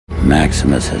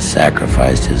Maximus has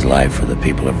sacrificed his life for the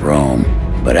people of Rome,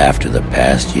 but after the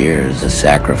past years, the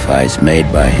sacrifice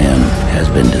made by him has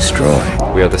been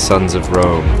destroyed. We are the sons of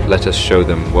Rome. Let us show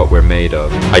them what we're made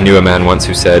of. I knew a man once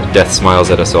who said, "Death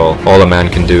smiles at us all. All a man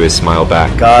can do is smile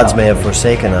back." Gods may have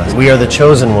forsaken us. We are the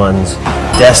chosen ones,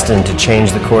 destined to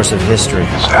change the course of history.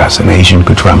 Assassination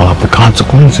could travel up the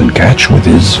consequence, and catch with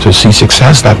his to see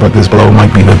success that but this blow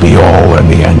might be the be-all and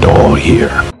the end-all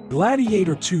here.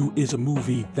 Gladiator 2 is a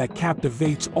movie that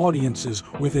captivates audiences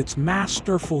with its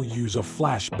masterful use of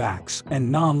flashbacks and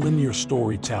non-linear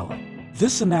storytelling.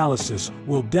 This analysis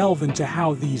will delve into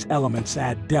how these elements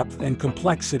add depth and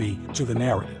complexity to the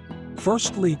narrative.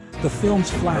 Firstly, the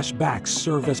film's flashbacks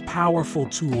serve as powerful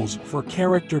tools for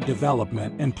character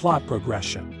development and plot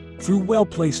progression. Through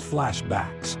well-placed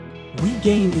flashbacks, we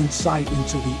gain insight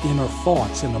into the inner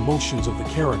thoughts and emotions of the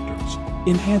characters,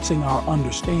 enhancing our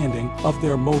understanding of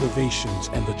their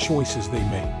motivations and the choices they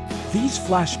make. These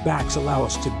flashbacks allow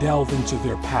us to delve into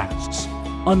their pasts,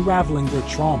 unraveling their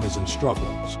traumas and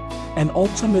struggles, and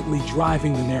ultimately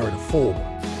driving the narrative forward.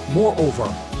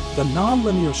 Moreover, the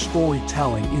nonlinear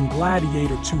storytelling in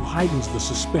Gladiator 2 heightens the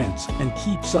suspense and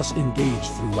keeps us engaged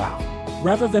throughout.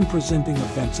 Rather than presenting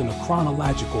events in a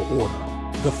chronological order,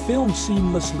 the film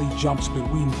seamlessly jumps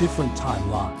between different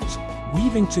timelines,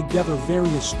 weaving together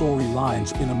various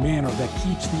storylines in a manner that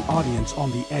keeps the audience on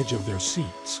the edge of their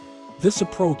seats. This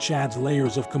approach adds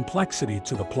layers of complexity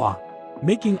to the plot,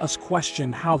 making us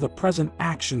question how the present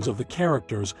actions of the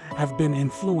characters have been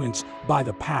influenced by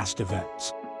the past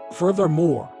events.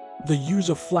 Furthermore, the use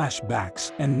of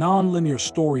flashbacks and non-linear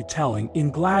storytelling in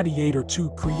Gladiator 2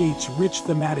 creates rich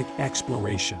thematic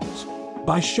explorations.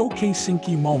 By showcasing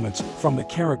key moments from the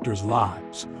characters'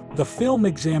 lives, the film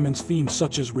examines themes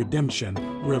such as redemption,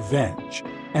 revenge,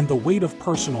 and the weight of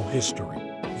personal history.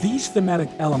 These thematic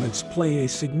elements play a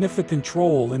significant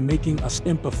role in making us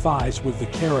empathize with the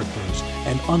characters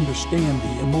and understand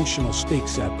the emotional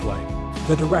stakes at play.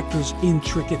 The director's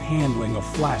intricate handling of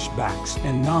flashbacks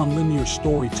and non-linear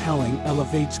storytelling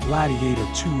elevates Gladiator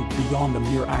 2 beyond a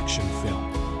mere action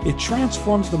film. It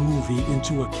transforms the movie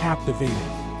into a captivating,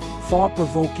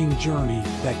 thought-provoking journey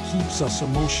that keeps us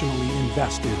emotionally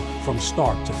invested from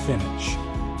start to finish.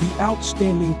 The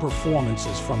outstanding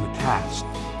performances from the cast,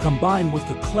 combined with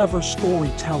the clever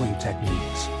storytelling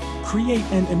techniques, create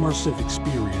an immersive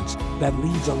experience that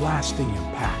leaves a lasting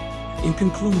impact. In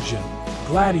conclusion,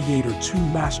 Gladiator 2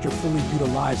 masterfully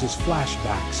utilizes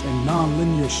flashbacks and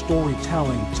non-linear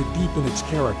storytelling to deepen its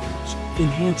characters,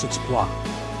 enhance its plot,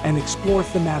 and explore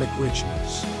thematic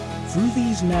richness. Through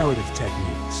these narrative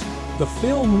techniques, the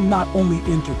film not only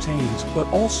entertains but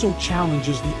also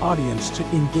challenges the audience to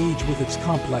engage with its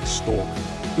complex story.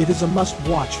 It is a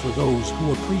must-watch for those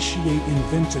who appreciate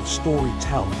inventive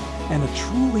storytelling and a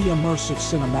truly immersive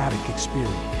cinematic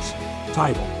experience.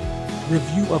 Title: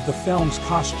 Review of the film's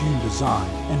costume design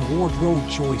and wardrobe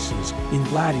choices in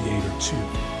Gladiator 2.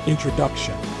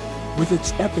 Introduction. With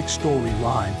its epic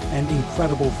storyline and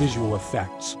incredible visual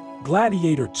effects,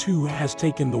 Gladiator 2 has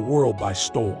taken the world by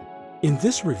storm. In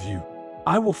this review,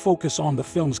 I will focus on the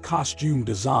film's costume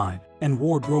design and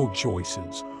wardrobe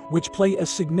choices, which play a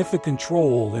significant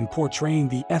role in portraying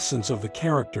the essence of the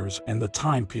characters and the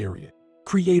time period.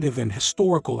 Creative and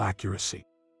historical accuracy.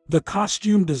 The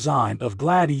costume design of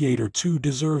Gladiator 2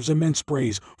 deserves immense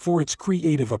praise for its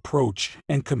creative approach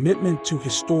and commitment to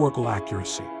historical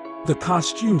accuracy. The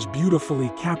costumes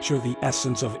beautifully capture the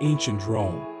essence of ancient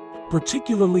Rome,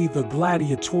 particularly the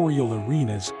gladiatorial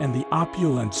arenas and the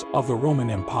opulence of the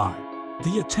Roman Empire.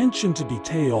 The attention to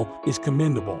detail is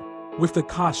commendable, with the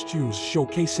costumes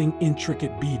showcasing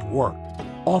intricate beadwork,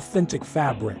 authentic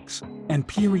fabrics, and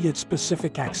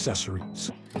period-specific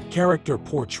accessories. Character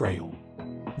portrayal.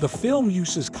 The film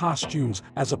uses costumes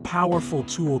as a powerful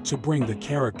tool to bring the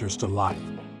characters to life.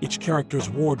 Each character's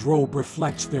wardrobe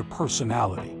reflects their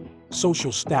personality,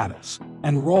 social status,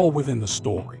 and role within the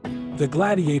story. The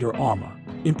gladiator armor,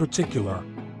 in particular,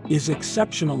 is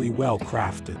exceptionally well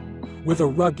crafted, with a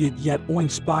rugged yet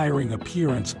awe-inspiring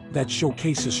appearance that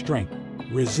showcases strength,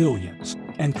 resilience,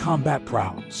 and combat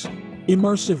prowess.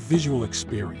 Immersive visual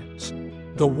experience.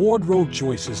 The wardrobe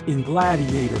choices in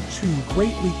Gladiator 2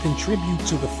 greatly contribute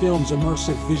to the film's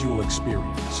immersive visual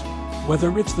experience.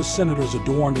 Whether it's the senators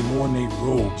adorned in ornate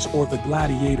robes or the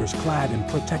gladiators clad in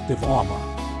protective armor,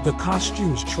 the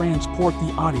costumes transport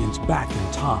the audience back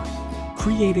in time,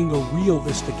 creating a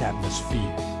realistic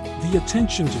atmosphere. The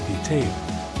attention to detail,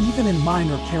 even in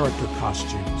minor character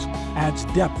costumes, adds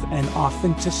depth and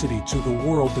authenticity to the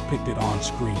world depicted on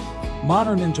screen.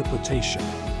 Modern interpretation.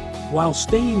 While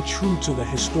staying true to the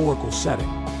historical setting,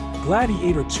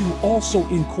 Gladiator 2 also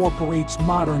incorporates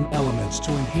modern elements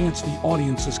to enhance the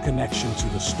audience's connection to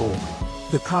the story.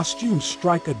 The costumes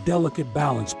strike a delicate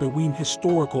balance between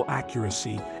historical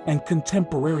accuracy and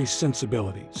contemporary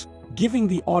sensibilities, giving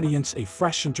the audience a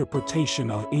fresh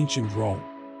interpretation of ancient Rome.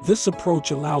 This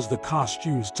approach allows the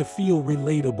costumes to feel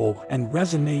relatable and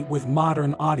resonate with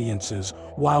modern audiences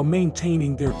while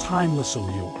maintaining their timeless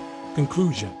allure.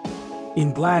 Conclusion: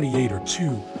 in Gladiator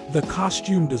 2, the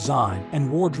costume design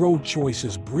and wardrobe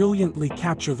choices brilliantly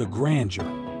capture the grandeur,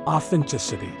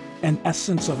 authenticity, and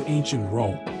essence of ancient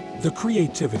Rome. The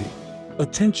creativity,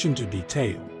 attention to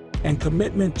detail, and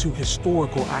commitment to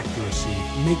historical accuracy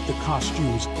make the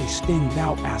costumes a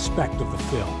standout aspect of the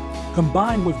film.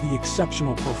 Combined with the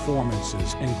exceptional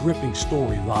performances and gripping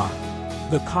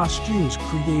storyline, the costumes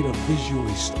create a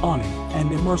visually stunning and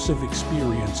immersive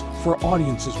experience for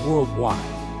audiences worldwide.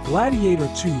 Gladiator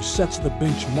 2 sets the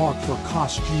benchmark for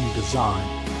costume design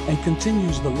and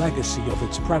continues the legacy of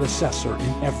its predecessor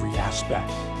in every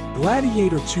aspect.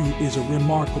 Gladiator 2 is a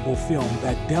remarkable film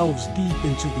that delves deep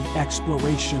into the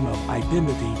exploration of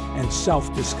identity and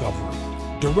self-discovery.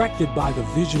 Directed by the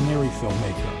visionary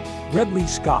filmmaker Ridley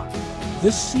Scott,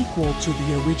 this sequel to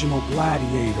the original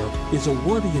Gladiator is a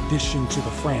worthy addition to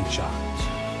the franchise.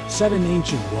 Set in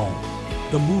ancient Rome,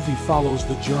 the movie follows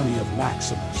the journey of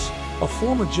Maximus, a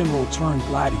former general turned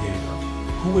gladiator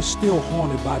who is still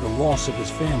haunted by the loss of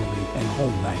his family and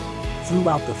homeland.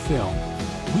 Throughout the film,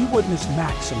 we witness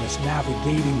Maximus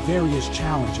navigating various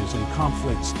challenges and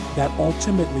conflicts that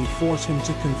ultimately force him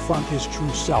to confront his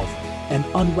true self and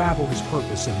unravel his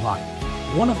purpose in life.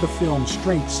 One of the film's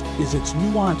strengths is its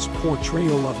nuanced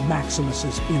portrayal of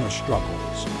Maximus's inner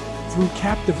struggles. Through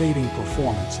captivating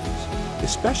performances,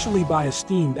 especially by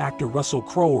esteemed actor Russell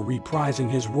Crowe reprising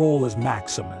his role as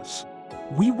Maximus,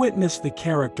 we witness the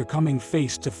character coming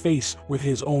face to face with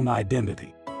his own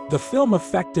identity. The film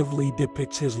effectively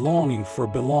depicts his longing for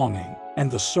belonging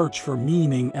and the search for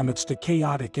meaning amidst a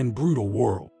chaotic and brutal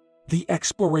world. The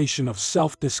exploration of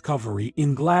self-discovery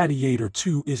in Gladiator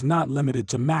 2 is not limited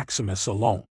to Maximus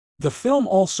alone. The film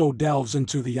also delves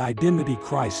into the identity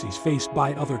crises faced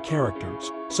by other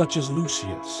characters, such as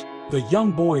Lucius, the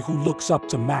young boy who looks up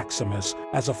to Maximus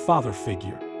as a father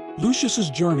figure. Lucius's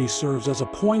journey serves as a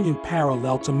poignant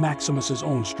parallel to Maximus's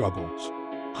own struggles,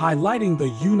 highlighting the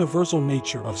universal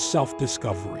nature of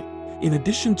self-discovery. In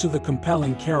addition to the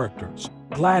compelling characters,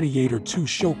 Gladiator 2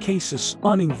 showcases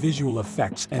stunning visual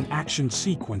effects and action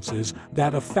sequences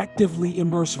that effectively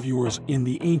immerse viewers in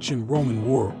the ancient Roman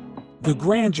world. The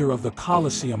grandeur of the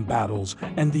Colosseum battles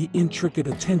and the intricate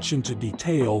attention to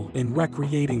detail in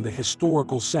recreating the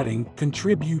historical setting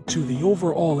contribute to the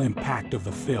overall impact of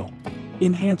the film,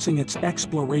 enhancing its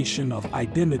exploration of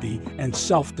identity and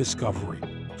self-discovery.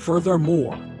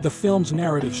 Furthermore, the film's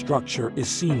narrative structure is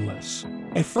seamless,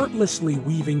 effortlessly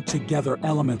weaving together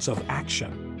elements of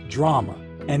action, drama,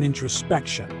 and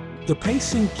introspection. The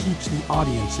pacing keeps the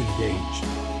audience engaged,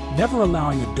 never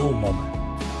allowing a dull moment,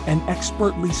 and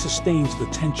expertly sustains the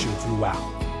tension throughout.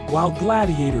 While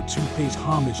Gladiator 2 pays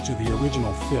homage to the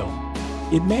original film,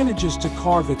 it manages to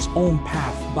carve its own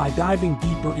path by diving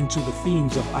deeper into the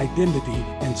themes of identity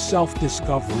and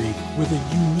self-discovery with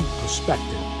a unique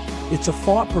perspective. It's a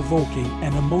thought-provoking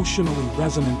and emotionally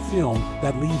resonant film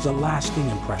that leaves a lasting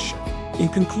impression. In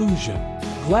conclusion,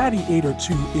 Gladiator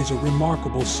 2 is a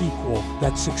remarkable sequel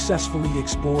that successfully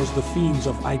explores the themes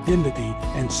of identity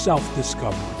and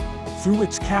self-discovery. Through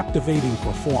its captivating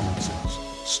performances,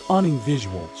 stunning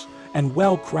visuals, and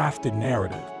well-crafted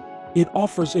narrative, it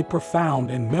offers a profound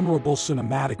and memorable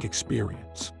cinematic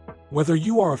experience. Whether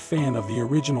you are a fan of the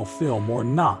original film or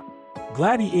not,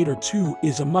 Gladiator 2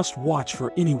 is a must-watch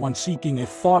for anyone seeking a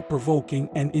thought-provoking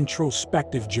and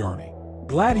introspective journey.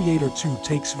 Gladiator 2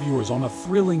 takes viewers on a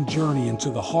thrilling journey into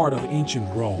the heart of ancient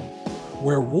Rome,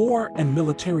 where war and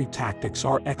military tactics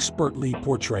are expertly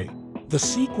portrayed. The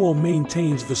sequel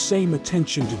maintains the same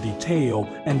attention to detail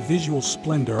and visual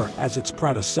splendor as its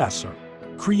predecessor,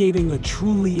 creating a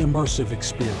truly immersive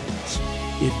experience.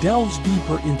 It delves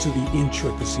deeper into the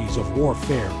intricacies of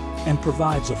warfare and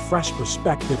provides a fresh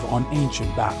perspective on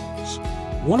ancient battles.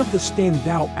 One of the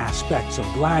standout aspects of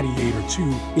Gladiator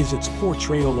 2 is its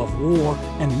portrayal of war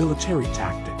and military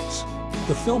tactics.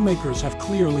 The filmmakers have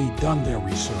clearly done their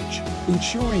research,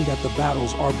 ensuring that the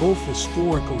battles are both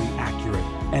historically accurate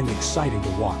and exciting to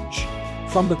watch.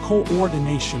 From the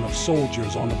coordination of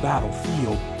soldiers on the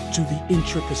battlefield to the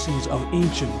intricacies of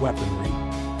ancient weaponry,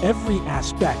 every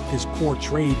aspect is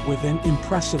portrayed with an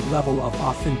impressive level of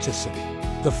authenticity.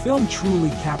 The film truly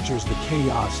captures the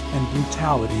chaos and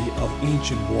brutality of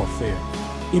ancient warfare,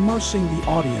 immersing the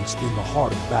audience in the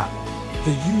heart of battle.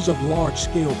 The use of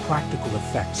large-scale practical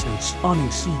effects and stunning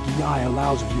CGI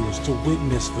allows viewers to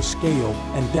witness the scale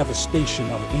and devastation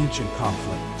of ancient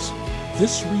conflicts.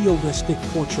 This realistic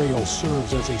portrayal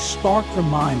serves as a stark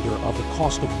reminder of the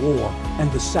cost of war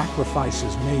and the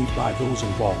sacrifices made by those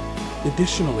involved.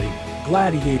 Additionally,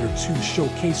 Gladiator 2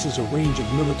 showcases a range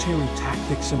of military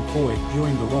tactics employed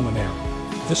during the Roman era.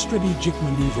 The strategic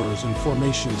maneuvers and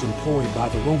formations employed by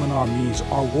the Roman armies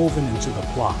are woven into the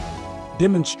plot,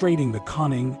 demonstrating the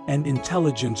cunning and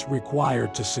intelligence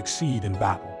required to succeed in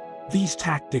battle. These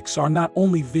tactics are not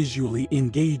only visually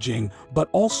engaging, but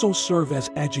also serve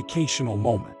as educational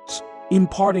moments,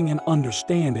 imparting an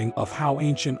understanding of how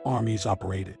ancient armies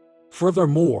operated.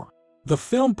 Furthermore, the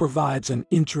film provides an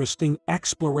interesting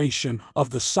exploration of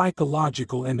the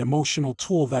psychological and emotional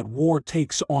toll that war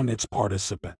takes on its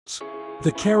participants.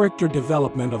 The character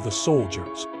development of the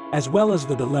soldiers, as well as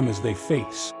the dilemmas they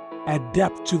face, add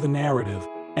depth to the narrative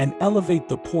and elevate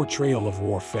the portrayal of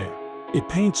warfare. It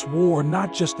paints war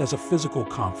not just as a physical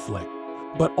conflict,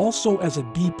 but also as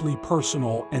a deeply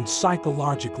personal and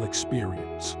psychological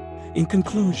experience. In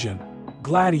conclusion,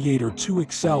 Gladiator 2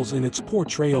 excels in its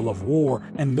portrayal of war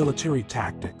and military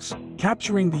tactics,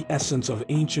 capturing the essence of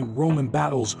ancient Roman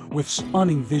battles with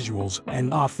stunning visuals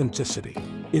and authenticity.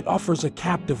 It offers a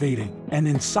captivating and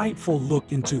insightful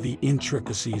look into the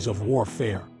intricacies of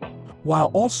warfare,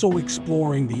 while also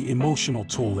exploring the emotional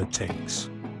toll it takes.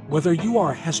 Whether you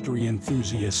are a history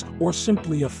enthusiast or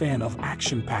simply a fan of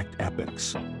action-packed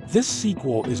epics, this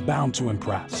sequel is bound to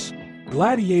impress.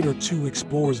 Gladiator 2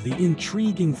 explores the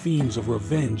intriguing themes of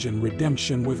revenge and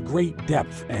redemption with great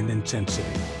depth and intensity.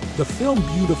 The film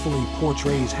beautifully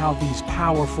portrays how these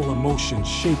powerful emotions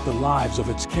shape the lives of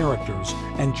its characters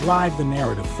and drive the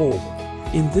narrative forward.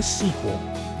 In this sequel,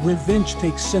 revenge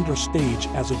takes center stage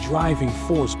as a driving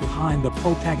force behind the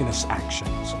protagonist's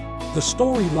actions. The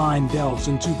storyline delves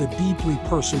into the deeply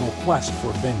personal quest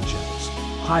for vengeance,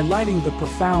 highlighting the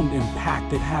profound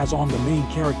impact it has on the main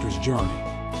character's journey.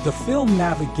 The film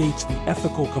navigates the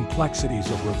ethical complexities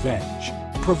of revenge,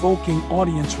 provoking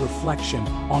audience reflection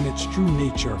on its true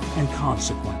nature and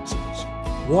consequences.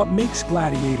 What makes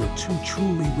Gladiator 2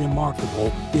 truly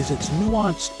remarkable is its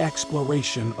nuanced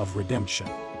exploration of redemption.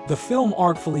 The film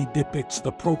artfully depicts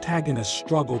the protagonist's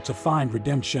struggle to find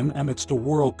redemption amidst a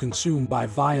world consumed by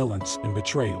violence and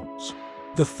betrayals.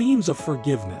 The themes of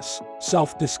forgiveness,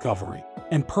 self-discovery,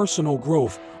 and personal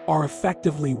growth are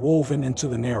effectively woven into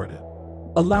the narrative,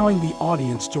 allowing the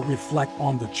audience to reflect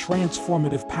on the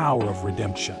transformative power of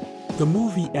redemption. The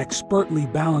movie expertly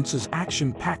balances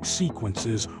action-packed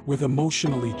sequences with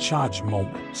emotionally charged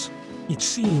moments. Each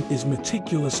scene is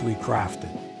meticulously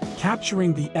crafted,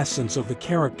 capturing the essence of the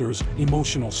character's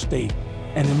emotional state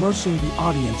and immersing the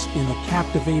audience in a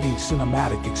captivating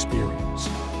cinematic experience.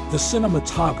 The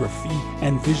cinematography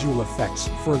and visual effects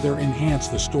further enhance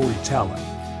the storytelling,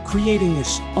 creating a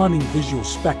stunning visual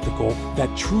spectacle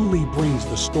that truly brings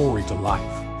the story to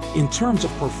life. In terms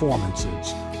of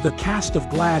performances, the cast of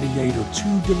Gladiator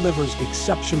 2 delivers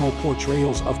exceptional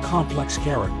portrayals of complex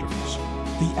characters.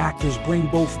 The actors bring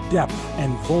both depth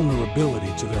and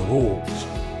vulnerability to their roles,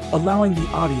 allowing the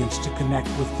audience to connect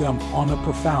with them on a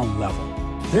profound level.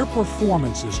 Their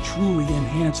performances truly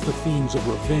enhance the themes of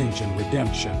revenge and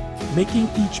redemption, making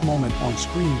each moment on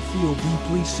screen feel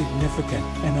deeply significant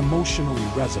and emotionally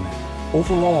resonant.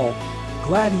 Overall,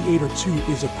 Gladiator 2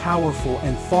 is a powerful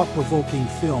and thought-provoking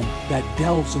film that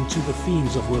delves into the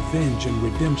themes of revenge and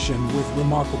redemption with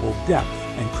remarkable depth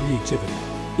and creativity.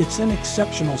 It's an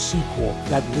exceptional sequel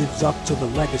that lives up to the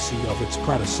legacy of its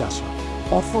predecessor,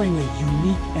 offering a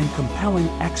unique and compelling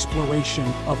exploration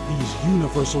of these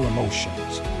universal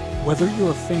emotions. Whether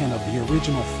you're a fan of the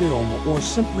original film or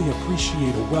simply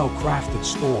appreciate a well-crafted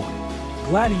story,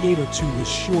 Gladiator 2 is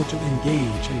sure to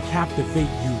engage and captivate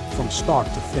you from start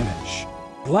to finish.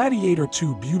 Gladiator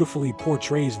 2 beautifully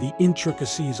portrays the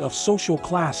intricacies of social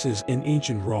classes in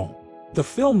ancient Rome. The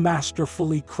film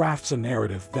masterfully crafts a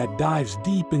narrative that dives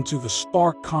deep into the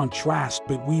stark contrast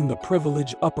between the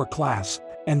privileged upper class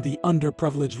and the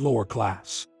underprivileged lower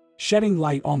class, shedding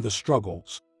light on the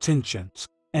struggles, tensions,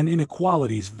 and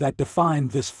inequalities that define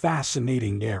this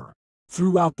fascinating era.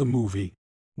 Throughout the movie,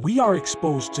 we are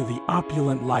exposed to the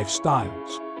opulent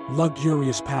lifestyles,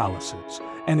 luxurious palaces,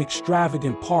 and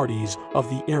extravagant parties of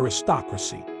the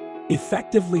aristocracy,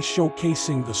 effectively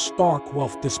showcasing the stark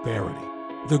wealth disparity.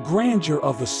 The grandeur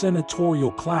of the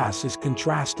senatorial class is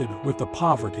contrasted with the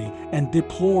poverty and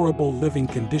deplorable living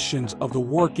conditions of the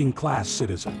working-class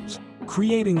citizens,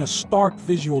 creating a stark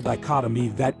visual dichotomy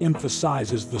that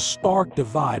emphasizes the stark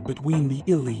divide between the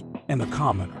elite and the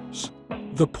commoners.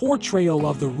 The portrayal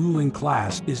of the ruling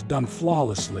class is done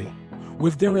flawlessly,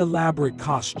 with their elaborate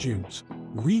costumes,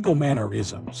 regal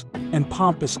mannerisms, and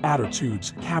pompous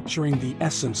attitudes capturing the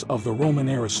essence of the Roman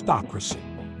aristocracy.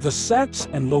 The sets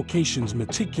and locations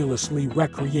meticulously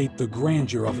recreate the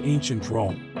grandeur of ancient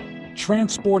Rome,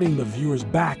 transporting the viewers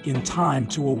back in time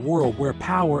to a world where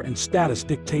power and status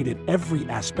dictated every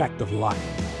aspect of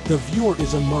life. The viewer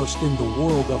is immersed in the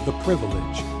world of the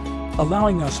privileged,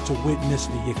 allowing us to witness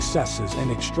the excesses and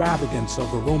extravagance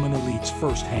of the Roman elites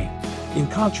firsthand. In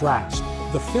contrast,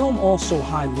 the film also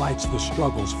highlights the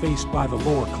struggles faced by the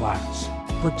lower class,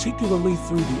 particularly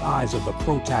through the eyes of the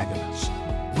protagonist.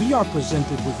 We are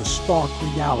presented with the stark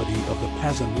reality of the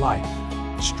peasant life,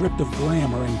 stripped of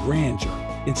glamour and grandeur,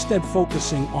 instead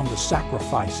focusing on the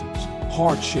sacrifices,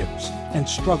 hardships, and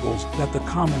struggles that the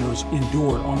commoners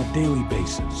endured on a daily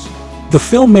basis. The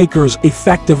filmmakers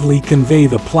effectively convey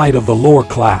the plight of the lower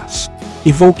class,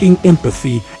 evoking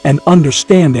empathy and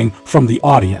understanding from the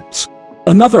audience.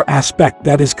 Another aspect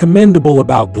that is commendable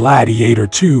about Gladiator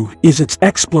 2 is its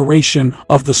exploration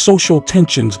of the social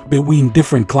tensions between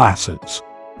different classes.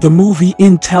 The movie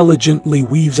intelligently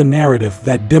weaves a narrative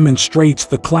that demonstrates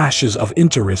the clashes of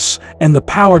interests and the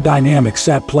power dynamics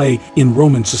at play in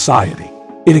Roman society.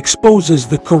 It exposes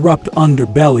the corrupt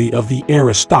underbelly of the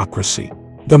aristocracy,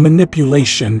 the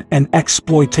manipulation and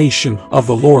exploitation of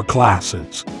the lower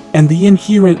classes, and the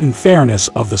inherent unfairness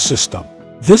of the system.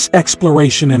 This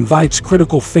exploration invites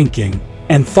critical thinking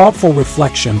and thoughtful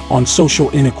reflection on social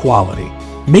inequality,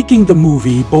 making the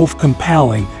movie both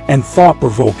compelling and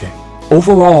thought-provoking.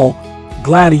 Overall,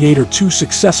 Gladiator 2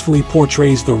 successfully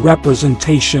portrays the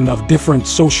representation of different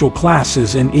social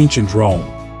classes in ancient Rome,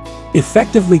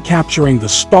 effectively capturing the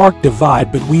stark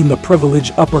divide between the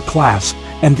privileged upper class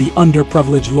and the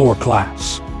underprivileged lower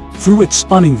class. Through its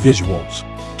stunning visuals,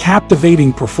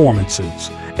 captivating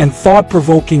performances, and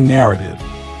thought-provoking narrative,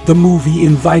 the movie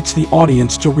invites the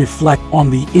audience to reflect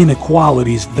on the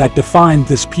inequalities that defined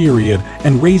this period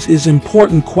and raises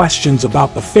important questions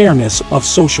about the fairness of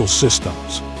social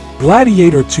systems.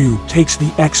 Gladiator 2 takes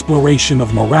the exploration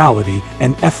of morality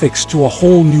and ethics to a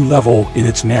whole new level in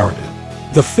its narrative.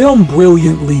 The film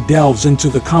brilliantly delves into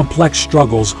the complex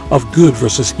struggles of good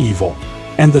versus evil,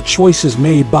 and the choices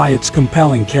made by its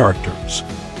compelling characters.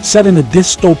 Set in a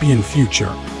dystopian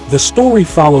future, the story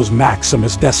follows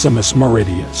Maximus Decimus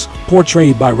Meridius,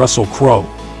 portrayed by Russell Crowe,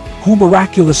 who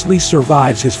miraculously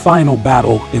survives his final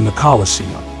battle in the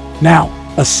Colosseum. Now,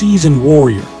 a seasoned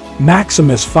warrior,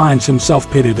 Maximus finds himself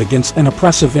pitted against an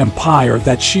oppressive empire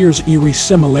that shares eerie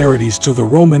similarities to the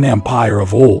Roman Empire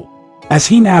of old. As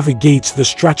he navigates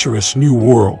this treacherous new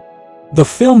world, the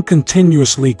film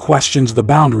continuously questions the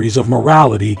boundaries of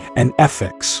morality and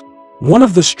ethics. One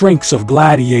of the strengths of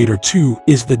Gladiator 2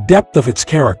 is the depth of its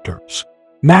characters.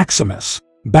 Maximus,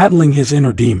 battling his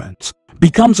inner demons,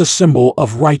 becomes a symbol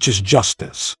of righteous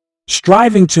justice,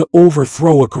 striving to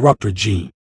overthrow a corrupt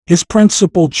regime. His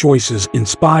principled choices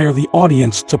inspire the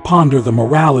audience to ponder the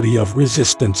morality of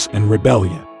resistance and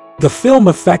rebellion. The film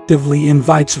effectively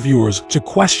invites viewers to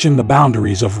question the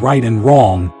boundaries of right and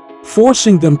wrong,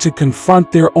 forcing them to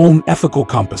confront their own ethical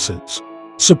compasses.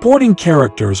 Supporting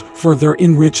characters further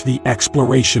enrich the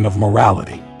exploration of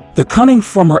morality. The cunning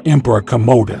former Emperor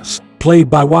Commodus, played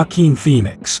by Joaquin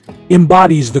Phoenix,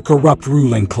 embodies the corrupt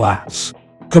ruling class.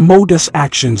 Commodus'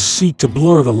 actions seek to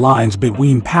blur the lines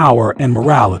between power and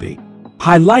morality,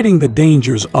 highlighting the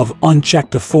dangers of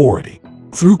unchecked authority.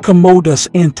 Through Commodus'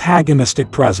 antagonistic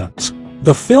presence,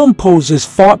 the film poses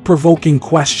thought-provoking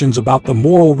questions about the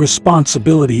moral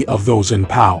responsibility of those in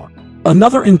power.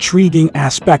 Another intriguing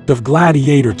aspect of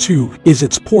Gladiator 2 is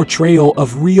its portrayal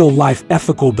of real-life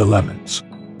ethical dilemmas.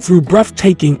 Through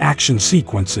breathtaking action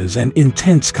sequences and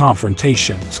intense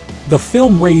confrontations, the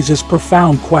film raises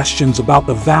profound questions about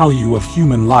the value of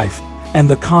human life and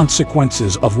the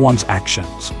consequences of one's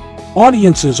actions.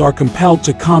 Audiences are compelled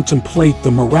to contemplate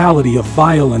the morality of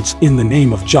violence in the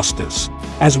name of justice,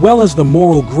 as well as the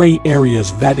moral gray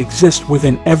areas that exist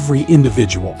within every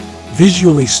individual.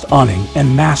 Visually stunning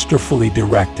and masterfully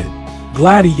directed,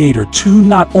 Gladiator 2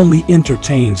 not only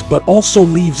entertains but also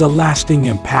leaves a lasting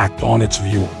impact on its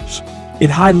viewers. It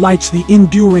highlights the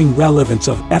enduring relevance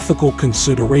of ethical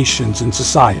considerations in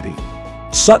society,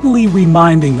 subtly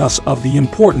reminding us of the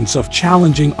importance of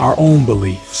challenging our own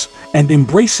beliefs and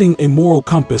embracing a moral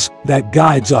compass that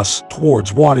guides us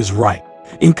towards what is right.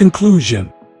 In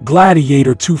conclusion,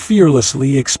 Gladiator 2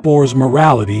 fearlessly explores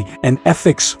morality and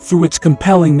ethics through its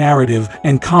compelling narrative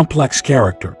and complex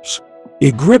characters.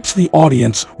 It grips the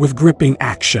audience with gripping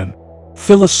action,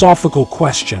 philosophical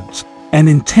questions, and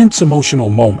intense emotional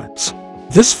moments.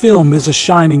 This film is a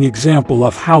shining example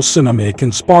of how cinema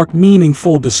can spark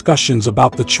meaningful discussions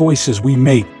about the choices we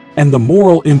make and the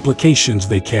moral implications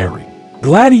they carry.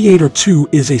 Gladiator 2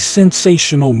 is a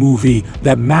sensational movie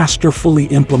that masterfully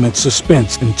implements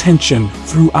suspense and tension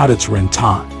throughout its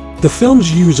runtime. The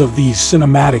film's use of these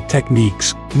cinematic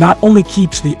techniques not only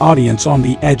keeps the audience on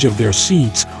the edge of their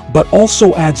seats, but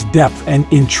also adds depth and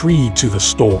intrigue to the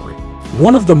story.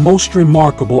 One of the most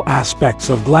remarkable aspects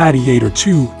of Gladiator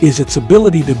 2 is its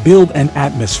ability to build an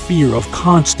atmosphere of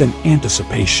constant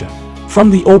anticipation.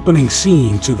 From the opening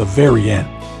scene to the very end,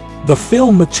 the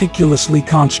film meticulously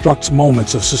constructs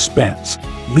moments of suspense,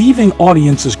 leaving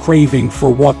audiences craving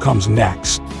for what comes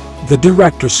next. The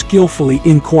director skillfully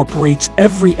incorporates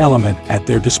every element at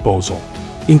their disposal,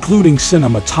 including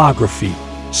cinematography,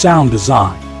 sound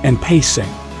design, and pacing,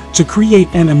 to create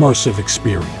an immersive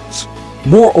experience.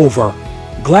 Moreover,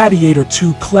 Gladiator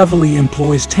 2 cleverly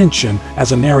employs tension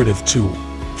as a narrative tool.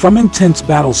 From intense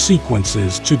battle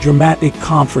sequences to dramatic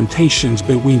confrontations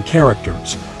between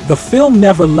characters, the film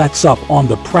never lets up on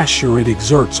the pressure it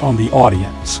exerts on the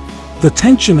audience. The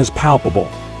tension is palpable,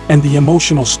 and the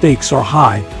emotional stakes are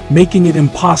high, making it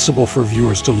impossible for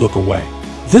viewers to look away.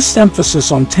 This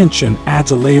emphasis on tension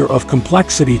adds a layer of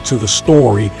complexity to the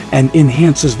story and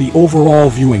enhances the overall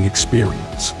viewing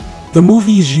experience. The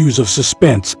movie's use of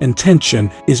suspense and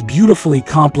tension is beautifully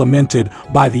complemented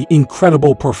by the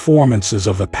incredible performances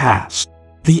of the cast.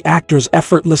 The actors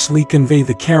effortlessly convey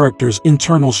the characters'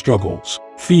 internal struggles,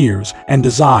 fears, and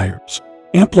desires,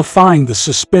 amplifying the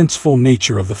suspenseful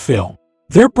nature of the film.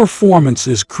 Their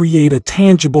performances create a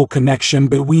tangible connection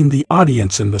between the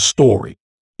audience and the story,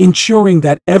 ensuring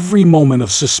that every moment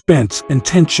of suspense and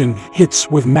tension hits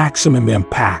with maximum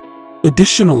impact.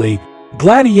 Additionally,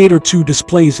 Gladiator 2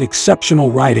 displays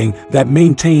exceptional writing that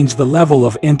maintains the level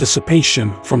of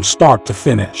anticipation from start to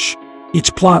finish.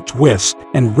 Each plot twist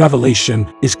and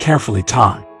revelation is carefully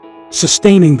timed,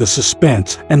 sustaining the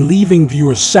suspense and leaving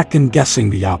viewers second-guessing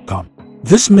the outcome.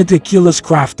 This meticulous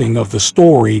crafting of the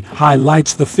story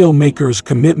highlights the filmmaker's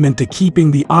commitment to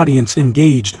keeping the audience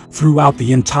engaged throughout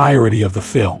the entirety of the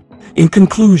film. In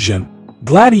conclusion,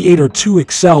 Gladiator 2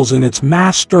 excels in its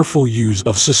masterful use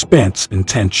of suspense and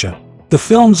tension. The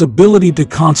film's ability to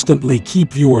constantly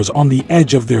keep viewers on the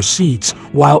edge of their seats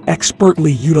while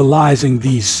expertly utilizing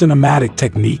these cinematic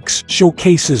techniques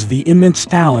showcases the immense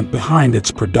talent behind its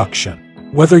production.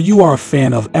 Whether you are a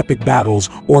fan of epic battles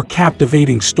or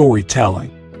captivating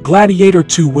storytelling, Gladiator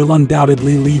 2 will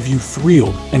undoubtedly leave you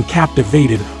thrilled and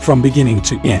captivated from beginning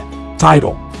to end.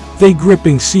 Title: The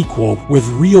gripping sequel with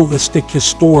realistic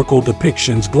historical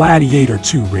depictions. Gladiator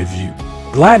 2 review.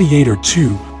 Gladiator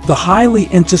 2, the highly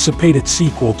anticipated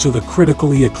sequel to the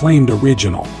critically acclaimed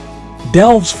original,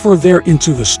 delves further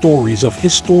into the stories of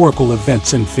historical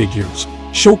events and figures,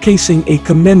 showcasing a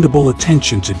commendable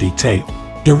attention to detail.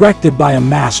 Directed by a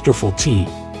masterful team,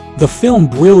 the film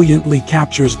brilliantly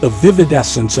captures the vivid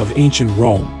essence of ancient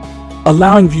Rome,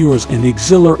 allowing viewers an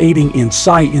exhilarating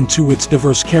insight into its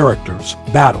diverse characters,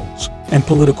 battles, and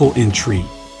political intrigue.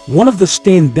 One of the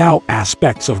standout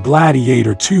aspects of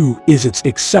Gladiator 2 is its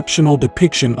exceptional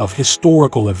depiction of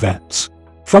historical events.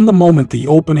 From the moment the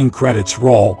opening credits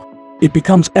roll, it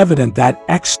becomes evident that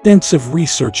extensive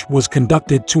research was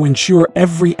conducted to ensure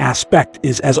every aspect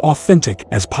is as authentic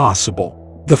as possible.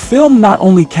 The film not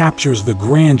only captures the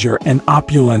grandeur and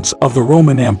opulence of the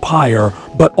Roman Empire,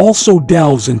 but also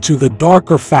delves into the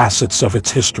darker facets of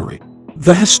its history.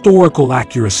 The historical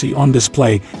accuracy on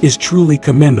display is truly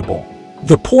commendable.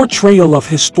 The portrayal of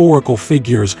historical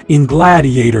figures in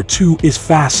Gladiator 2 is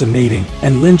fascinating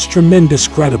and lends tremendous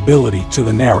credibility to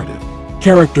the narrative.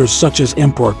 Characters such as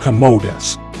Emperor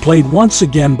Commodus, played once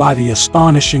again by the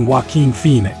astonishing Joaquin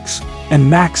Phoenix, and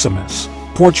Maximus,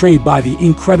 portrayed by the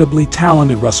incredibly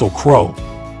talented Russell Crowe,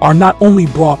 are not only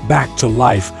brought back to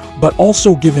life, but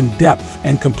also given depth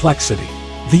and complexity.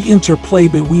 The interplay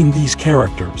between these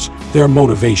characters, their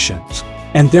motivations,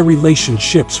 and their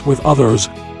relationships with others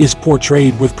is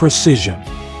portrayed with precision,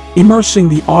 immersing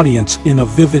the audience in a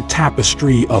vivid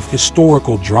tapestry of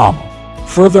historical drama.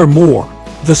 Furthermore,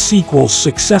 the sequel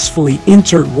successfully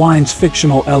intertwines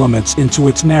fictional elements into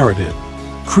its narrative,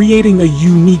 creating a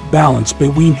unique balance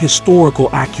between historical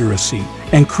accuracy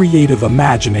and creative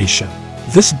imagination.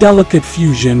 This delicate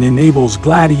fusion enables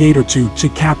Gladiator 2 to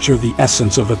capture the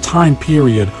essence of a time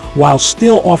period while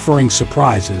still offering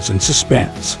surprises and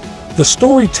suspense. The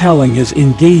storytelling is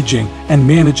engaging and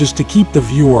manages to keep the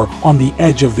viewer on the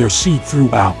edge of their seat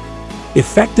throughout,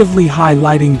 effectively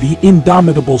highlighting the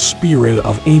indomitable spirit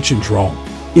of ancient Rome.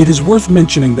 It is worth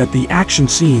mentioning that the action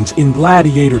scenes in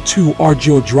Gladiator 2 are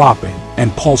jaw-dropping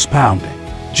and pulse-pounding.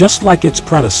 Just like its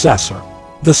predecessor,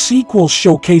 The sequel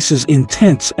showcases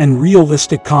intense and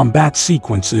realistic combat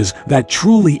sequences that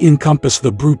truly encompass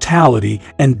the brutality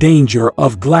and danger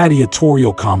of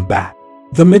gladiatorial combat.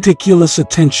 The meticulous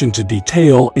attention to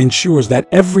detail ensures that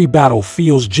every battle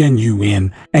feels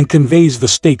genuine and conveys the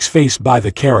stakes faced by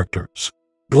the characters.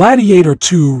 Gladiator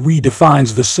 2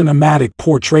 redefines the cinematic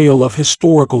portrayal of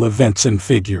historical events and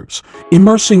figures,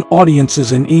 immersing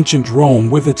audiences in ancient Rome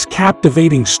with its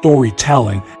captivating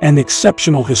storytelling and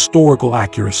exceptional historical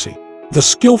accuracy. The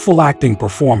skillful acting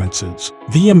performances,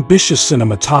 the ambitious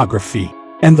cinematography,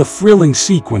 and the thrilling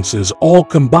sequences all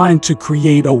combine to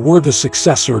create a worthy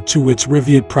successor to its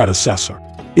revered predecessor.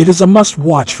 It is a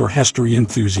must-watch for history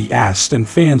enthusiasts and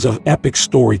fans of epic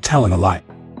storytelling alike.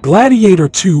 Gladiator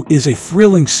 2 is a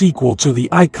thrilling sequel to the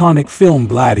iconic film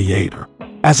Gladiator.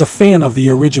 As a fan of the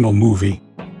original movie,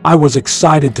 I was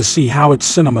excited to see how its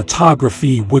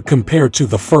cinematography would compare to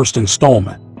the first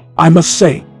installment. I must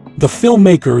say, the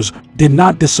filmmakers did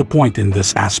not disappoint in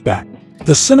this aspect.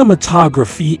 The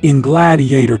cinematography in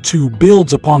Gladiator 2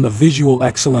 builds upon the visual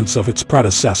excellence of its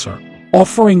predecessor,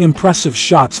 offering impressive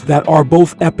shots that are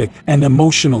both epic and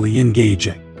emotionally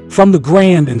engaging. From the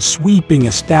grand and sweeping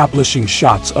establishing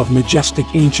shots of majestic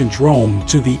ancient Rome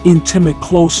to the intimate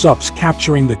close-ups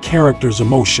capturing the characters'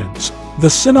 emotions, the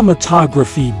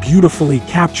cinematography beautifully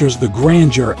captures the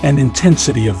grandeur and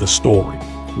intensity of the story.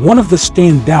 One of the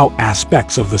standout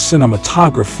aspects of the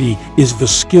cinematography is the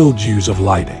skilled use of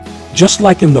lighting. Just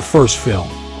like in the first film,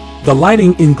 the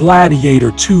lighting in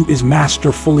Gladiator 2 is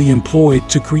masterfully employed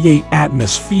to create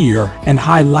atmosphere and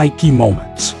highlight key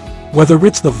moments. Whether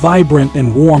it's the vibrant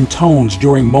and warm tones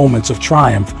during moments of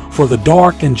triumph or the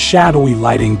dark and shadowy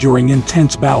lighting during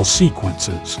intense battle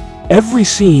sequences, every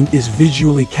scene is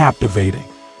visually captivating.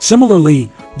 Similarly,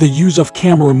 the use of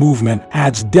camera movement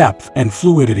adds depth and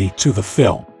fluidity to the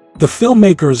film. The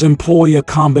filmmakers employ a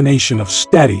combination of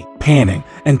steady, panning,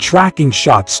 and tracking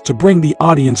shots to bring the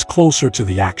audience closer to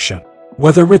the action.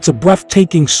 Whether it's a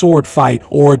breathtaking sword fight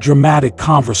or a dramatic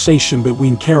conversation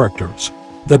between characters,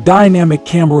 the dynamic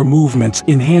camera movements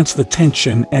enhance the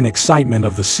tension and excitement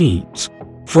of the scenes.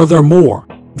 Furthermore,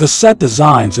 the set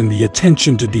designs and the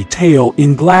attention to detail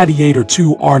in Gladiator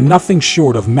 2 are nothing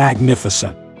short of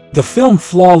magnificent. The film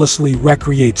flawlessly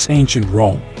recreates ancient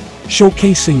Rome,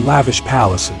 showcasing lavish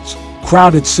palaces,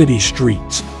 crowded city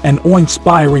streets, and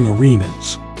awe-inspiring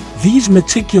arenas. These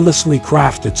meticulously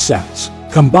crafted sets,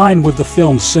 combined with the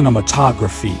film's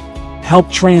cinematography, help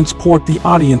transport the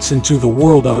audience into the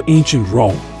world of ancient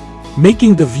Rome,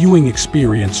 making the viewing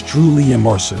experience truly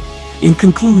immersive. In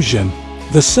conclusion,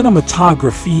 the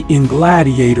cinematography in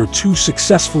Gladiator 2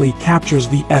 successfully captures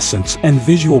the essence and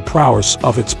visual prowess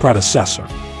of its predecessor.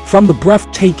 From the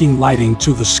breathtaking lighting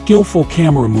to the skillful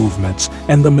camera movements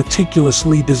and the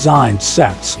meticulously designed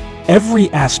sets, every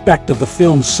aspect of the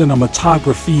film's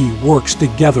cinematography works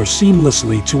together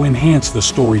seamlessly to enhance the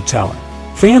storytelling.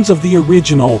 Fans of the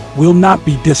original will not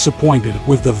be disappointed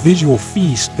with the visual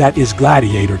feast that is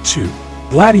Gladiator 2.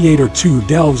 Gladiator 2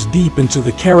 delves deep into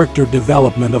the character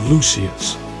development of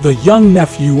Lucius, the young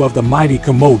nephew of the mighty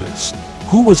Commodus,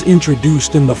 who was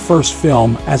introduced in the first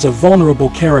film as a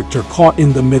vulnerable character caught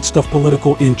in the midst of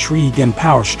political intrigue and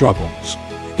power struggles.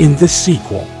 In this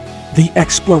sequel, the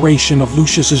exploration of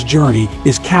Lucius's journey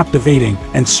is captivating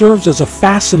and serves as a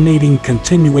fascinating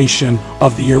continuation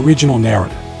of the original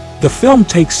narrative. The film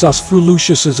takes us through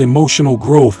Lucius's emotional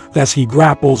growth as he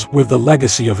grapples with the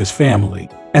legacy of his family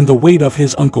and the weight of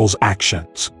his uncle's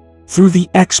actions. Through the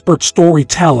expert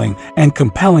storytelling and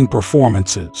compelling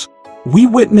performances, we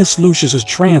witness Lucius's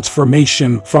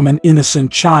transformation from an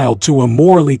innocent child to a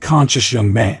morally conscious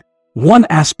young man. One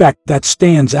aspect that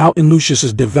stands out in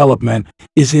Lucius's development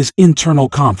is his internal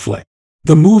conflict.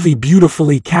 The movie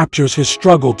beautifully captures his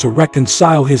struggle to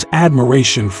reconcile his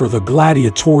admiration for the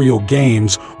gladiatorial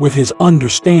games with his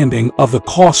understanding of the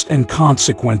cost and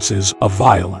consequences of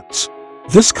violence.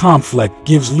 This conflict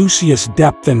gives Lucius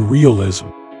depth and realism,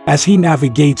 as he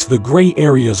navigates the gray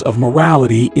areas of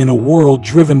morality in a world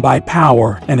driven by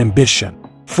power and ambition.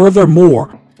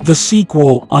 Furthermore, the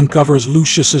sequel uncovers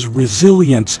Lucius's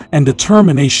resilience and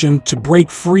determination to break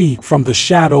free from the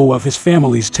shadow of his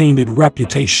family's tainted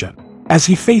reputation. As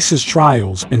he faces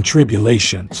trials and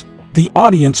tribulations, the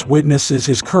audience witnesses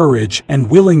his courage and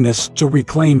willingness to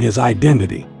reclaim his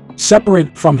identity,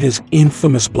 separate from his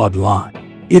infamous bloodline.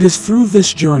 It is through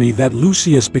this journey that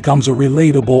Lucius becomes a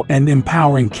relatable and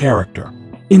empowering character,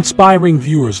 inspiring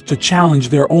viewers to challenge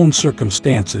their own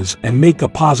circumstances and make a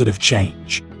positive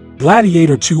change.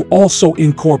 Gladiator 2 also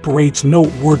incorporates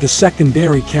noteworthy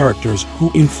secondary characters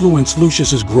who influence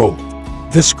Lucius's growth.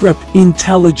 The script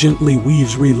intelligently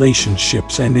weaves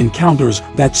relationships and encounters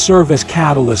that serve as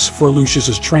catalysts for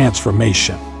Lucius's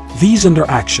transformation. These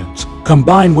interactions,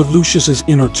 combined with Lucius's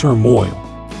inner turmoil,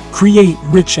 create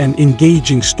rich and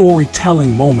engaging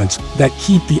storytelling moments that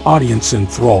keep the audience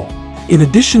enthralled. In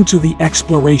addition to the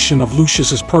exploration of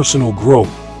Lucius's personal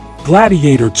growth,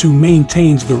 Gladiator 2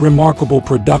 maintains the remarkable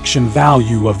production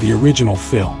value of the original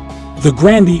film. The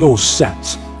grandiose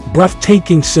sets,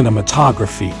 breathtaking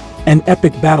cinematography, and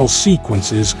epic battle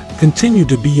sequences continue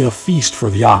to be a feast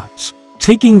for the eyes,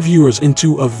 taking viewers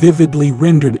into a vividly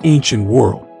rendered ancient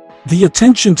world. The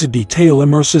attention to detail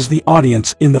immerses the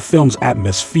audience in the film's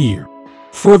atmosphere,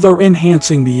 further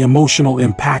enhancing the emotional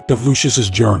impact of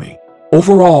Lucius's journey.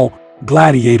 Overall,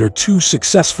 Gladiator 2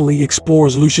 successfully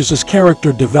explores Lucius's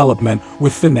character development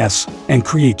with finesse and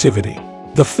creativity.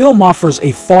 The film offers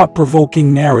a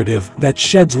thought-provoking narrative that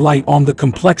sheds light on the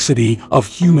complexity of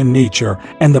human nature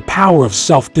and the power of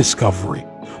self-discovery.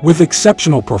 With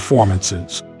exceptional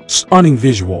performances, stunning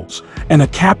visuals, and a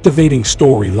captivating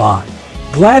storyline,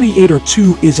 Gladiator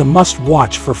 2 is a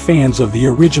must-watch for fans of the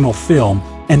original film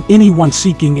and anyone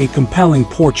seeking a compelling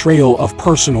portrayal of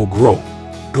personal growth.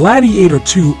 Gladiator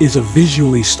 2 is a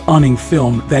visually stunning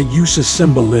film that uses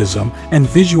symbolism and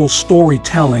visual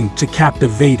storytelling to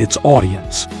captivate its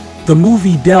audience. The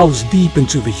movie delves deep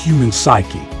into the human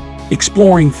psyche,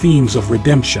 exploring themes of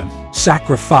redemption,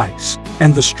 sacrifice,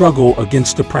 and the struggle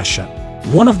against depression.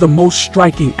 One of the most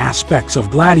striking aspects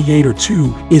of Gladiator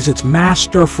 2 is its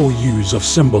masterful use of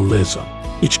symbolism.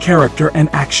 Each character and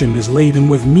action is laden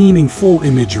with meaningful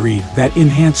imagery that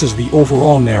enhances the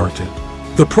overall narrative.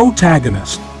 The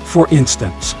protagonist, for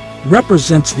instance,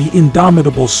 represents the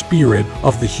indomitable spirit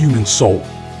of the human soul.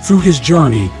 Through his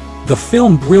journey, the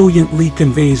film brilliantly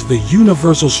conveys the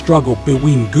universal struggle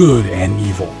between good and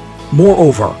evil.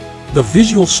 Moreover, the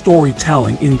visual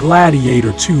storytelling in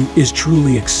Gladiator 2 is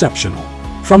truly exceptional.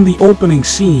 From the opening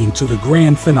scene to the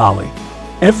grand finale,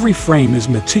 every frame is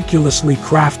meticulously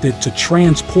crafted to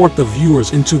transport the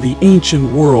viewers into the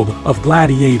ancient world of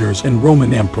gladiators and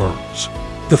Roman emperors.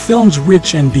 The film's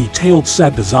rich and detailed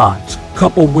set designs,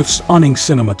 coupled with stunning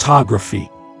cinematography,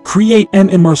 create an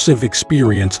immersive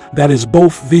experience that is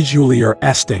both visually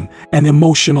arresting and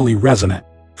emotionally resonant.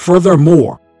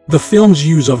 Furthermore, the film's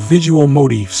use of visual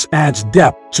motifs adds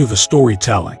depth to the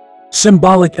storytelling.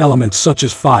 Symbolic elements such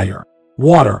as fire,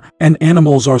 water, and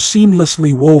animals are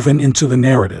seamlessly woven into the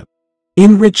narrative,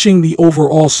 enriching the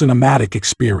overall cinematic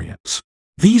experience.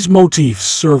 These motifs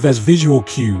serve as visual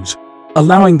cues,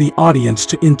 allowing the audience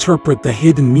to interpret the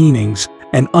hidden meanings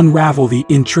and unravel the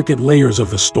intricate layers of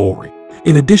the story.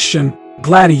 In addition,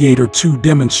 Gladiator 2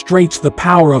 demonstrates the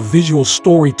power of visual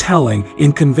storytelling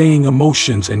in conveying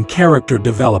emotions and character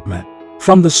development.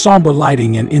 From the somber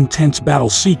lighting and intense battle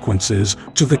sequences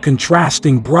to the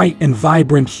contrasting bright and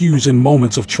vibrant hues in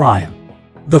moments of triumph,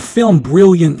 the film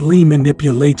brilliantly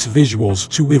manipulates visuals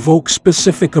to evoke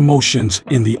specific emotions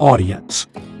in the audience.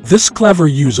 This clever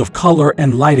use of color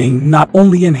and lighting not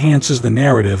only enhances the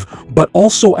narrative, but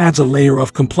also adds a layer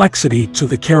of complexity to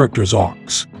the characters'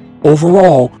 arcs.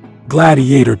 Overall,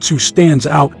 Gladiator 2 stands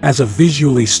out as a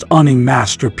visually stunning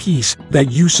masterpiece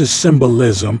that uses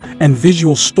symbolism and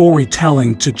visual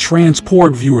storytelling to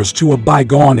transport viewers to a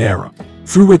bygone era.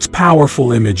 Through its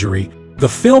powerful imagery, the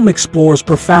film explores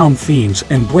profound themes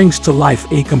and brings to life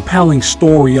a compelling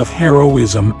story of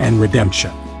heroism and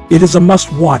redemption. It is a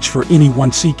must-watch for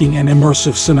anyone seeking an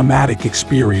immersive cinematic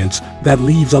experience that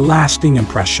leaves a lasting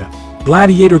impression.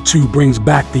 Gladiator 2 brings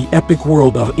back the epic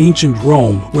world of ancient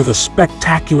Rome with a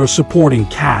spectacular supporting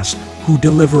cast who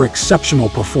deliver exceptional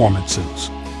performances.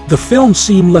 The film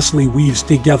seamlessly weaves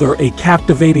together a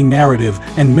captivating narrative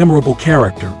and memorable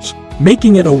characters,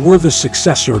 making it a worthy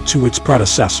successor to its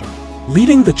predecessor.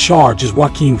 Leading the charge is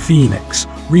Joaquin Phoenix,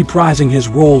 reprising his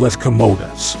role as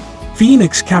Commodus.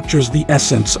 Phoenix captures the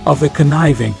essence of a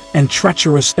conniving and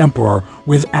treacherous emperor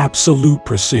with absolute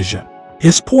precision.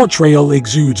 His portrayal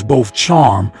exudes both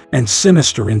charm and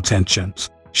sinister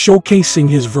intentions, showcasing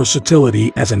his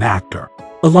versatility as an actor.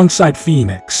 Alongside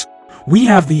Phoenix, we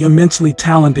have the immensely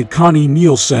talented Connie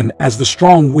Nielsen as the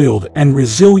strong-willed and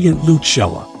resilient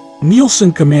Lucilla.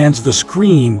 Nielsen commands the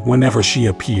screen whenever she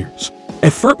appears,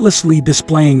 effortlessly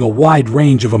displaying a wide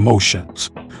range of emotions.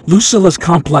 Lucilla's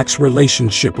complex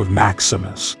relationship with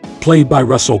Maximus, played by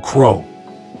Crowe,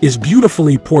 is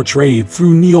beautifully portrayed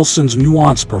through Nielsen's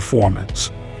nuanced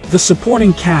performance. The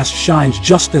supporting cast shines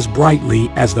just as brightly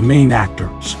as the main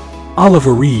actors.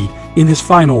 Oliver Reed, in his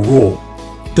final role,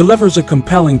 delivers a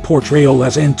compelling portrayal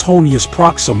as Antonius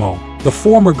Proximo, the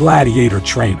former gladiator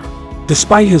trainer.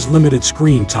 Despite his limited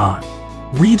screen time,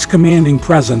 Reed's commanding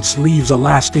presence leaves a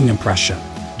lasting impression.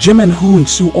 Jimin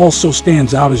Hoon-soo also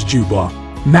stands out as Juba,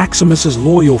 Maximus's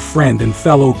loyal friend and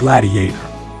fellow gladiator.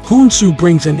 Hoon-soo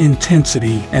brings an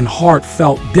intensity and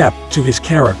heartfelt depth to his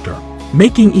character,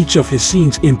 making each of his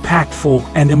scenes impactful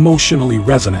and emotionally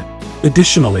resonant.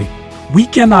 Additionally, we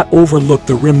cannot overlook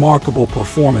the remarkable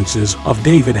performances of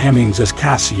David Hemmings as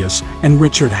Cassius and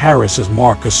Richard Harris as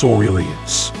Marcus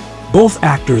Aurelius. Both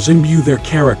actors imbue their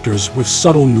characters with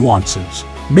subtle nuances,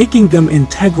 making them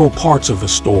integral parts of the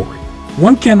story.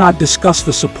 One cannot discuss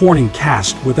the supporting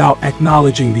cast without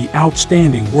acknowledging the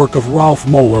outstanding work of Ralph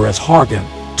Moeller as Hargan,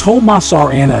 Tomas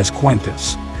Arana as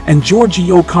Quintus, and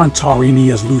Giorgio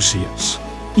Contarini as Lucius.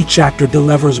 Each actor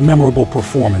delivers memorable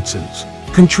performances,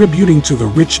 contributing to the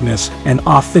richness and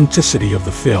authenticity of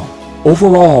the film.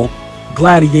 Overall,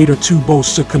 Gladiator 2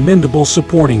 boasts a commendable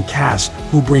supporting cast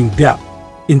who bring depth,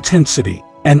 intensity,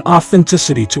 and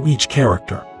authenticity to each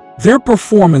character. Their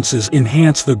performances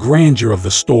enhance the grandeur of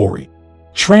the story,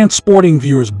 transporting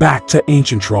viewers back to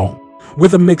ancient Rome.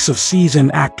 With a mix of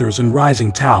seasoned actors and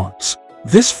rising talents,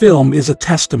 this film is a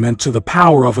testament to the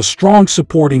power of a strong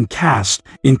supporting cast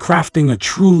in crafting a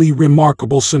truly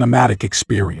remarkable cinematic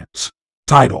experience.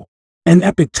 Title: An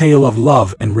epic tale of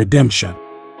love and redemption.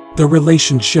 The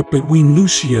relationship between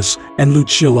Lucius and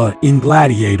Lucilla in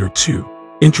Gladiator 2.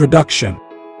 Introduction.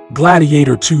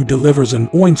 Gladiator 2 delivers an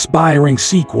awe-inspiring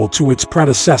sequel to its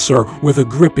predecessor with a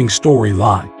gripping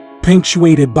storyline,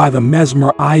 punctuated by the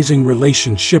mesmerizing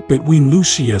relationship between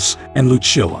Lucius and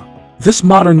Lucilla. This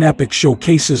modern epic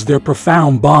showcases their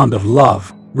profound bond of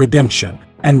love, redemption,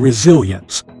 and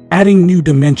resilience, adding new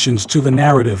dimensions to the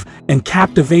narrative and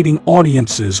captivating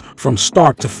audiences from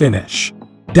start to finish.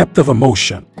 Depth of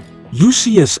emotion.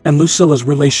 Lucius and Lucilla's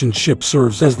relationship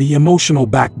serves as the emotional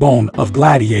backbone of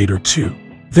Gladiator 2.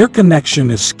 Their connection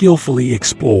is skillfully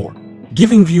explored,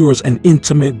 giving viewers an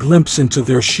intimate glimpse into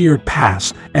their shared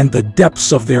past and the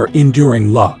depths of their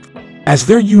enduring love. As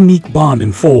their unique bond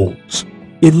unfolds,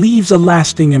 it leaves a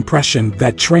lasting impression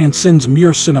that transcends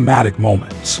mere cinematic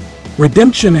moments.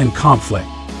 Redemption and conflict.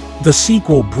 The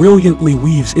sequel brilliantly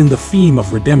weaves in the theme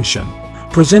of redemption,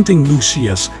 presenting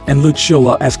Lucius and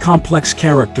Lucilla as complex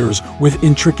characters with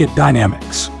intricate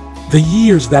dynamics. The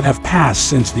years that have passed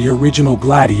since the original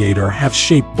Gladiator have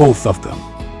shaped both of them,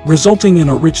 resulting in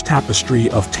a rich tapestry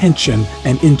of tension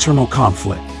and internal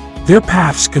conflict. Their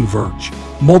paths converge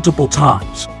multiple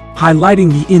times,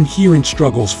 highlighting the inherent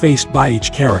struggles faced by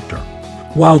each character,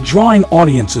 while drawing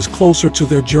audiences closer to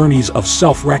their journeys of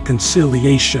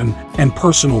self-reconciliation and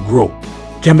personal growth.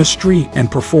 Chemistry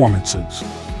and performances.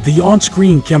 The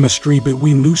on-screen chemistry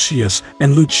between Lucius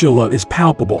and Lucilla is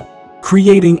palpable,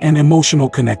 creating an emotional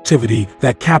connectivity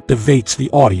that captivates the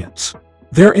audience.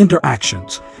 Their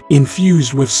interactions,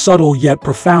 infused with subtle yet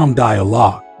profound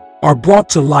dialogue, are brought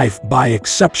to life by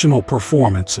exceptional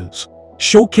performances,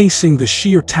 showcasing the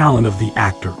sheer talent of the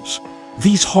actors.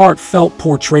 These heartfelt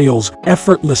portrayals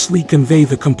effortlessly convey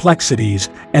the complexities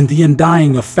and the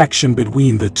undying affection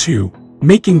between the two,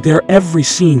 making their every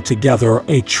scene together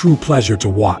a true pleasure to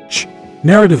watch.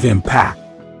 Narrative impact.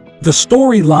 The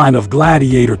storyline of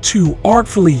Gladiator 2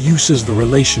 artfully uses the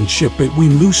relationship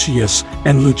between Lucius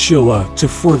and Lucilla to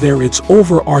further its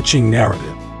overarching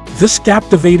narrative. This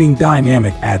captivating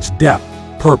dynamic adds depth,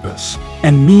 purpose,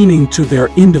 and meaning to their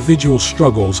individual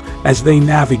struggles as they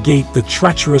navigate the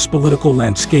treacherous political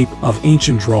landscape of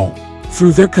ancient Rome.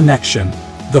 Through their connection,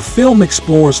 the film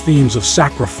explores themes of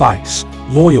sacrifice,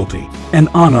 loyalty, and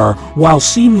honor while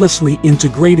seamlessly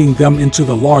integrating them into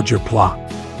the larger plot,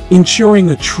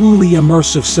 ensuring a truly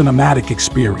immersive cinematic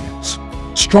experience.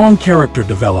 Strong character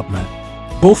development.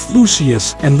 Both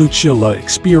Lucius and Lucilla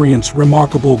experience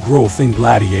remarkable growth in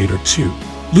Gladiator 2.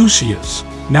 Lucius,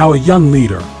 now a young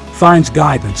leader, finds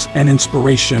guidance and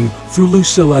inspiration through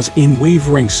Lucilla's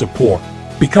unwavering support,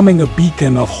 becoming a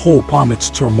beacon of hope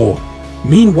amidst turmoil.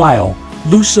 Meanwhile,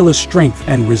 Lucilla's strength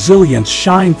and resilience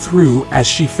shine through as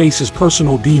she faces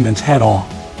personal demons head-on,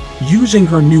 using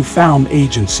her newfound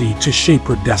agency to shape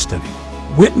her destiny.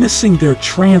 Witnessing their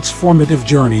transformative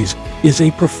journeys is a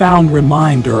profound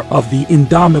reminder of the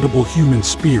indomitable human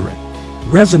spirit,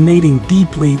 resonating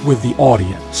deeply with the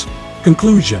audience.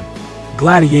 Conclusion.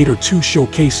 Gladiator 2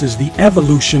 showcases the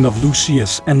evolution of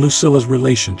Lucius and Lucilla's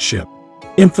relationship,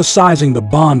 emphasizing the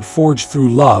bond forged through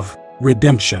love,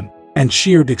 redemption, and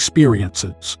shared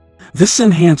experiences. This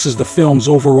enhances the film's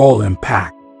overall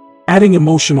impact, adding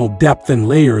emotional depth and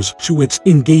layers to its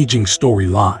engaging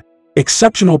storyline.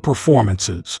 Exceptional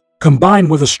performances, combined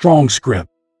with a strong script,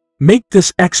 make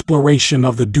this exploration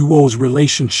of the duo's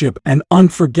relationship an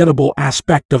unforgettable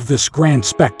aspect of this grand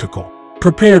spectacle.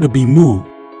 Prepare to be moved,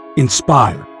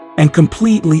 inspired, and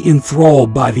completely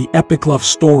enthralled by the epic love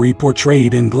story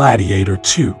portrayed in Gladiator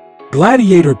 2.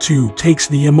 Gladiator 2 takes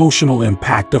the emotional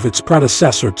impact of its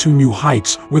predecessor to new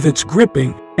heights with its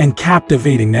gripping and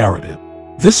captivating narrative.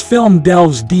 This film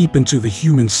delves deep into the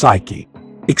human psyche,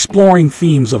 exploring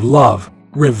themes of love,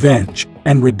 revenge,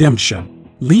 and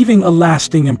redemption, leaving a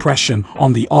lasting impression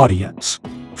on the audience.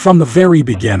 From the very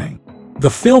beginning, the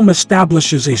film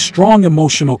establishes a strong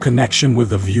emotional connection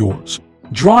with the viewers,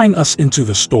 drawing us into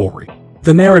the story.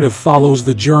 The narrative follows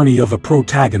the journey of a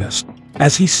protagonist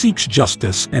as he seeks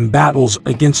justice and battles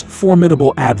against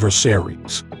formidable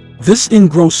adversaries. This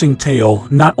engrossing tale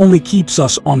not only keeps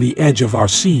us on the edge of our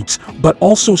seats, but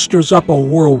also stirs up a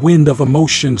whirlwind of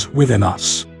emotions within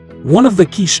us. One of the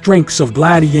key strengths of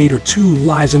Gladiator 2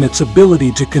 lies in its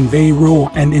ability to convey raw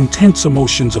and intense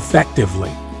emotions effectively.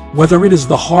 Whether it is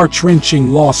the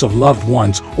heart-wrenching loss of loved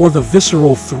ones or the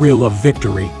visceral thrill of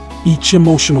victory, each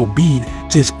emotional beat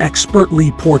is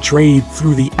expertly portrayed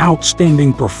through the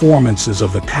outstanding performances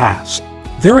of the cast.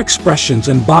 Their expressions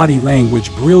and body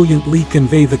language brilliantly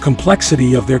convey the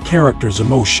complexity of their characters'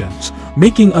 emotions,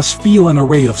 making us feel an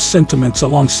array of sentiments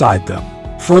alongside them.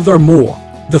 Furthermore,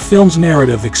 the film's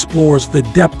narrative explores the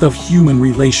depth of human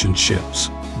relationships,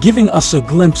 giving us a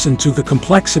glimpse into the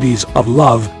complexities of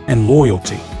love and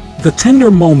loyalty. The tender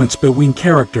moments between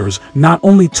characters not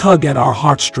only tug at our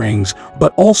heartstrings,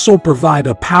 but also provide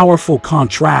a powerful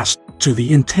contrast to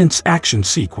the intense action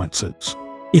sequences.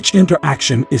 Each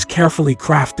interaction is carefully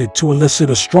crafted to elicit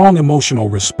a strong emotional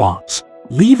response,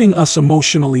 leaving us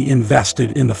emotionally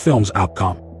invested in the film's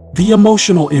outcome. The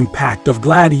emotional impact of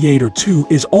Gladiator 2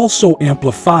 is also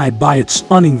amplified by its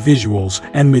stunning visuals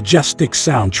and majestic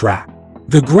soundtrack.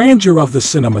 The grandeur of the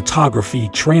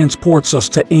cinematography transports us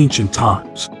to ancient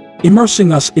times,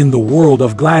 immersing us in the world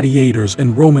of gladiators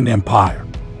and Roman Empire.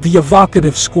 The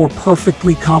evocative score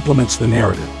perfectly complements the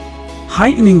narrative,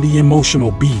 heightening the emotional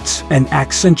beats and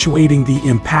accentuating the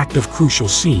impact of crucial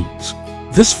scenes.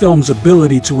 This film's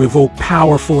ability to evoke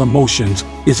powerful emotions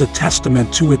is a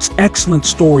testament to its excellent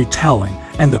storytelling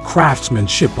and the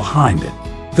craftsmanship behind it.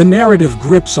 The narrative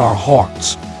grips our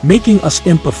hearts, making us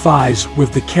empathize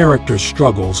with the characters'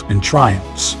 struggles and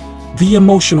triumphs. The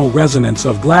emotional resonance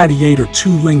of Gladiator 2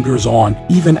 lingers on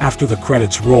even after the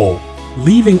credits roll,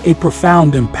 leaving a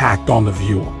profound impact on the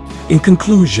viewer. In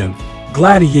conclusion,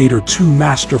 Gladiator 2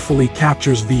 masterfully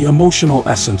captures the emotional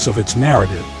essence of its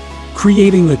narrative,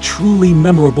 creating a truly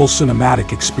memorable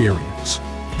cinematic experience.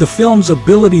 The film's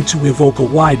ability to evoke a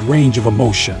wide range of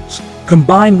emotions,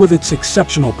 combined with its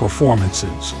exceptional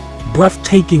performances,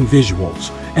 breathtaking visuals,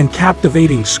 and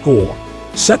captivating score,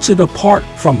 sets it apart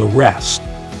from the rest.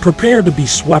 Prepare to be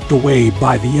swept away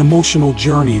by the emotional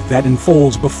journey that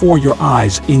unfolds before your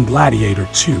eyes in Gladiator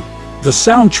 2. The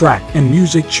soundtrack and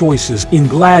music choices in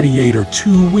Gladiator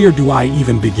 2. Where do I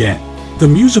even begin? The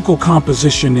musical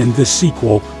composition in this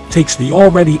sequel takes the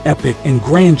already epic and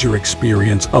grandeur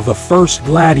experience of the first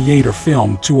Gladiator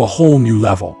film to a whole new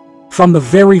level. From the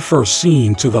very first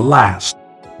scene to the last,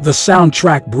 the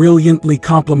soundtrack brilliantly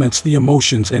complements the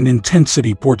emotions and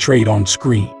intensity portrayed on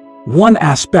screen. One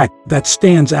aspect that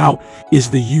stands out is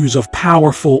the use of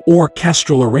powerful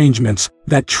orchestral arrangements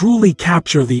that truly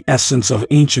capture the essence of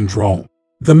ancient Rome.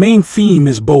 The main theme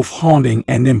is both haunting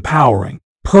and empowering,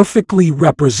 perfectly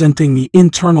representing the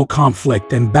internal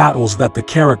conflict and battles that the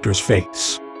characters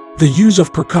face. The use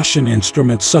of percussion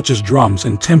instruments such as drums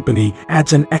and timpani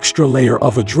adds an extra layer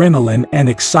of adrenaline and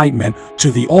excitement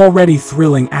to the already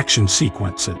thrilling action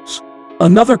sequences.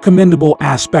 Another commendable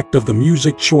aspect of the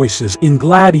music choices in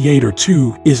Gladiator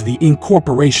 2 is the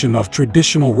incorporation of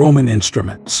traditional Roman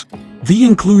instruments. The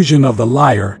inclusion of the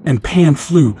lyre and pan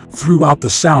flute throughout the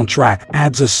soundtrack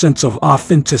adds a sense of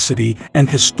authenticity and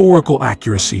historical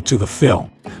accuracy to the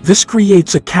film. This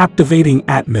creates a captivating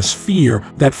atmosphere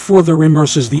that further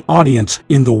immerses the audience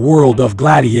in the world of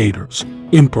gladiators,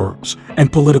 emperors,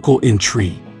 and political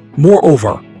intrigue.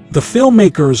 Moreover, the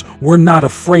filmmakers were not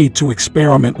afraid to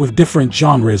experiment with different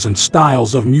genres and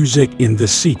styles of music in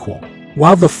this sequel.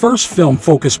 While the first film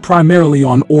focused primarily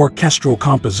on orchestral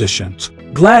compositions,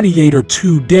 Gladiator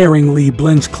 2 daringly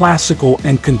blends classical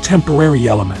and contemporary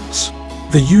elements.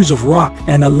 The use of rock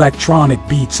and electronic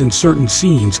beats in certain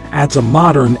scenes adds a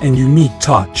modern and unique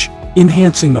touch,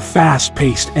 enhancing the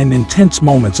fast-paced and intense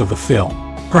moments of the film.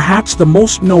 Perhaps the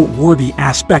most noteworthy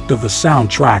aspect of the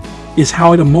soundtrack is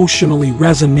how it emotionally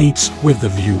resonates with the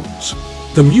viewers.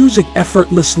 The music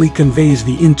effortlessly conveys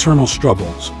the internal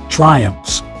struggles,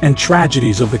 triumphs, and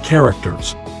tragedies of the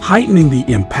characters, heightening the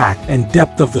impact and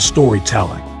depth of the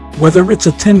storytelling. Whether it's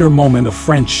a tender moment of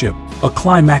friendship, a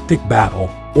climactic battle,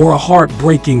 or a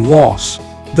heartbreaking loss,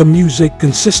 The music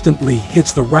consistently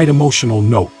hits the right emotional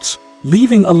notes,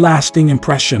 leaving a lasting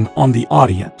impression on the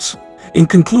audience. In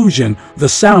conclusion, the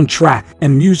soundtrack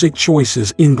and music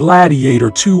choices in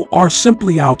Gladiator 2 are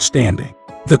simply outstanding.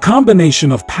 The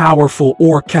combination of powerful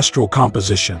orchestral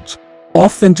compositions,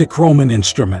 authentic Roman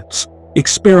instruments,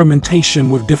 experimentation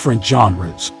with different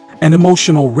genres, and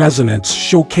emotional resonance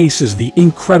showcases the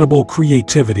incredible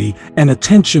creativity and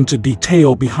attention to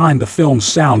detail behind the film's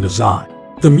sound design.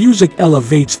 The music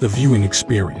elevates the viewing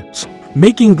experience,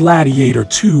 making Gladiator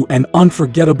 2 an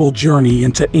unforgettable journey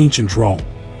into ancient Rome.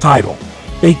 Title: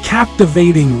 A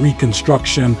captivating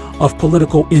reconstruction of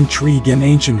political intrigue in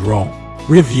ancient Rome.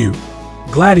 Review: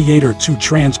 Gladiator 2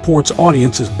 transports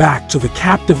audiences back to the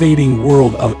captivating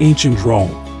world of ancient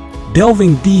Rome,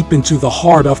 delving deep into the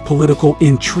heart of political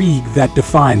intrigue that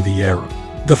defined the era.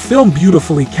 The film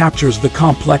beautifully captures the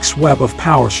complex web of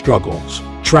power struggles,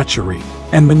 treachery,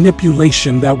 and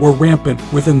manipulation that were rampant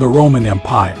within the Roman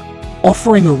Empire,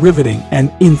 offering a riveting and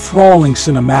enthralling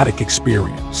cinematic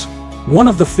experience. One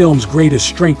of the film's greatest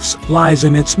strengths lies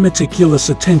in its meticulous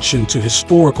attention to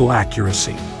historical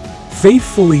accuracy,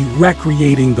 faithfully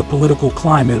recreating the political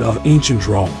climate of ancient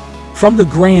Rome. From the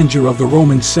grandeur of the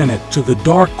Roman Senate to the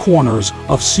dark corners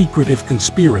of secretive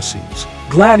conspiracies,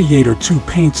 Gladiator 2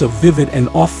 paints a vivid and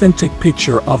authentic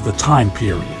picture of the time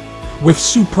period. With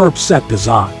superb set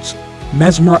designs,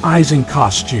 mesmerizing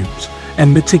costumes,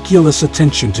 and meticulous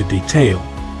attention to detail,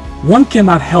 one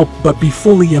cannot help but be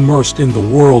fully immersed in the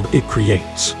world it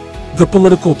creates. The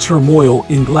political turmoil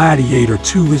in Gladiator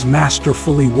 2 is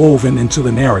masterfully woven into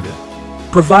the narrative,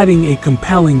 providing a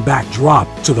compelling backdrop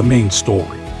to the main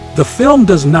story. The film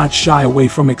does not shy away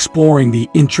from exploring the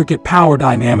intricate power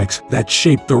dynamics that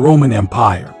shaped the Roman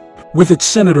Empire, with its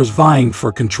senators vying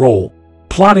for control,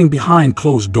 plotting behind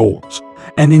closed doors,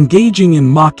 and engaging in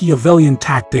Machiavellian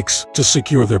tactics to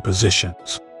secure their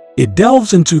positions. It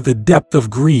delves into the depth of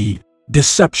greed,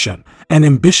 deception, and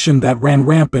ambition that ran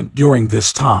rampant during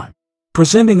this time,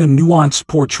 presenting a nuanced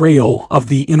portrayal of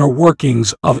the inner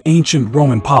workings of ancient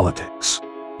Roman politics.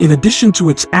 In addition to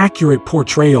its accurate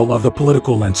portrayal of the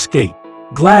political landscape,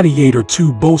 Gladiator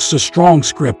 2 boasts a strong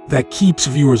script that keeps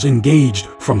viewers engaged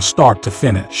from start to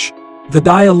finish. The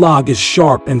dialogue is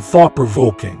sharp and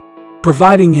thought-provoking,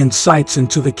 providing insights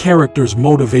into the characters'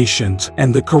 motivations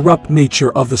and the corrupt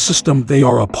nature of the system they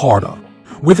are a part of.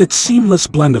 With its seamless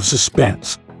blend of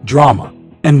suspense, drama,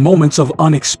 and moments of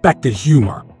unexpected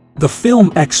humor, the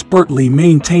film expertly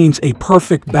maintains a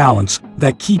perfect balance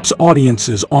that keeps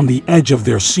audiences on the edge of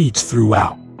their seats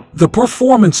throughout. The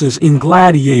performances in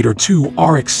Gladiator 2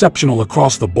 are exceptional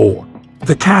across the board.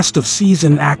 The cast of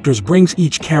seasoned actors brings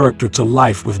each character to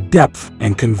life with depth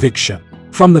and conviction.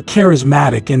 From the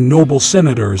charismatic and noble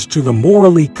senators to the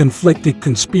morally conflicted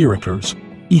conspirators,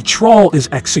 each role is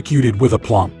executed with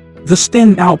aplomb. The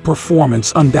standout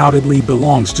performance undoubtedly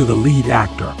belongs to the lead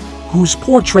actor, whose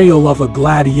portrayal of a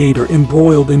gladiator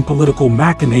embroiled in political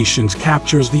machinations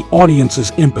captures the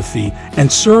audience's empathy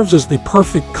and serves as the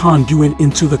perfect conduit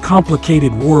into the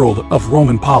complicated world of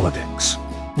Roman politics.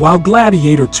 While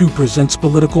Gladiator 2 presents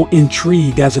political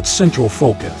intrigue as its central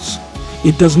focus,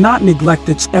 it does not neglect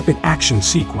its epic action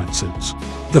sequences.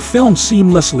 The film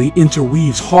seamlessly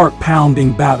interweaves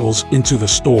heart-pounding battles into the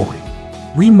story,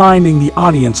 reminding the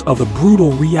audience of the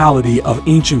brutal reality of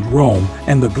ancient Rome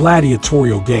and the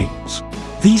gladiatorial games.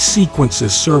 These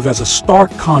sequences serve as a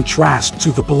stark contrast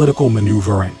to the political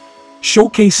maneuvering,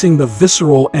 showcasing the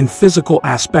visceral and physical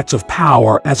aspects of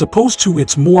power as opposed to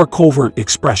its more covert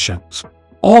expressions.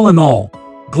 All in all,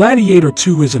 Gladiator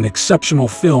 2 is an exceptional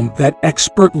film that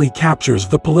expertly captures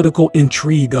the political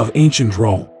intrigue of ancient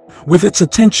Rome. With its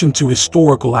attention to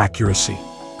historical accuracy,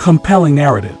 compelling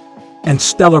narrative, and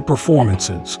stellar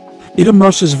performances, it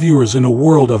immerses viewers in a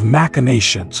world of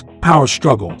machinations, power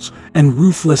struggles, and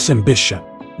ruthless ambition.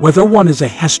 Whether one is a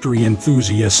history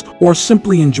enthusiast or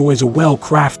simply enjoys a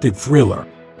well-crafted thriller,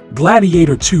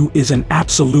 Gladiator 2 is an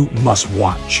absolute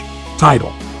must-watch.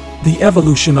 Title: The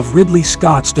Evolution of Ridley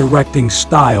Scott's Directing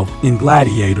Style in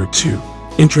Gladiator 2.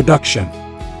 Introduction.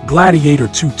 Gladiator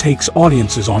 2 takes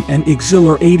audiences on an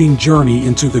exhilarating journey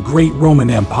into the great Roman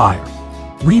Empire,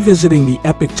 revisiting the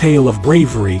epic tale of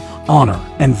bravery, honor,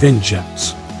 and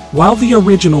vengeance. While the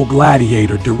original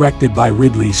Gladiator, directed by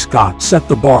Ridley Scott, set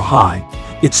the bar high,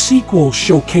 its sequel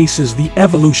showcases the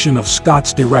evolution of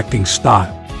Scott's directing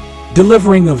style,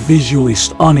 delivering a visually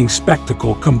stunning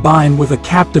spectacle combined with a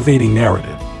captivating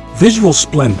narrative. Visual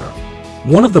splendor.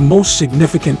 One of the most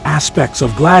significant aspects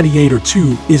of Gladiator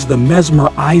 2 is the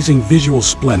mesmerizing visual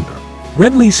splendor.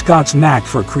 Ridley Scott's knack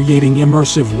for creating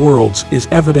immersive worlds is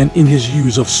evident in his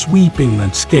use of sweeping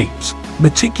landscapes,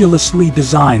 meticulously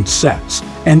designed sets,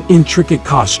 and intricate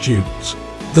costumes.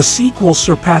 The sequel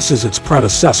surpasses its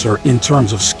predecessor in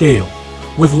terms of scale,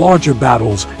 with larger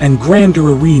battles and grander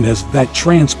arenas that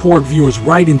transport viewers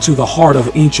right into the heart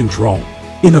of ancient Rome.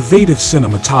 Innovative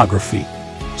cinematography.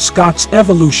 Scott's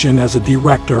evolution as a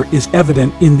director is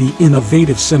evident in the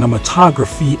innovative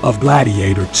cinematography of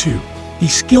Gladiator 2. He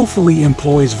skillfully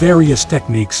employs various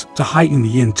techniques to heighten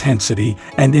the intensity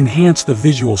and enhance the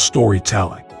visual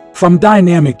storytelling. From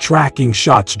dynamic tracking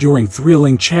shots during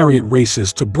thrilling chariot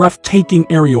races to breathtaking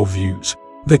aerial views,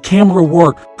 the camera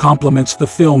work complements the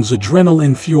film's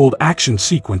adrenaline-fueled action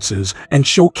sequences and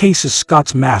showcases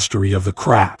Scott's mastery of the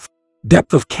craft.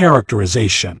 Depth of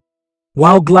characterization.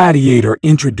 While Gladiator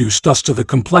introduced us to the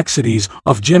complexities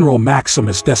of General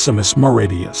Maximus Decimus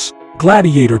Meridius,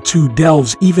 Gladiator 2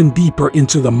 delves even deeper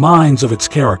into the minds of its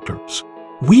characters.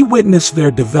 We witness their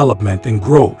development and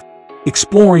growth,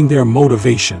 exploring their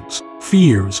motivations,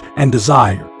 fears, and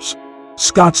desires.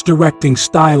 Scott's directing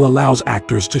style allows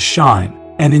actors to shine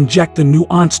and inject a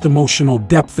nuanced emotional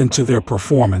depth into their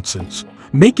performances,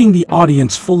 making the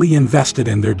audience fully invested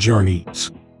in their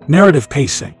journeys. Narrative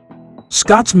pacing.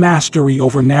 Scott's mastery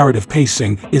over narrative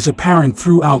pacing is apparent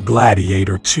throughout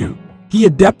Gladiator 2. He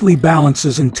adeptly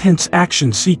balances intense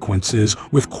action sequences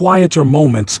with quieter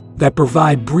moments that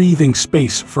provide breathing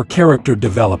space for character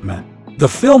development. The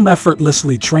film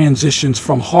effortlessly transitions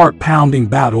from heart-pounding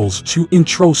battles to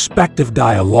introspective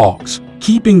dialogues,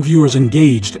 keeping viewers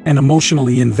engaged and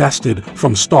emotionally invested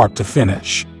from start to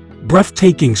finish.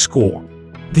 Breathtaking score.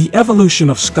 The evolution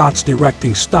of Scott's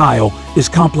directing style is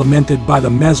complemented by the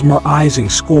mesmerizing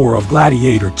score of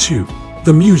Gladiator 2.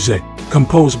 The music,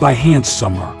 composed by Hans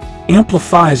Zimmer,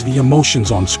 amplifies the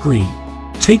emotions on screen,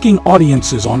 taking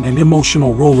audiences on an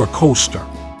emotional roller coaster.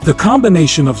 The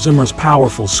combination of Zimmer's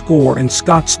powerful score and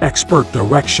Scott's expert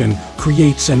direction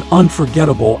creates an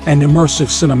unforgettable and immersive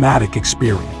cinematic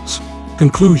experience.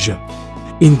 Conclusion.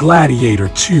 In Gladiator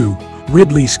 2,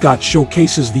 Ridley Scott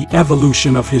showcases the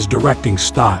evolution of his directing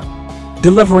style,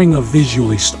 delivering a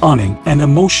visually stunning and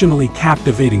emotionally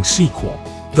captivating sequel.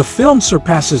 The film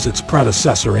surpasses its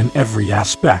predecessor in every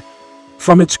aspect,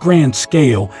 from its grand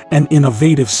scale and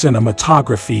innovative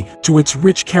cinematography to its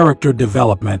rich character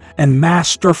development and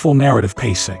masterful narrative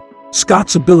pacing.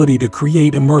 Scott's ability to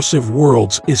create immersive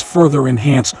worlds is further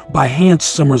enhanced by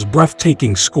Hans Zimmer's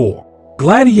breathtaking score.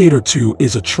 Gladiator 2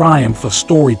 is a triumph of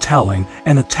storytelling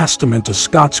and a testament to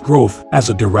Scott's growth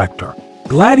as a director.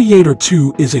 Gladiator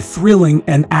 2 is a thrilling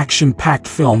and action-packed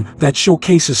film that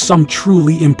showcases some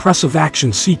truly impressive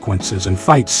action sequences and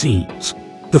fight scenes.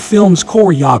 The film's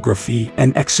choreography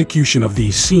and execution of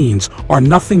these scenes are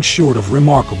nothing short of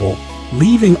remarkable,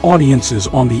 leaving audiences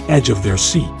on the edge of their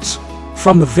seats.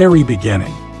 From the very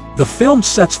beginning, the film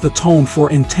sets the tone for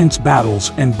intense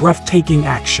battles and breathtaking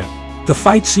action. The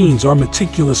fight scenes are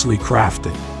meticulously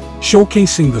crafted,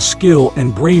 showcasing the skill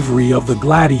and bravery of the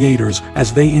gladiators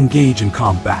as they engage in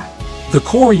combat. The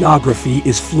choreography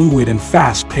is fluid and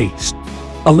fast-paced,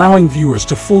 allowing viewers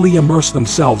to fully immerse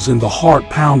themselves in the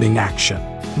heart-pounding action.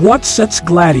 What sets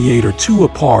Gladiator 2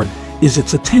 apart is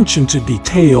its attention to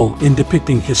detail in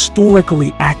depicting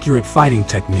historically accurate fighting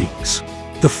techniques.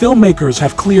 The filmmakers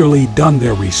have clearly done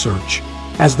their research,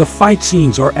 as the fight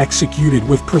scenes are executed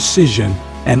with precision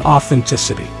and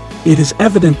authenticity. It is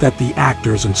evident that the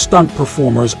actors and stunt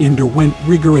performers underwent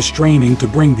rigorous training to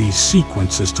bring these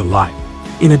sequences to life.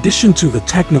 In addition to the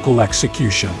technical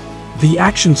execution, the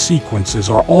action sequences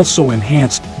are also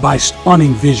enhanced by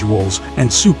stunning visuals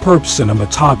and superb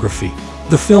cinematography.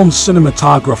 The film's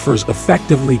cinematographers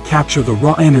effectively capture the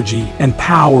raw energy and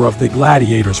power of the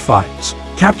gladiators' fights,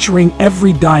 capturing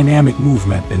every dynamic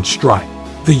movement and strike.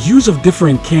 The use of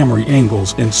different camera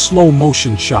angles and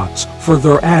slow-motion shots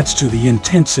further adds to the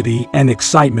intensity and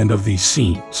excitement of these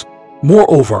scenes.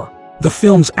 Moreover, the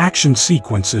film's action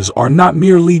sequences are not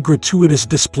merely gratuitous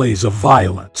displays of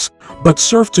violence, but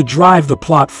serve to drive the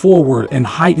plot forward and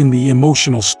heighten the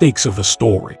emotional stakes of the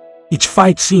story. Each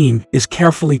fight scene is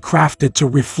carefully crafted to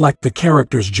reflect the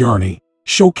character's journey,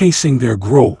 showcasing their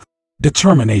growth,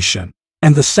 determination,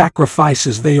 and the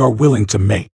sacrifices they are willing to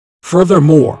make.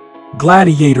 Furthermore,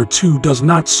 Gladiator 2 does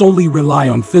not solely rely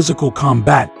on physical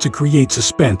combat to create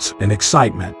suspense and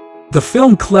excitement. The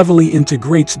film cleverly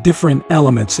integrates different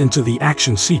elements into the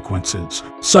action sequences,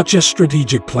 such as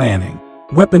strategic planning,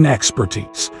 weapon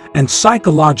expertise, and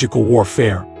psychological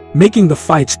warfare, making the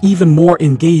fights even more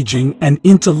engaging and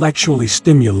intellectually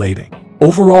stimulating.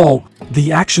 Overall,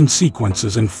 the action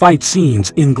sequences and fight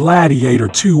scenes in Gladiator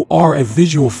 2 are a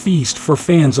visual feast for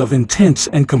fans of intense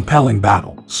and compelling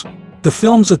battles. The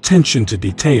film's attention to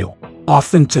detail,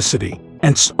 authenticity,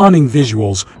 and stunning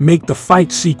visuals make the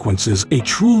fight sequences a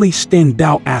truly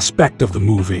standout aspect of the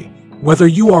movie. Whether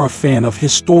you are a fan of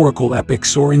historical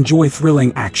epics or enjoy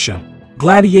thrilling action,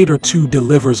 Gladiator 2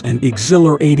 delivers an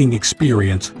exhilarating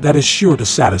experience that is sure to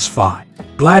satisfy.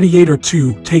 Gladiator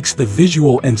 2 takes the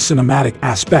visual and cinematic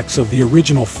aspects of the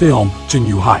original film to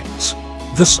new heights.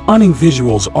 The stunning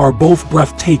visuals are both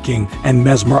breathtaking and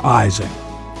mesmerizing,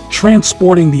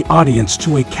 transporting the audience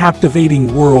to a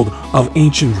captivating world of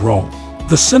ancient Rome.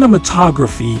 The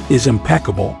cinematography is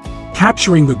impeccable,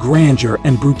 capturing the grandeur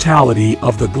and brutality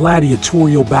of the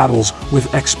gladiatorial battles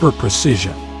with expert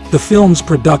precision. The film's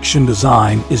production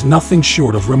design is nothing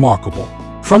short of remarkable.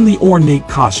 From the ornate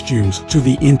costumes to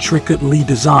the intricately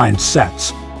designed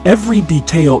sets, every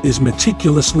detail is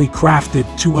meticulously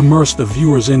crafted to immerse the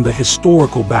viewers in the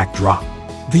historical backdrop.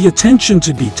 The attention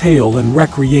to detail in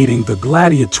recreating the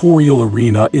gladiatorial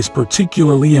arena is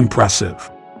particularly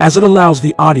impressive, as it allows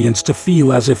the audience to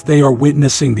feel as if they are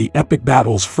witnessing the epic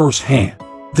battles firsthand.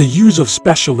 The use of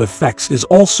special effects is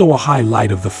also a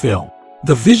highlight of the film.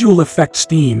 The visual effects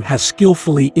team has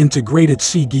skillfully integrated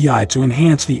CGI to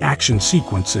enhance the action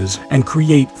sequences and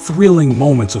create thrilling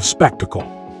moments of spectacle.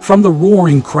 From the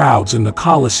roaring crowds in the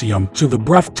Colosseum to the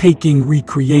breathtaking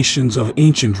recreations of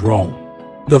ancient Rome,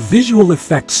 the visual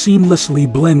effects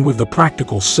seamlessly blend with the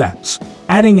practical sets,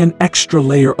 adding an extra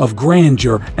layer of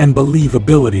grandeur and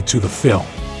believability to the film.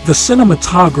 The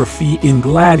cinematography in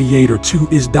Gladiator 2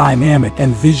 is dynamic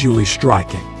and visually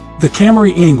striking. The camera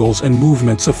angles and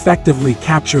movements effectively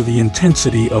capture the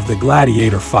intensity of the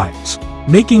gladiator fights,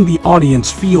 making the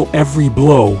audience feel every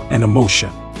blow and emotion.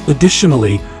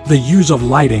 Additionally, the use of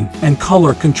lighting and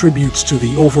color contributes to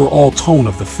the overall tone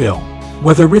of the film.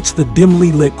 Whether it's the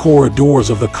dimly lit corridors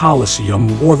of the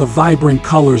Colosseum or the vibrant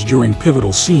colors during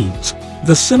pivotal scenes,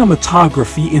 the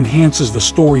cinematography enhances the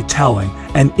storytelling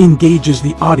and engages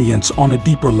the audience on a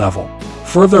deeper level.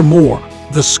 Furthermore,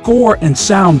 the score and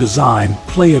sound design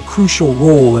play a crucial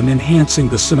role in enhancing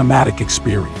the cinematic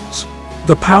experience.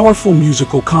 The powerful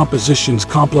musical compositions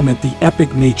complement the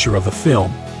epic nature of the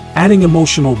film, adding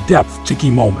emotional depth to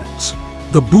key moments.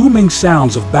 The booming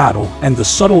sounds of battle and the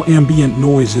subtle ambient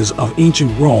noises of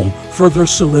ancient Rome further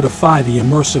solidify the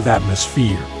immersive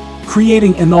atmosphere,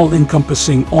 creating an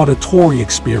all-encompassing auditory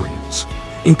experience.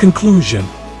 In conclusion,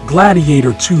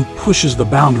 Gladiator 2 pushes the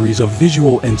boundaries of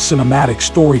visual and cinematic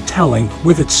storytelling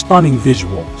with its stunning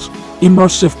visuals,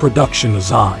 immersive production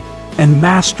design, and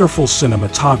masterful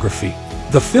cinematography.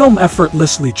 The film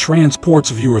effortlessly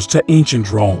transports viewers to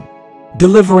ancient Rome,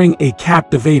 delivering a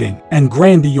captivating and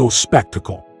grandiose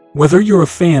spectacle. Whether you're a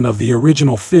fan of the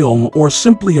original film or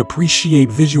simply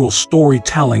appreciate visual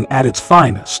storytelling at its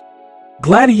finest,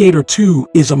 Gladiator 2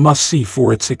 is a must-see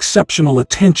for its exceptional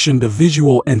attention to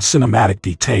visual and cinematic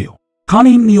detail.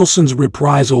 Connie Nielsen's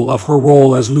reprisal of her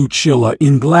role as Lucilla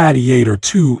in Gladiator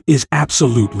 2 is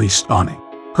absolutely stunning.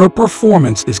 Her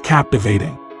performance is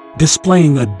captivating,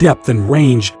 displaying a depth and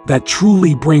range that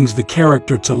truly brings the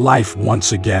character to life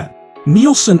once again.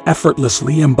 Nielsen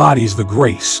effortlessly embodies the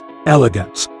grace,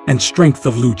 elegance, and strength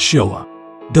of Lucilla,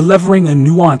 delivering a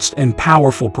nuanced and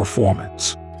powerful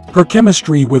performance. Her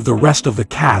chemistry with the rest of the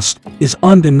cast is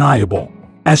undeniable,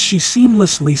 as she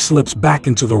seamlessly slips back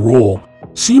into the role,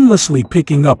 seamlessly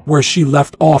picking up where she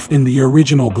left off in the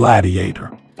original Gladiator.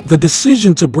 The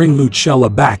decision to bring Lucilla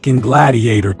back in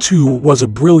Gladiator 2 was a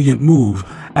brilliant move,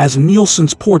 as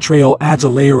Nielsen's portrayal adds a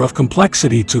layer of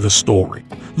complexity to the story.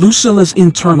 Lucilla's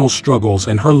internal struggles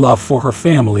and her love for her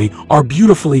family are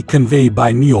beautifully conveyed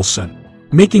by Nielsen,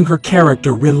 making her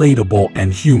character relatable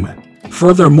and human.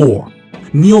 Furthermore,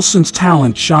 Nielsen's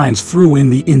talent shines through in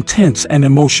the intense and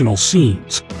emotional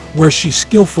scenes, where she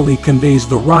skillfully conveys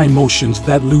the raw emotions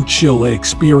that Lucilla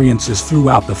experiences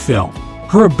throughout the film.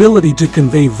 Her ability to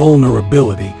convey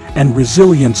vulnerability and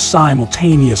resilience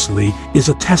simultaneously is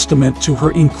a testament to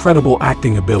her incredible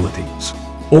acting abilities.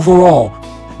 Overall,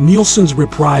 Nielsen's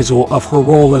reprisal of her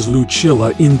role as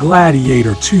Lucilla in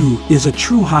Gladiator 2 is a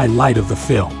true highlight of the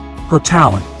film. Her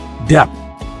talent, depth,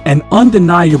 and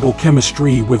undeniable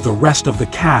chemistry with the rest of the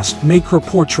cast make her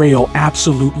portrayal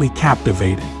absolutely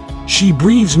captivating. She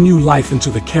breathes new life into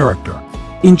the character,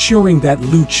 ensuring that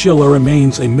Lucilla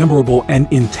remains a memorable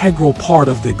and integral part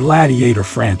of the Gladiator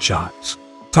franchise.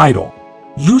 Title: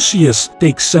 Lucius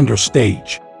takes center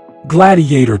stage.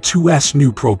 Gladiator 2's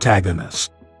new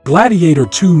protagonist. Gladiator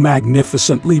 2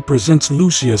 magnificently presents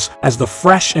Lucius as the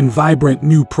fresh and vibrant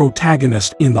new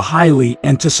protagonist in the highly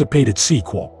anticipated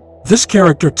sequel. This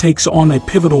character takes on a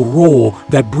pivotal role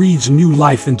that breathes new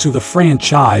life into the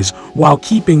franchise while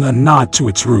keeping a nod to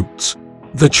its roots.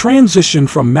 The transition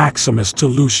from Maximus to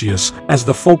Lucius as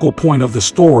the focal point of the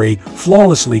story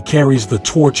flawlessly carries the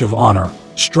torch of honor,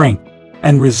 strength,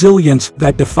 and resilience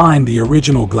that defined the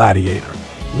original Gladiator.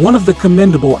 One of the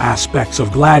commendable aspects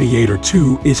of Gladiator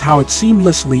 2 is how it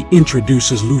seamlessly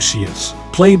introduces Lucius,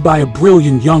 played by a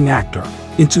brilliant young actor,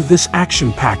 into this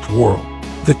action-packed world.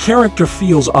 The character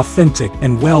feels authentic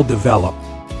and well-developed,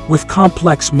 with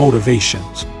complex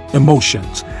motivations,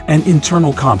 emotions, and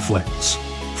internal conflicts.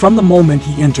 From the moment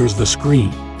he enters the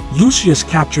screen, Lucius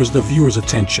captures the viewer's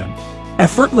attention,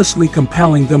 effortlessly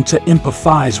compelling them to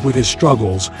empathize with his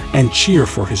struggles and cheer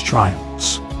for his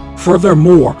triumphs.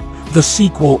 Furthermore, the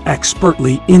sequel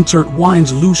expertly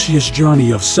intertwines Lucius'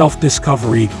 journey of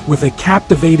self-discovery with a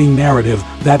captivating narrative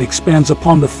that expands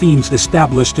upon the themes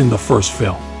established in the first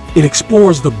film. It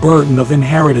explores the burden of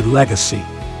inherited legacy,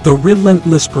 the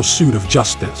relentless pursuit of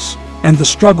justice, and the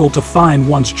struggle to find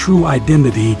one's true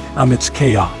identity amidst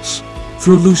chaos.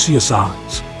 Through Lucius'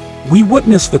 eyes, we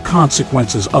witness the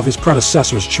consequences of his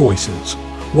predecessor's choices,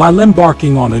 while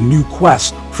embarking on a new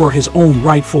quest for his own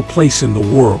rightful place in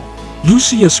the world.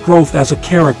 Lucius' growth as a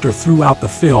character throughout the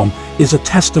film is a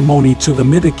testimony to the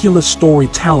meticulous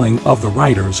storytelling of the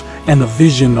writers and the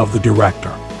vision of the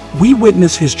director. We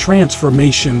witness his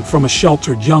transformation from a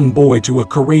sheltered young boy to a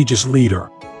courageous leader,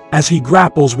 as he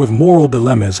grapples with moral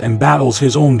dilemmas and battles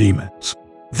his own demons.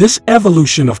 This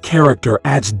evolution of character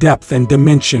adds depth and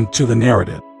dimension to the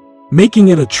narrative, making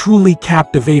it a truly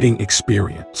captivating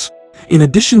experience. In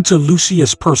addition to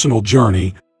Lucius' personal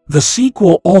journey, the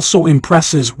sequel also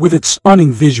impresses with its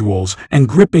stunning visuals and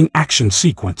gripping action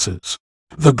sequences.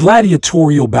 The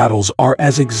gladiatorial battles are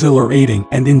as exhilarating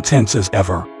and intense as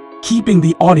ever, keeping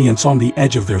the audience on the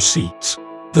edge of their seats.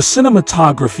 The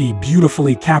cinematography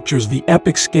beautifully captures the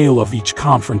epic scale of each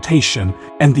confrontation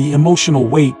and the emotional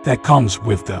weight that comes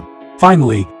with them.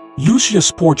 Finally,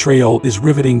 Lucius' portrayal is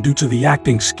riveting due to the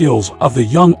acting skills of the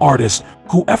young artist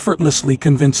who effortlessly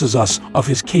convinces us of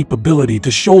his capability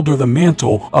to shoulder the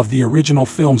mantle of the original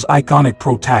film's iconic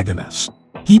protagonist.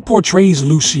 He portrays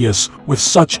Lucius with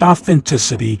such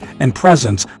authenticity and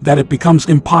presence that it becomes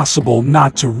impossible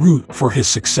not to root for his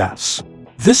success.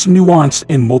 This nuanced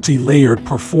and multi-layered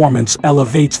performance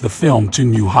elevates the film to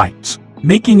new heights,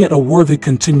 making it a worthy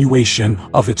continuation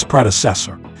of its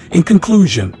predecessor. In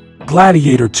conclusion,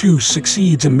 Gladiator 2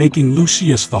 succeeds in making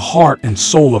Lucius the heart and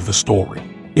soul of the story.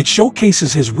 It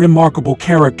showcases his remarkable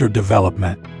character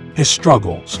development, his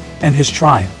struggles, and his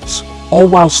triumphs, all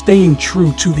while staying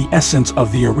true to the essence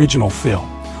of the original film.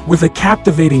 With a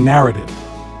captivating narrative,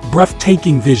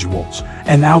 breathtaking visuals,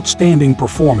 and outstanding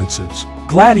performances,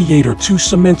 Gladiator 2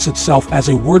 cements itself as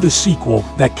a worthy sequel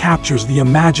that captures the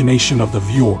imagination of the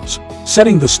viewers,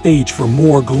 setting the stage for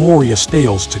more glorious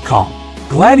tales to come.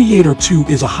 Gladiator 2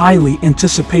 is a highly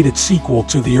anticipated sequel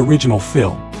to the original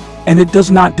film, and it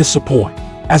does not disappoint.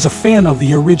 As a fan of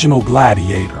the original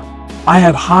Gladiator, I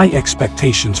had high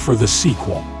expectations for the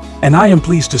sequel, and I am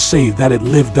pleased to say that it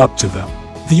lived up to them.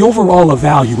 The overall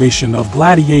evaluation of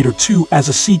Gladiator 2 as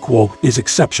a sequel is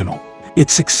exceptional. It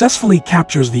successfully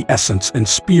captures the essence and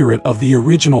spirit of the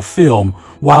original film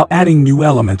while adding new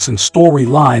elements and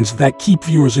storylines that keep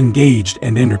viewers engaged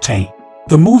and entertained.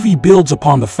 The movie builds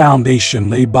upon the foundation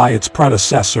laid by its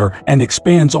predecessor and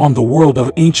expands on the world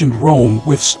of ancient Rome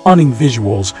with stunning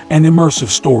visuals and immersive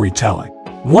storytelling.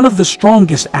 One of the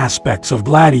strongest aspects of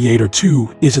Gladiator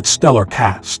 2 is its stellar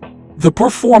cast. The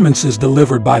performances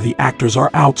delivered by the actors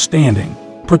are outstanding,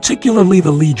 particularly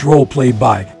the lead role played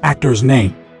by actor's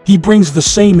name. He brings the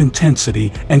same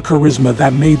intensity and charisma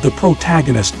that made the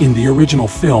protagonist in the original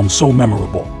film so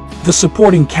memorable. The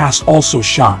supporting cast also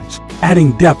shines,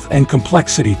 adding depth and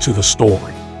complexity to the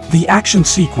story. The action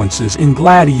sequences in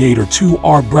Gladiator 2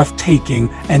 are breathtaking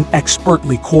and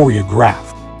expertly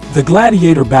choreographed. The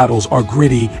gladiator battles are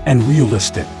gritty and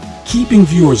realistic, keeping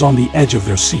viewers on the edge of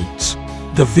their seats.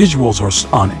 The visuals are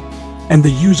stunning, and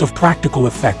the use of practical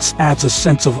effects adds a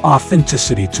sense of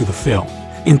authenticity to the film.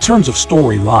 In terms of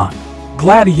storyline,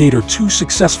 Gladiator 2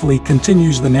 successfully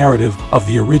continues the narrative of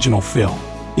the original film.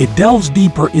 It delves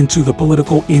deeper into the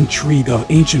political intrigue of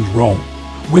ancient Rome,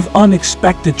 with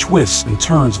unexpected twists and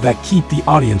turns that keep the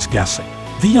audience guessing.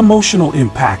 The emotional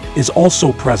impact is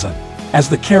also present, as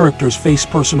the characters face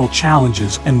personal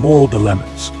challenges and moral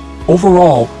dilemmas.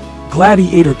 Overall,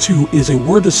 Gladiator 2 is a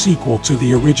worthy sequel to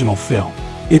the original film.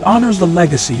 It honors the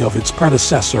legacy of its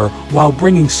predecessor while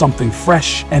bringing something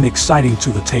fresh and exciting to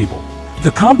the table.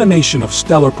 The combination of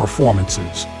stellar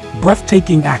performances,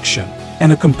 breathtaking action,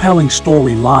 and a compelling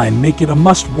storyline make it a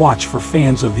must-watch for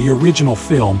fans of the original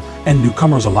film and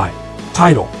newcomers alike.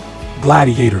 Title: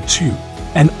 Gladiator 2,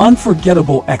 an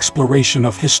unforgettable exploration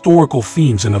of historical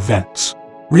themes and events.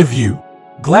 Review: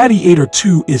 Gladiator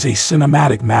 2 is a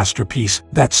cinematic masterpiece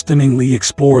that stunningly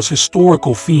explores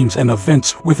historical themes and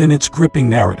events within its gripping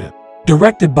narrative.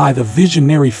 Directed by the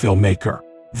visionary filmmaker,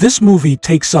 this movie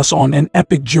takes us on an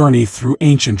epic journey through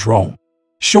ancient Rome,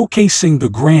 showcasing the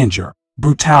grandeur,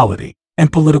 brutality,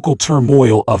 and political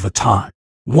turmoil of the time.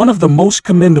 One of the most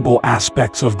commendable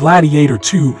aspects of Gladiator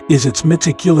 2 is its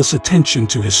meticulous attention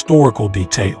to historical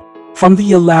detail. From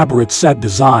the elaborate set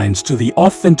designs to the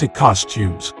authentic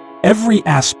costumes, every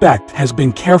aspect has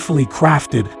been carefully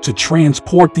crafted to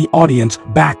transport the audience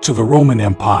back to the Roman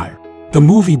Empire. The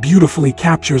movie beautifully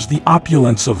captures the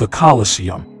opulence of the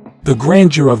Colosseum, the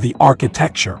grandeur of the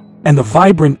architecture, and the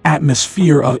vibrant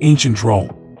atmosphere of ancient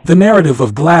Rome. The narrative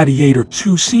of Gladiator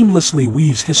 2 seamlessly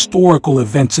weaves historical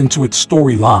events into its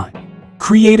storyline,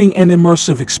 creating an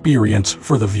immersive experience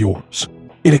for the viewers.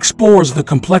 It explores the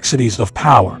complexities of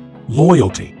power,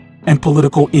 loyalty, and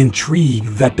political intrigue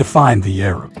that defined the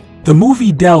era. The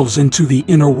movie delves into the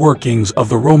inner workings of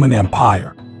the Roman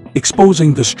Empire,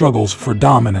 exposing the struggles for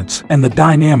dominance and the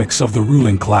dynamics of the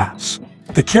ruling class.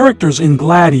 The characters in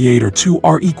Gladiator 2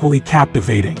 are equally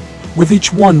captivating, with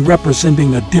each one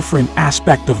representing a different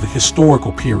aspect of the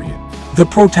historical period. The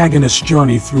protagonist's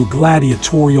journey through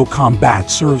gladiatorial combat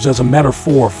serves as a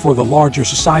metaphor for the larger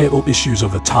societal issues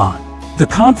of the time. The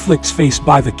conflicts faced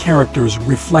by the characters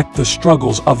reflect the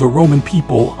struggles of the Roman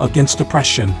people against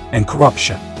oppression and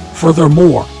corruption.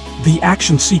 Furthermore, the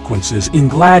action sequences in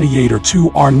Gladiator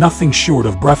 2 are nothing short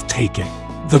of breathtaking.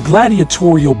 The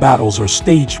gladiatorial battles are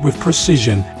staged with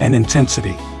precision and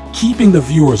intensity, keeping the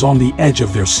viewers on the edge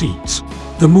of their seats.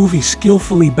 The movie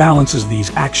skillfully balances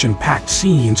these action-packed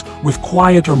scenes with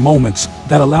quieter moments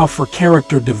that allow for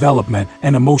character development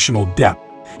and emotional depth.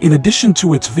 In addition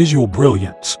to its visual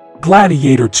brilliance,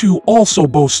 Gladiator 2 also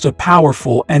boasts a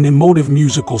powerful and emotive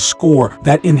musical score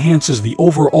that enhances the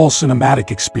overall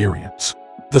cinematic experience.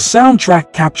 The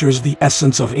soundtrack captures the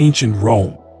essence of ancient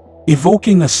Rome,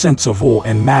 evoking a sense of awe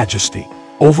and majesty.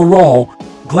 Overall,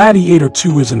 Gladiator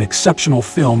 2 is an exceptional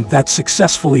film that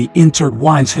successfully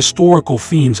intertwines historical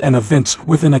themes and events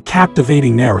within a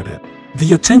captivating narrative.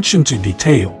 The attention to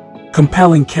detail,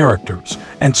 compelling characters,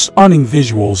 and stunning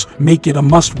visuals make it a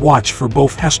must-watch for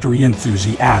both history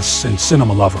enthusiasts and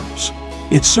cinema lovers.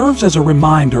 It serves as a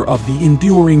reminder of the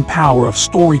enduring power of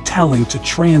storytelling to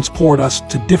transport us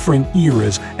to different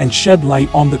eras and shed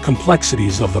light on the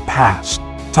complexities of the past.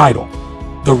 Title: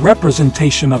 The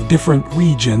representation of different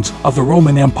regions of the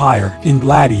Roman Empire in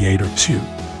Gladiator 2.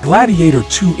 Gladiator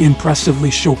 2 impressively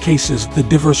showcases the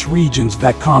diverse regions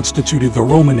that constituted the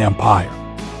Roman Empire,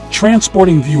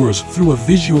 transporting viewers through a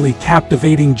visually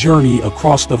captivating journey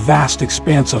across the vast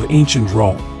expanse of ancient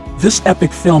Rome. This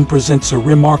epic film presents a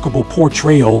remarkable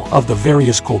portrayal of the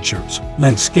various cultures,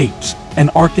 landscapes,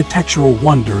 and architectural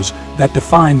wonders that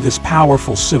define this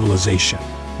powerful civilization.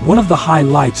 One of the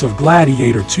highlights of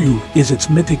Gladiator 2 is its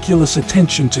meticulous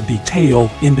attention to detail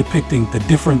in depicting the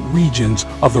different regions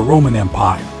of the Roman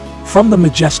Empire. From the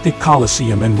majestic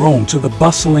Colosseum in Rome to the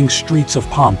bustling streets of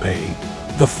Pompeii,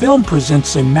 the film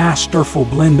presents a masterful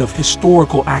blend of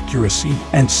historical accuracy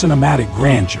and cinematic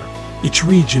grandeur. Each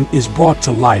region is brought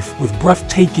to life with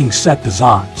breathtaking set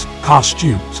designs,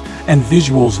 costumes, and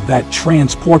visuals that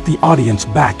transport the audience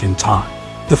back in time.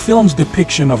 The film's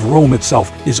depiction of Rome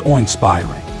itself is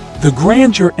awe-inspiring. The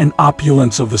grandeur and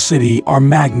opulence of the city are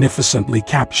magnificently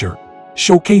captured,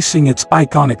 showcasing its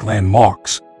iconic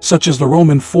landmarks, such as the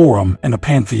Roman Forum and a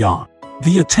Pantheon.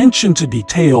 The attention to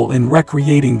detail in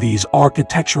recreating these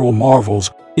architectural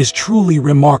marvels is truly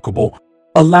remarkable,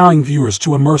 allowing viewers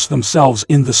to immerse themselves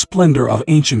in the splendor of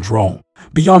ancient Rome.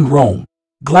 Beyond Rome,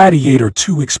 Gladiator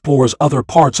 2 explores other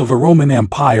parts of the Roman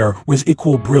Empire with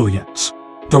equal brilliance.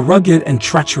 The rugged and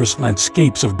treacherous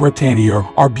landscapes of Britannia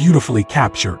are beautifully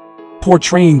captured,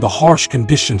 portraying the harsh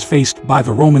conditions faced by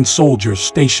the Roman soldiers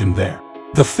stationed there.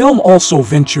 The film also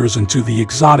ventures into the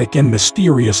exotic and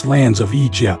mysterious lands of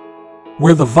Egypt,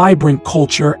 where the vibrant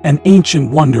culture and ancient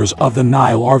wonders of the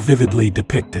Nile are vividly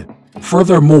depicted.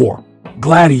 Furthermore,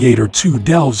 Gladiator 2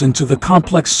 delves into the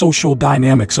complex social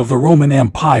dynamics of the Roman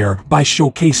Empire by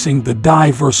showcasing the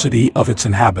diversity of its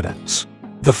inhabitants.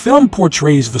 The film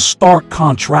portrays the stark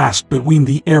contrast between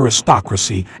the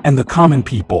aristocracy and the common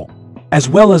people, as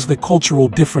well as the cultural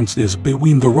differences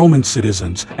between the Roman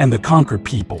citizens and the conquered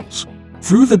peoples.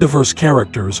 Through the diverse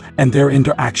characters and their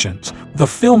interactions, the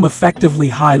film effectively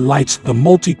highlights the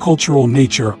multicultural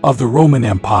nature of the Roman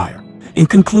Empire. In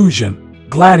conclusion,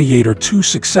 Gladiator 2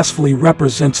 successfully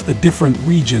represents the different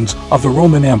regions of the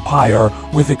Roman Empire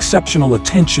with exceptional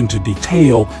attention to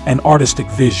detail and artistic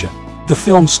vision. The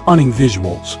film's stunning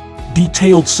visuals,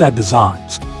 detailed set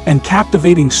designs, and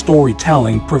captivating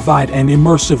storytelling provide an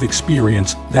immersive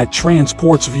experience that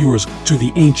transports viewers to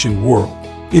the ancient world.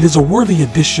 It is a worthy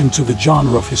addition to the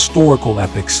genre of historical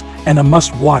epics and a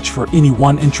must-watch for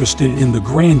anyone interested in the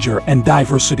grandeur and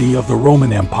diversity of the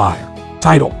Roman Empire.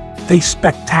 Title: A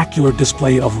spectacular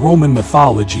display of Roman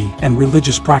mythology and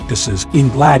religious practices in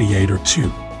Gladiator 2.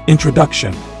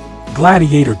 Introduction.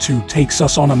 Gladiator 2 takes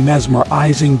us on a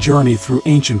mesmerizing journey through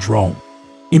ancient Rome,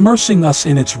 immersing us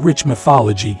in its rich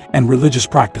mythology and religious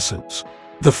practices.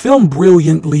 The film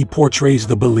brilliantly portrays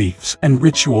the beliefs and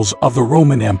rituals of the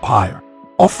Roman Empire,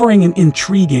 offering an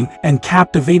intriguing and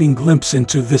captivating glimpse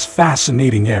into this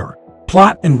fascinating era.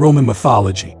 Plot and Roman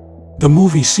mythology. The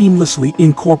movie seamlessly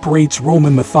incorporates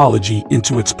Roman mythology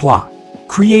into its plot,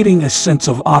 creating a sense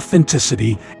of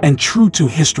authenticity and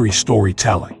true-to-history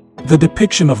storytelling. The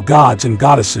depiction of gods and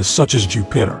goddesses such as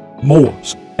Jupiter,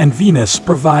 Mars, and Venus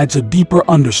provides a deeper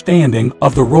understanding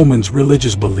of the Romans'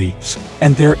 religious beliefs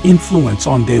and their influence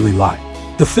on daily life.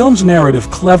 The film's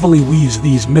narrative cleverly weaves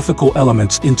these mythical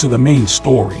elements into the main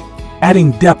story,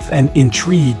 adding depth and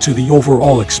intrigue to the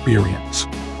overall experience.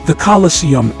 The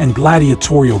Colosseum and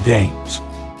gladiatorial games.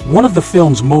 One of the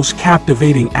film's most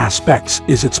captivating aspects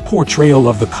is its portrayal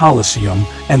of the Colosseum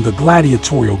and the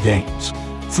gladiatorial games.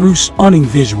 Through stunning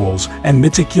visuals and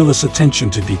meticulous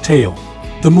attention to detail,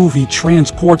 the movie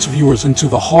transports viewers into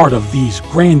the heart of these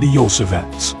grandiose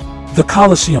events. The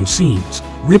Colosseum scenes,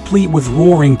 replete with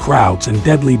roaring crowds and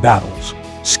deadly battles,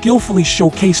 skillfully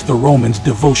showcase the Romans'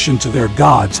 devotion to their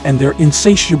gods and their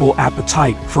insatiable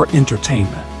appetite for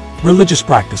entertainment. Religious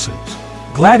practices.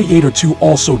 Gladiator 2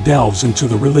 also delves into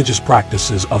the religious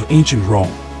practices of ancient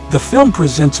Rome. The film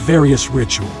presents various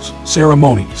rituals,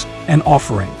 ceremonies, and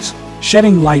offerings,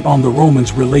 shedding light on the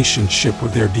Romans' relationship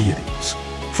with their deities.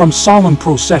 From solemn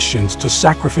processions to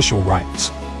sacrificial rites,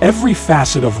 every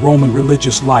facet of Roman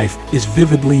religious life is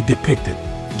vividly depicted,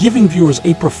 giving viewers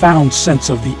a profound sense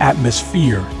of the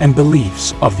atmosphere and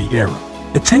beliefs of the era.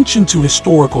 Attention to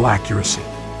historical accuracy.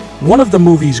 One of the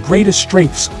movie's greatest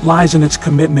strengths lies in its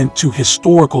commitment to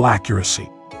historical accuracy.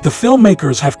 The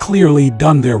filmmakers have clearly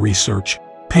done their research,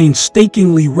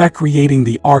 painstakingly recreating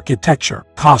the architecture,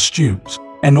 costumes,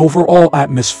 and overall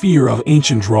atmosphere of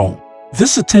ancient Rome.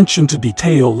 This attention to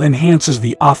detail enhances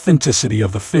the authenticity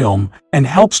of the film and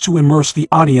helps to immerse the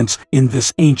audience in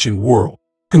this ancient world.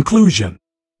 Conclusion.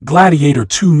 Gladiator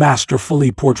 2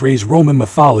 masterfully portrays Roman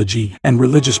mythology and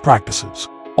religious practices,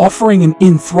 offering an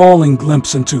enthralling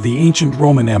glimpse into the ancient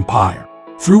Roman Empire.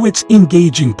 Through its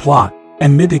engaging plot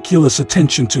and meticulous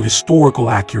attention to historical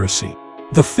accuracy,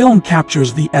 the film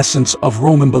captures the essence of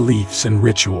Roman beliefs and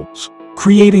rituals,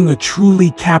 creating a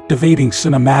truly captivating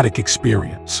cinematic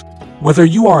experience. Whether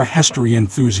you are a history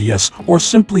enthusiast or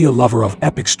simply a lover of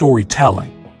epic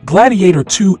storytelling, Gladiator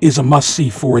 2 is a must-see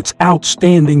for its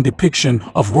outstanding depiction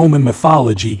of Roman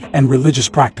mythology and religious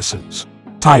practices.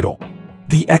 Title: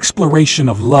 The exploration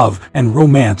of love and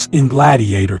romance in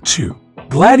Gladiator 2.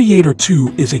 Gladiator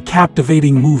 2 is a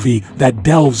captivating movie that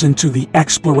delves into the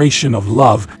exploration of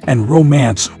love and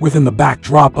romance within the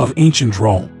backdrop of ancient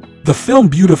Rome. The film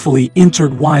beautifully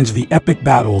intertwines the epic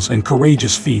battles and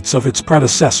courageous feats of its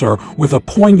predecessor with a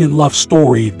poignant love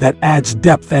story that adds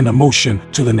depth and emotion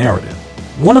to the narrative.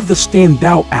 One of the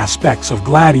standout aspects of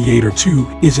Gladiator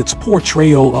 2 is its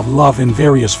portrayal of love in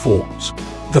various forms.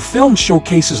 The film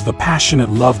showcases the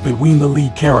passionate love between the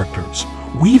lead characters,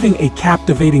 weaving a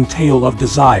captivating tale of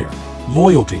desire,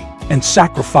 loyalty, and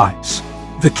sacrifice.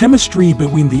 The chemistry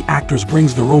between the actors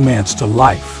brings the romance to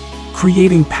life,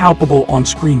 creating palpable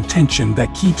on-screen tension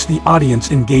that keeps the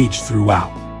audience engaged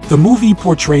throughout. The movie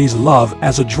portrays love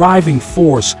as a driving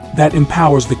force that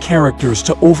empowers the characters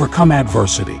to overcome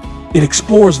adversity. It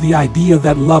explores the idea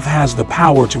that love has the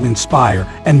power to inspire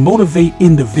and motivate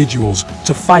individuals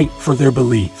to fight for their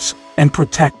beliefs and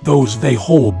protect those they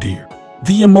hold dear.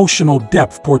 The emotional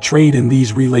depth portrayed in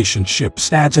these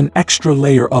relationships adds an extra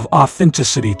layer of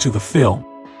authenticity to the film,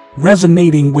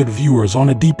 resonating with viewers on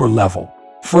a deeper level.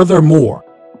 Furthermore,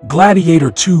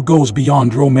 Gladiator 2 goes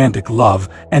beyond romantic love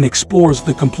and explores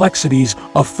the complexities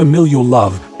of familial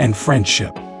love and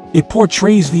friendship. It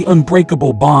portrays the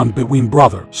unbreakable bond between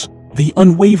brothers, the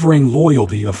unwavering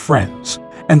loyalty of friends,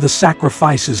 and the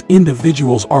sacrifices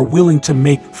individuals are willing to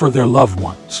make for their loved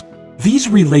ones. These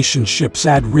relationships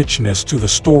add richness to the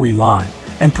storyline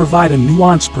and provide a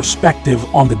nuanced perspective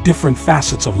on the different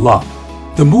facets of love.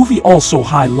 The movie also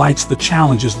highlights the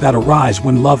challenges that arise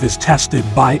when love is tested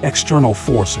by external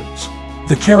forces.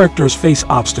 The characters face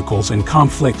obstacles and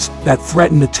conflicts that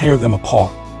threaten to tear them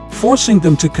apart, forcing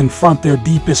them to confront their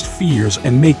deepest fears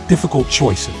and make difficult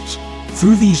choices.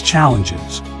 Through these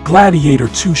challenges, Gladiator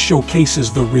 2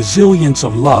 showcases the resilience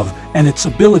of love and its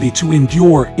ability to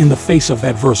endure in the face of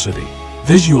adversity.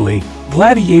 Visually,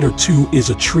 Gladiator 2 is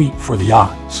a treat for the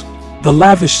eyes. The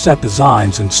lavish set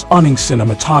designs and stunning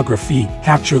cinematography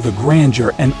capture the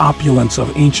grandeur and opulence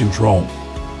of ancient Rome,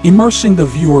 immersing the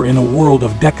viewer in a world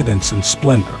of decadence and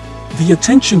splendor. The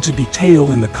attention to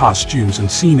detail in the costumes and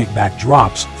scenic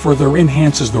backdrops further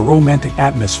enhances the romantic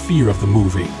atmosphere of the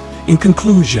movie. In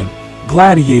conclusion,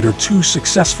 Gladiator 2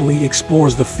 successfully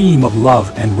explores the theme of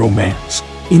love and romance,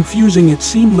 infusing it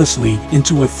seamlessly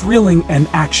into a thrilling and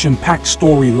action-packed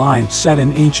storyline set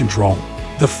in ancient Rome.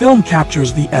 The film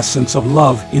captures the essence of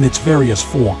love in its various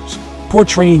forms,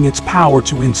 portraying its power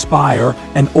to inspire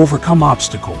and overcome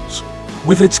obstacles.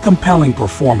 With its compelling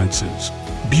performances,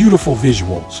 beautiful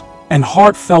visuals, and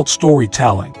heartfelt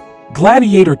storytelling,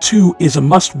 Gladiator 2 is a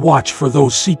must-watch for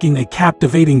those seeking a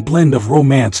captivating blend of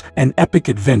romance and epic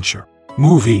adventure.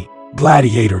 Movie,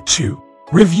 Gladiator 2.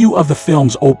 Review of the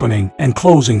film's opening and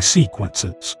closing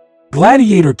sequences.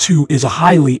 Gladiator 2 is a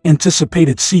highly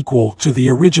anticipated sequel to the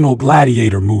original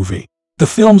Gladiator movie. The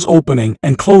film's opening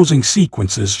and closing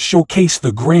sequences showcase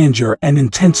the grandeur and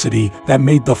intensity that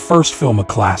made the first film a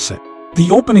classic.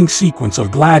 The opening sequence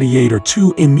of Gladiator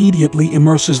 2 immediately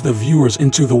immerses the viewers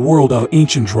into the world of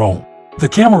ancient Rome. The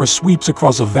camera sweeps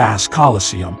across a vast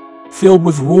Colosseum, filled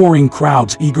with roaring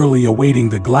crowds eagerly awaiting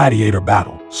the gladiator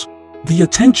battles. The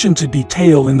attention to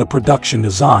detail in the production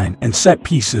design and set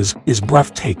pieces is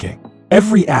breathtaking.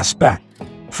 Every aspect,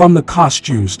 from the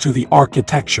costumes to the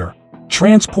architecture,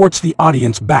 transports the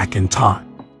audience back in time,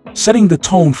 setting the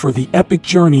tone for the epic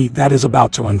journey that is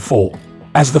about to unfold.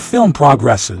 As the film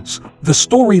progresses, the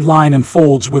storyline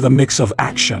unfolds with a mix of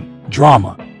action,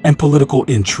 drama, and political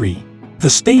intrigue. The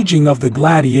staging of the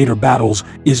gladiator battles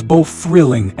is both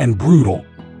thrilling and brutal,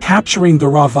 capturing the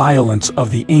raw violence of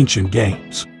the ancient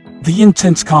games. The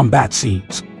intense combat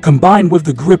scenes, combined with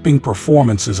the gripping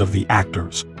performances of the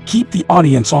actors, keep the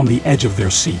audience on the edge of their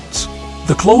seats.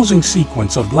 The closing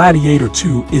sequence of Gladiator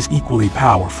 2 is equally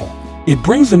powerful. It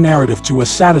brings the narrative to a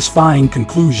satisfying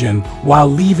conclusion while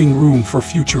leaving room for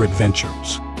future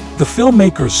adventures. The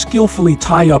filmmakers skillfully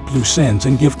tie up loose ends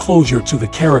and give closure to the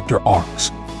character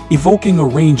arcs, evoking a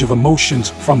range of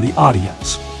emotions from the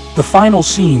audience. The final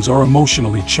scenes are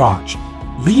emotionally charged,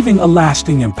 leaving a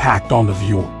lasting impact on the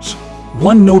viewers.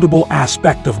 One notable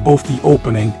aspect of both the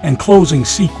opening and closing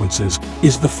sequences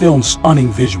is the film's stunning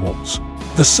visuals.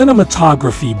 The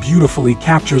cinematography beautifully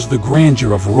captures the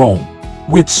grandeur of Rome,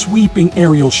 with sweeping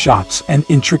aerial shots and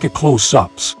intricate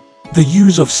close-ups. The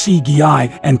use of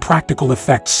CGI and practical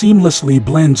effects seamlessly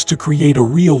blends to create a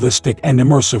realistic and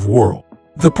immersive world.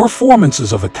 The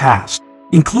performances of the cast,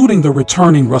 including the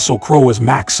returning Russell Crowe as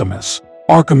Maximus,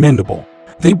 are commendable.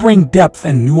 They bring depth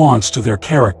and nuance to their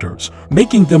characters,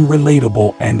 making them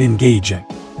relatable and engaging.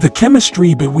 The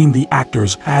chemistry between the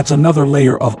actors adds another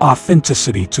layer of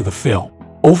authenticity to the film.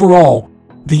 Overall,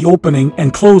 the opening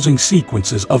and closing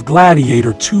sequences of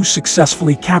Gladiator 2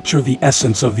 successfully capture the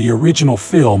essence of the original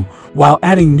film while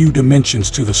adding new dimensions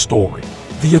to the story.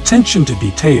 The attention to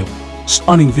detail,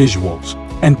 stunning visuals,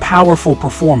 and powerful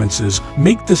performances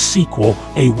make the sequel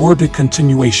a worthy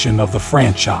continuation of the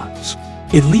franchise.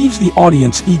 It leaves the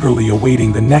audience eagerly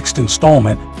awaiting the next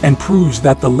installment and proves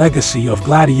that the legacy of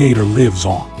Gladiator lives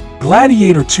on.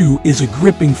 Gladiator 2 is a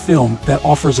gripping film that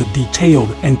offers a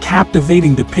detailed and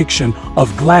captivating depiction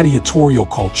of gladiatorial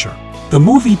culture. The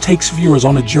movie takes viewers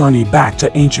on a journey back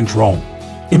to ancient Rome,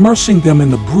 immersing them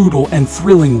in the brutal and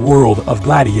thrilling world of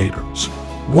gladiators.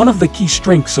 One of the key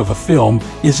strengths of a film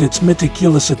is its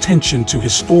meticulous attention to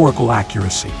historical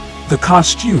accuracy. The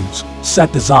costumes,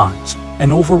 set designs,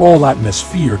 and overall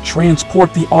atmosphere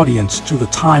transport the audience to the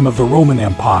time of the Roman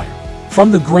Empire. From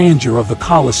the grandeur of the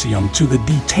Colosseum to the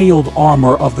detailed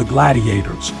armor of the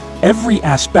gladiators, every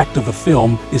aspect of the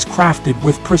film is crafted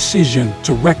with precision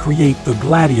to recreate the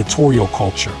gladiatorial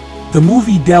culture. The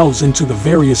movie delves into the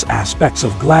various aspects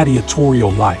of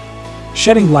gladiatorial life,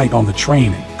 shedding light on the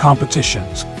training,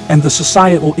 competitions, and the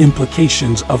societal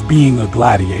implications of being a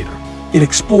gladiator. It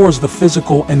explores the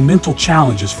physical and mental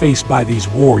challenges faced by these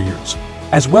warriors,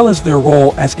 as well as their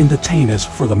role as entertainers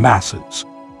for the masses.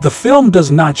 The film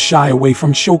does not shy away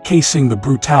from showcasing the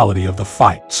brutality of the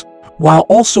fights, while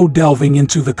also delving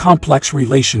into the complex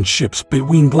relationships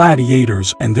between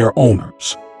gladiators and their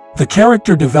owners. The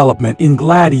character development in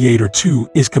Gladiator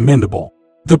 2 is commendable.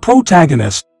 The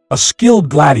protagonist, a skilled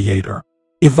gladiator,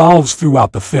 evolves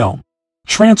throughout the film,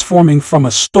 transforming from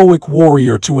a stoic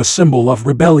warrior to a symbol of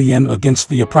rebellion against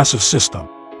the oppressive system.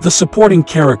 The supporting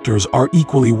characters are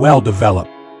equally well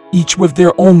developed, each with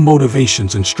their own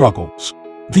motivations and struggles.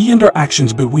 The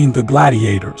interactions between the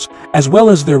gladiators, as well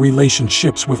as their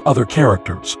relationships with other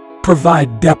characters,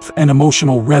 provide depth and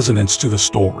emotional resonance to the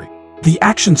story. The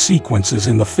action sequences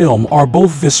in the film are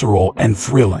both visceral and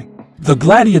thrilling. The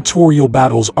gladiatorial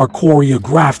battles are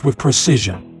choreographed with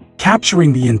precision,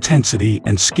 capturing the intensity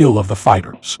and skill of the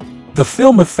fighters. The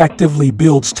film effectively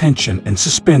builds tension and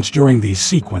suspense during these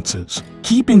sequences,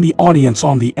 keeping the audience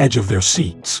on the edge of their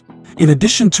seats. In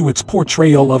addition to its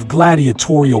portrayal of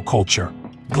gladiatorial culture,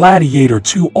 Gladiator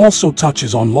 2 also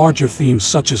touches on larger themes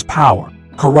such as power,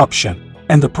 corruption,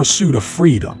 and the pursuit of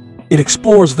freedom. It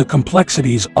explores the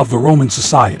complexities of the Roman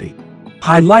society,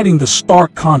 highlighting the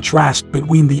stark contrast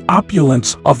between the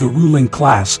opulence of the ruling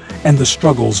class and the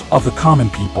struggles of the common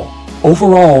people.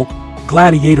 Overall,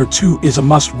 Gladiator 2 is a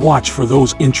must-watch for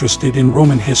those interested in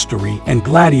Roman history and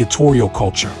gladiatorial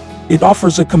culture. It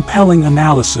offers a compelling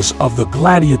analysis of the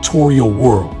gladiatorial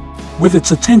world, with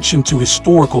its attention to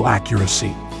historical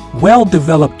accuracy,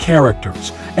 well-developed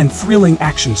characters, and thrilling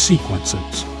action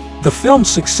sequences. The film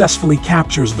successfully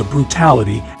captures the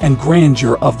brutality and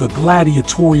grandeur of the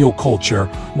gladiatorial culture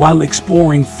while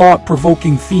exploring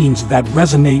thought-provoking themes that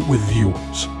resonate with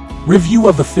viewers. Review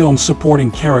of the film's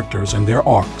supporting characters and their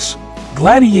arcs.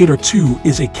 Gladiator 2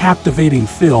 is a captivating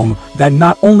film that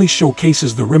not only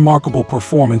showcases the remarkable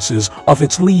performances of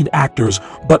its lead actors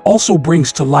but also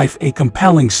brings to life a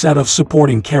compelling set of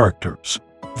supporting characters.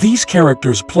 These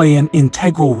characters play an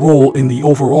integral role in the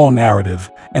overall narrative,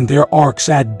 and their arcs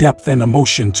add depth and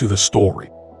emotion to the story.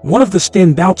 One of the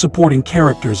standout supporting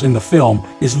characters in the film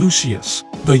is Lucius,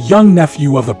 the young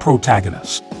nephew of the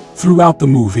protagonist. Throughout the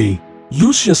movie,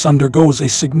 Lucius undergoes a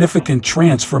significant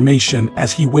transformation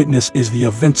as he witnesses the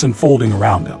events unfolding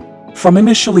around him. From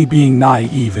initially being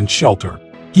naive and sheltered,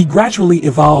 he gradually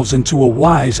evolves into a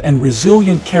wise and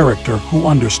resilient character who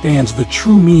understands the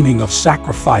true meaning of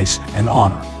sacrifice and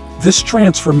honor. This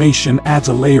transformation adds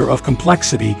a layer of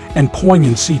complexity and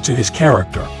poignancy to his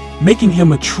character, making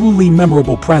him a truly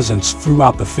memorable presence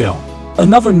throughout the film.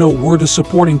 Another noteworthy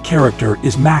supporting character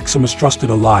is Maximus' trusted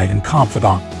ally and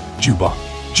confidant, Juba.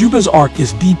 Juba's arc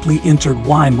is deeply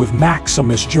intertwined with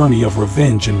Maximus' journey of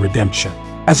revenge and redemption.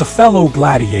 As a fellow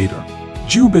gladiator,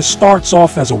 Juba starts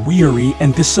off as a weary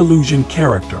and disillusioned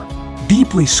character,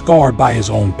 deeply scarred by his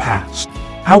own past.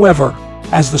 However,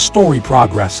 as the story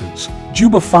progresses,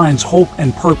 Juba finds hope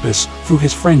and purpose through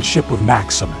his friendship with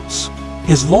Maximus.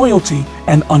 His loyalty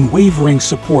and unwavering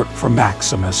support for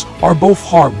Maximus are both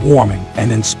heartwarming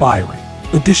and inspiring.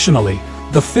 Additionally,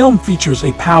 the film features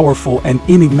a powerful and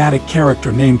enigmatic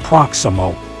character named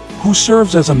Proximo, who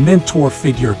serves as a mentor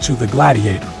figure to the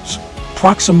gladiators.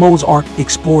 Proximo's arc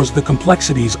explores the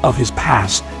complexities of his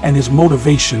past and his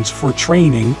motivations for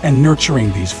training and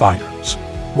nurturing these fighters.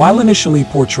 While initially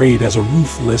portrayed as a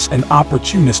ruthless and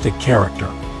opportunistic character,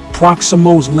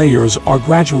 Proximo's layers are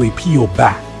gradually peeled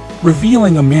back,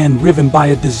 revealing a man driven by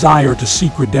a desire to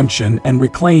seek redemption and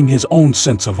reclaim his own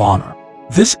sense of honor.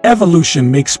 This evolution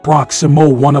makes Proximo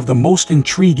one of the most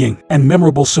intriguing and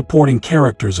memorable supporting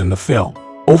characters in the film.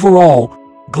 Overall,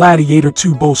 Gladiator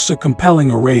 2 boasts a compelling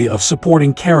array of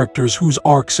supporting characters whose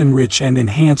arcs enrich and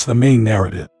enhance the main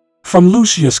narrative. From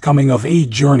Lucius' coming-of-age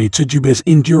journey to Juba's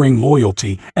enduring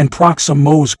loyalty and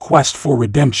Proximo's quest for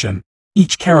redemption,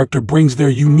 each character brings their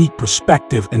unique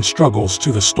perspective and struggles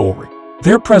to the story.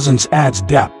 Their presence adds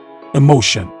depth,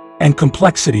 emotion, and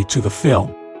complexity to the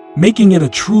film, making it a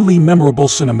truly memorable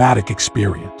cinematic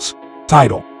experience.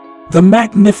 Title: The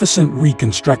magnificent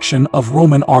reconstruction of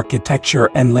Roman architecture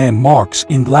and landmarks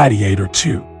in Gladiator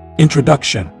 2.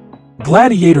 Introduction.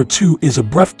 Gladiator 2 is a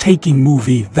breathtaking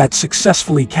movie that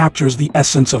successfully captures the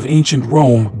essence of ancient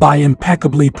Rome by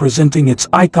impeccably presenting its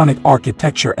iconic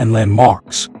architecture and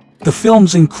landmarks. The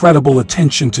film's incredible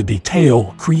attention to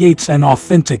detail creates an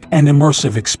authentic and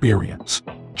immersive experience,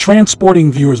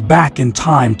 transporting viewers back in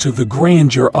time to the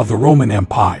grandeur of the Roman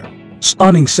Empire.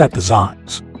 Stunning set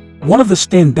designs. One of the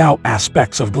standout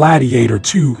aspects of Gladiator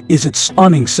 2 is its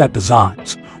stunning set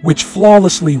designs, which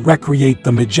flawlessly recreate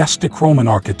the majestic Roman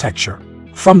architecture.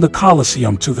 From the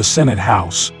Colosseum to the Senate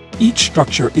House, each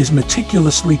structure is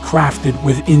meticulously crafted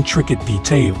with intricate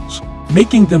details,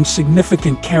 making them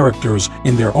significant characters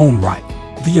in their own right.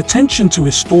 The attention to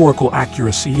historical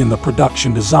accuracy in the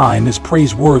production design is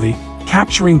praiseworthy,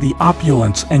 capturing the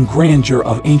opulence and grandeur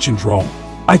of ancient Rome.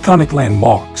 Iconic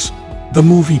landmarks. The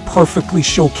movie perfectly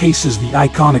showcases the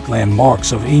iconic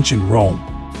landmarks of ancient Rome,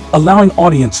 allowing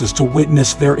audiences to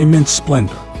witness their immense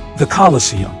splendor. The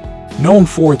Colosseum, known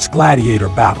for its gladiator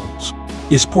battles,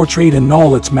 is portrayed in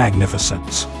all its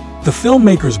magnificence. The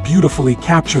filmmakers beautifully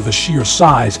capture the sheer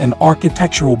size and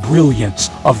architectural brilliance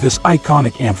of this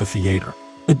iconic amphitheater.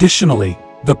 Additionally,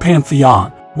 the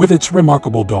Pantheon, with its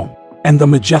remarkable dome, and the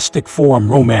majestic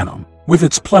Forum Romanum, with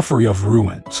its plethora of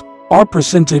ruins, are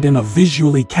presented in a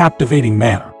visually captivating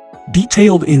manner.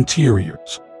 Detailed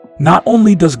interiors. Not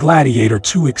only does Gladiator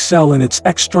 2 excel in its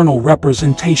external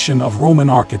representation of Roman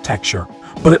architecture,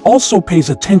 but it also pays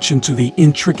attention to the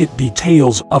intricate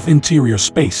details of interior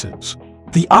spaces.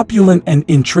 The opulent and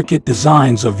intricate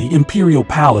designs of the imperial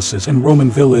palaces and Roman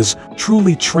villas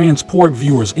truly transport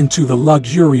viewers into the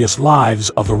luxurious lives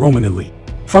of the Roman elite.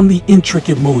 From the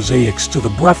intricate mosaics to the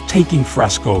breathtaking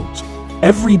frescoes,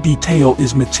 every detail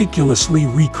is meticulously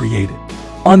recreated,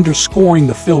 underscoring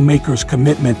the filmmaker's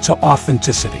commitment to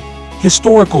authenticity.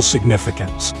 Historical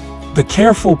significance. The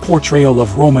careful portrayal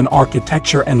of Roman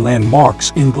architecture and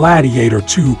landmarks in Gladiator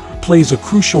 2 plays a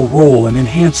crucial role in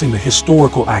enhancing the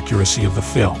historical accuracy of the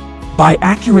film. By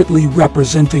accurately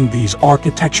representing these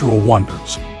architectural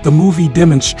wonders, the movie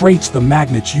demonstrates the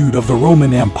magnitude of the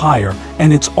Roman Empire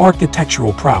and its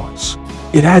architectural prowess.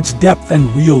 It adds depth and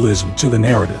realism to the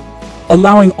narrative,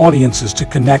 allowing audiences to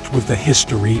connect with the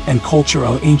history and culture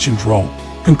of ancient Rome.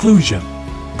 Conclusion.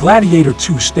 Gladiator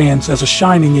 2 stands as a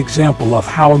shining example of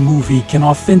how a movie can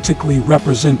authentically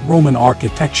represent Roman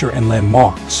architecture and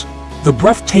landmarks. The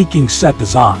breathtaking set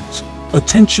designs,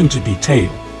 attention to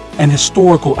detail, and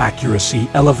historical accuracy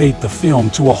elevate the film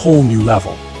to a whole new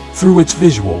level. Through its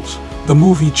visuals, the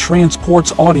movie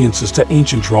transports audiences to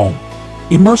ancient Rome,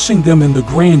 immersing them in the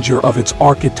grandeur of its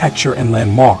architecture and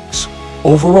landmarks.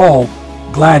 Overall,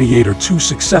 Gladiator 2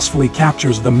 successfully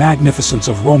captures the magnificence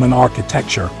of Roman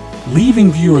architecture,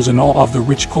 leaving viewers in awe of the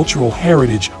rich cultural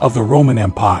heritage of the Roman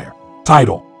Empire.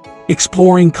 Title: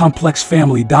 Exploring Complex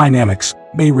Family Dynamics,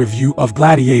 a review of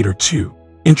Gladiator 2.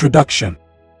 Introduction.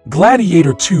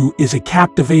 Gladiator 2 is a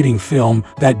captivating film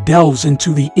that delves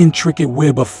into the intricate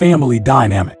web of family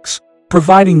dynamics,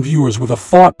 providing viewers with a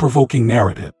thought-provoking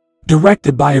narrative.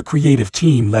 Directed by a creative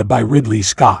team led by Ridley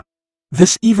Scott,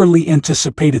 this eagerly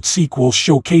anticipated sequel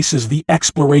showcases the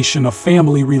exploration of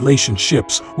family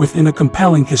relationships within a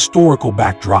compelling historical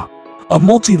backdrop. A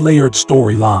multi-layered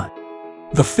storyline.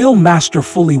 The film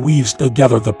masterfully weaves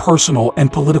together the personal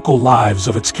and political lives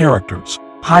of its characters,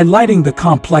 highlighting the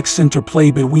complex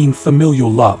interplay between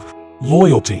familial love,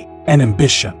 loyalty, and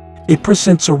ambition. It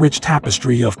presents a rich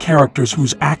tapestry of characters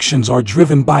whose actions are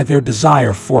driven by their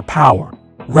desire for power,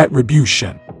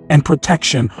 retribution, and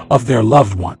protection of their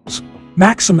loved ones.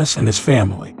 Maximus and his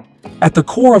family. At the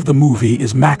core of the movie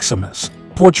is Maximus,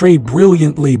 portrayed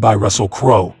brilliantly by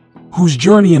Crowe, whose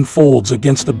journey unfolds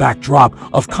against the backdrop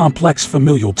of complex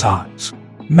familial ties.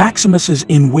 Maximus's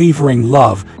unwavering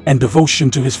love and devotion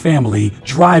to his family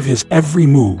drive his every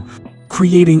move,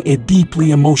 creating a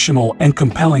deeply emotional and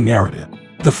compelling narrative.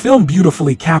 The film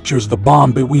beautifully captures the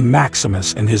bond between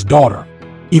Maximus and his daughter,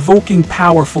 evoking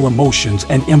powerful emotions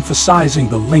and emphasizing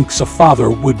the lengths a father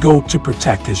would go to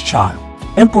protect his child.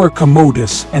 Emperor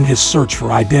Commodus and his search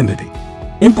for identity.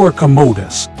 Emperor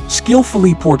Commodus,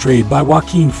 skillfully portrayed by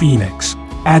Joaquin Phoenix,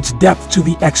 adds depth to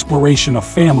the exploration of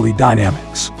family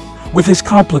dynamics. With his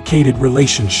complicated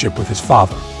relationship with his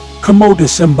father,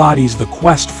 Commodus embodies the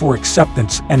quest for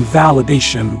acceptance and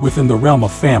validation within the realm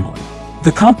of family.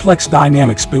 The complex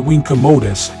dynamics between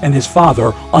Commodus and his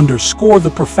father underscore the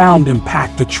profound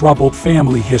impact a troubled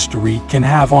family history can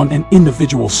have on an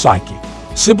individual's psyche.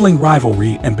 Sibling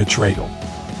rivalry and betrayal.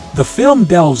 The film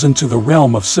delves into the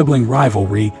realm of sibling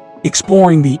rivalry,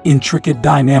 exploring the intricate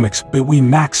dynamics between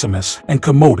Maximus and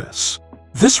Commodus.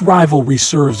 This rivalry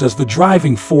serves as the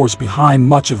driving force behind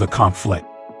much of the conflict,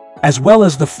 as well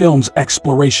as the film's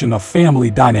exploration of family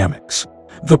dynamics.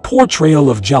 The portrayal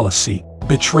of jealousy,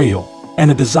 betrayal, and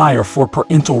a desire for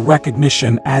parental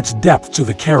recognition adds depth to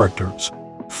the characters,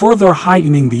 further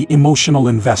heightening the emotional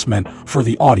investment for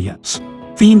the audience.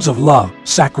 Themes of love,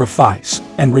 sacrifice,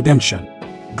 and redemption.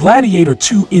 Gladiator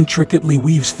 2 intricately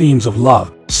weaves themes of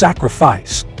love,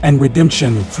 sacrifice, and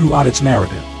redemption throughout its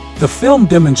narrative. The film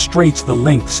demonstrates the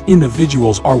lengths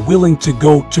individuals are willing to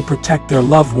go to protect their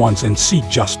loved ones and seek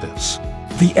justice.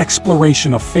 The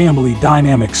exploration of family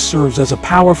dynamics serves as a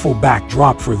powerful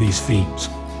backdrop for these themes,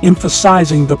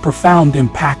 emphasizing the profound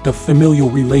impact of familial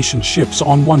relationships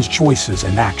on one's choices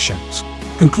and actions.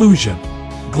 Conclusion.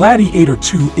 Gladiator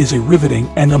 2 is a riveting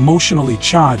and emotionally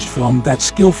charged film that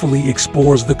skillfully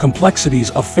explores the complexities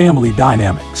of family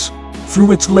dynamics.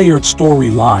 Through its layered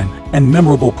storyline and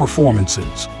memorable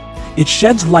performances, it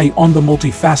sheds light on the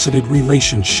multifaceted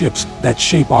relationships that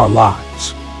shape our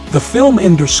lives. The film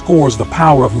underscores the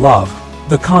power of love,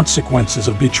 the consequences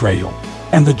of betrayal,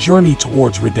 and the journey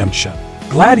towards redemption.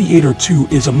 Gladiator 2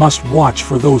 is a must-watch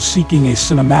for those seeking a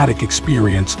cinematic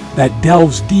experience that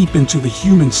delves deep into the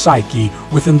human psyche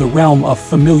within the realm of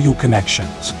familial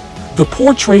connections. The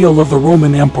portrayal of the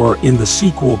Roman Emperor in the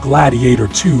sequel Gladiator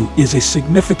 2 is a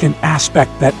significant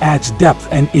aspect that adds depth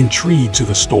and intrigue to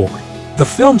the story. The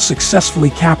film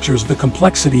successfully captures the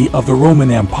complexity of the Roman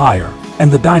Empire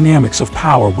and the dynamics of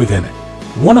power within it.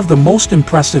 One of the most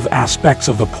impressive aspects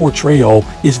of the portrayal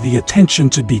is the attention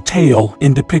to detail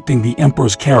in depicting the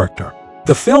emperor's character.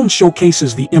 The film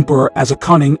showcases the emperor as a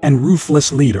cunning and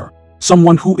ruthless leader,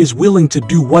 someone who is willing to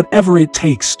do whatever it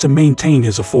takes to maintain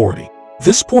his authority.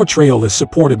 This portrayal is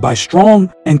supported by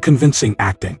strong and convincing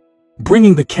acting,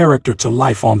 bringing the character to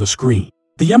life on the screen.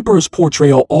 The emperor's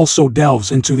portrayal also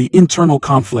delves into the internal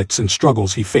conflicts and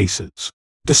struggles he faces.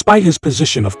 Despite his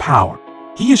position of power,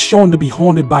 he is shown to be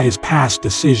haunted by his past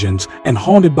decisions and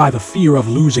haunted by the fear of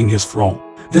losing his throne.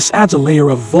 This adds a layer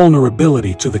of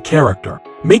vulnerability to the character,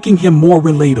 making him more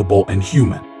relatable and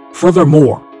human.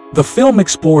 Furthermore, the film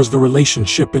explores the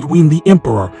relationship between the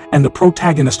emperor and the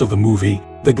protagonist of the movie,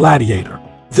 the Gladiator.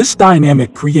 This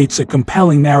dynamic creates a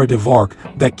compelling narrative arc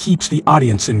that keeps the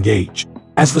audience engaged.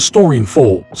 As the story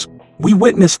unfolds, we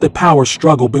witness the power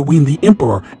struggle between the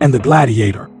emperor and the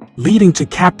gladiator, leading to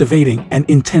captivating and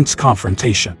intense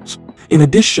confrontations. In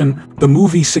addition, the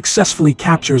movie successfully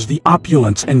captures the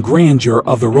opulence and grandeur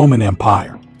of the Roman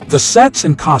Empire. The sets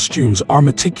and costumes are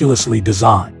meticulously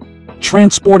designed,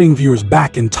 transporting viewers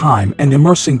back in time and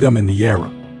immersing them in the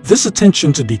era. This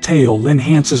attention to detail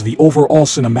enhances the overall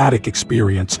cinematic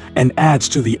experience and adds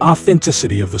to the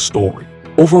authenticity of the story.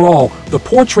 Overall, the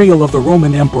portrayal of the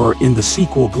Roman Emperor in the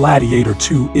sequel Gladiator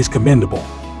 2 is commendable.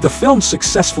 The film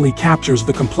successfully captures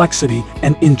the complexity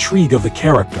and intrigue of the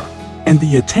character, and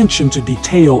the attention to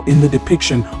detail in the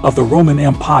depiction of the Roman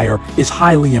Empire is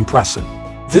highly impressive.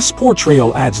 This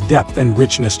portrayal adds depth and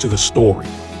richness to the story,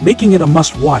 making it a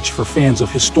must-watch for fans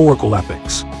of historical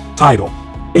epics. Title: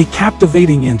 A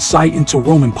captivating insight into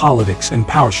Roman politics and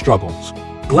power struggles.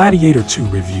 Gladiator 2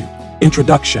 Review.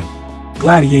 Introduction.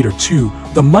 Gladiator 2,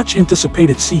 the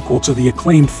much-anticipated sequel to the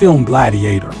acclaimed film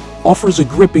Gladiator, offers a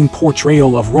gripping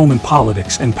portrayal of Roman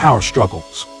politics and power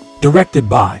struggles. Directed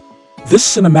by. This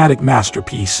cinematic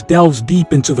masterpiece delves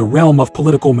deep into the realm of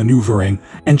political maneuvering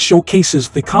and showcases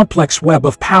the complex web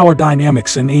of power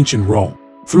dynamics in ancient Rome.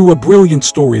 Through a brilliant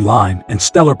storyline and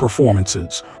stellar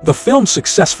performances, the film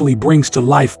successfully brings to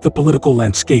life the political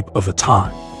landscape of the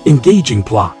time. Engaging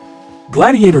plot.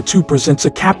 Gladiator 2 presents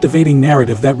a captivating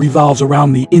narrative that revolves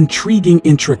around the intriguing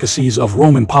intricacies of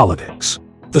Roman politics.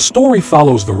 The story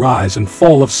follows the rise and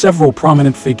fall of several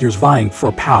prominent figures vying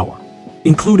for power,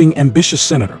 including ambitious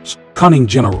senators, cunning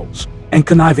generals, and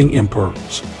conniving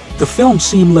emperors. The film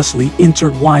seamlessly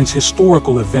intertwines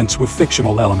historical events with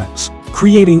fictional elements,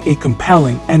 creating a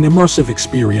compelling and immersive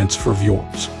experience for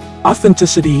viewers.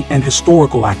 Authenticity and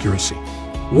historical accuracy.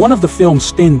 One of the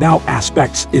film's standout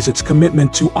aspects is its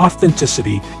commitment to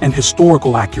authenticity and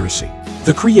historical accuracy.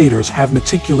 The creators have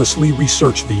meticulously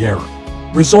researched the era,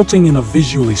 resulting in a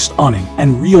visually stunning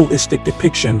and realistic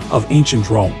depiction of ancient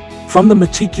Rome. From the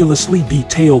meticulously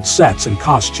detailed sets and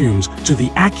costumes to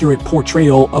the accurate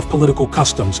portrayal of political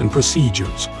customs and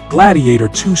procedures, Gladiator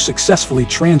 2 successfully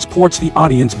transports the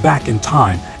audience back in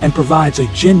time and provides a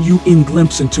genuine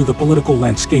glimpse into the political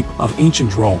landscape of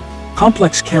ancient Rome.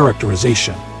 Complex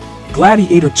characterization.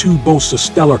 Gladiator 2 boasts a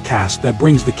stellar cast that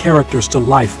brings the characters to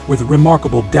life with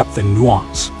remarkable depth and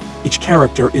nuance. Each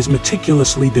character is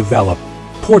meticulously developed,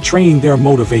 portraying their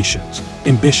motivations,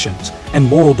 ambitions, and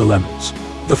moral dilemmas.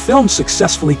 The film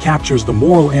successfully captures the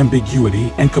moral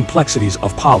ambiguity and complexities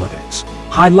of politics,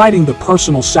 highlighting the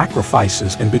personal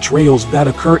sacrifices and betrayals that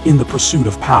occur in the pursuit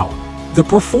of power. The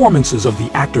performances of the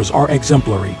actors are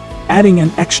exemplary, adding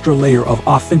an extra layer of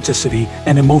authenticity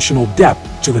and emotional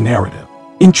depth to the narrative.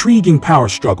 Intriguing power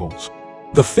struggles.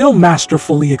 The film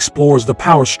masterfully explores the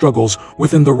power struggles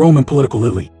within the Roman political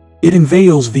elite. It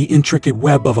unveils the intricate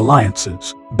web of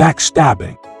alliances,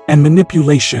 backstabbing, and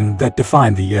manipulation that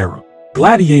defined the era.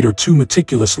 Gladiator 2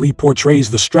 meticulously portrays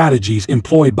the strategies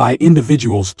employed by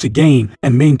individuals to gain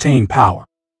and maintain power,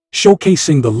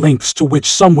 showcasing the lengths to which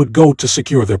some would go to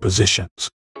secure their positions.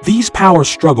 These power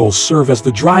struggles serve as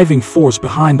the driving force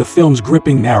behind the film's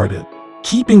gripping narrative,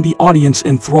 keeping the audience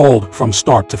enthralled from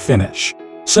start to finish.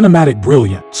 Cinematic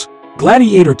brilliance.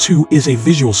 Gladiator 2 is a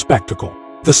visual spectacle.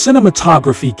 The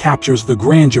cinematography captures the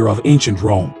grandeur of ancient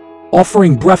Rome,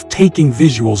 offering breathtaking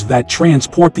visuals that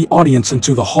transport the audience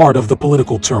into the heart of the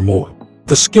political turmoil.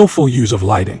 The skillful use of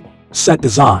lighting, set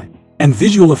design, and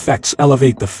visual effects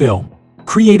elevate the film,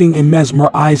 creating a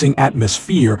mesmerizing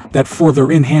atmosphere that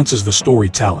further enhances the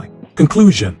storytelling.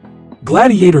 Conclusion: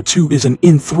 Gladiator 2 is an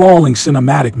enthralling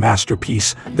cinematic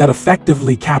masterpiece that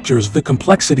effectively captures the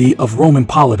complexity of Roman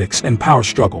politics and power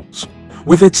struggles.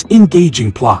 With its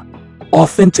engaging plot,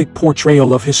 authentic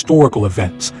portrayal of historical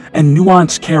events, and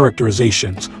nuanced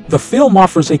characterizations, the film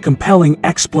offers a compelling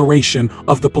exploration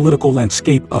of the political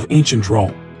landscape of ancient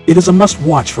Rome. It is a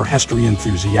must-watch for history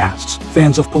enthusiasts,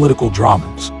 fans of political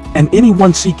dramas, and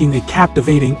anyone seeking a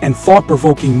captivating and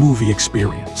thought-provoking movie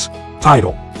experience.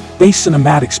 Title: a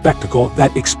cinematic spectacle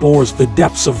that explores the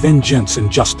depths of vengeance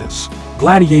and justice.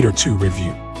 Gladiator 2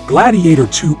 Review. Gladiator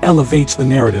 2 elevates the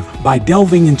narrative by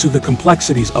delving into the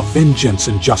complexities of vengeance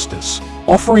and justice,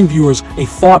 offering viewers a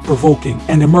thought-provoking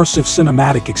and immersive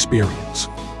cinematic experience.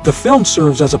 The film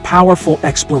serves as a powerful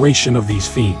exploration of these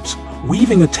themes,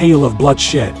 weaving a tale of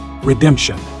bloodshed,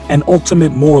 redemption, and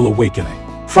ultimate moral awakening.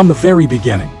 From the very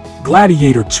beginning,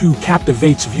 Gladiator 2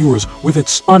 captivates viewers with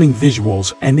its stunning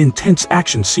visuals and intense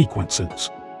action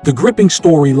sequences. The gripping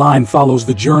storyline follows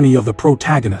the journey of the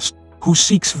protagonist, who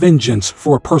seeks vengeance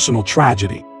for a personal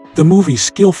tragedy. The movie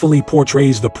skillfully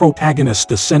portrays the protagonist's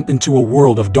descent into a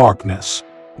world of darkness,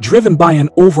 driven by an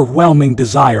overwhelming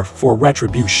desire for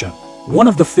retribution. One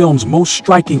of the film's most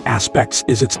striking aspects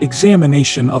is its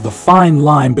examination of the fine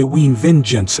line between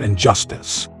vengeance and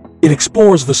justice. It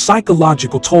explores the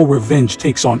psychological toll revenge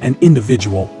takes on an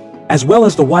individual, as well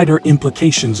as the wider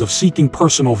implications of seeking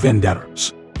personal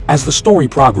vendettas. As the story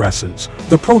progresses,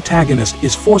 the protagonist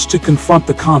is forced to confront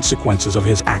the consequences of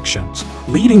his actions,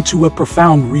 leading to a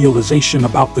profound realization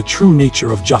about the true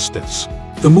nature of justice.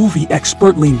 The movie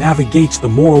expertly navigates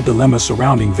the moral dilemma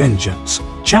surrounding vengeance,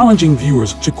 challenging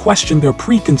viewers to question their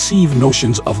preconceived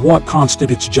notions of what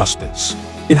constitutes justice.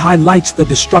 It highlights the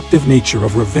destructive nature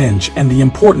of revenge and the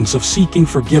importance of seeking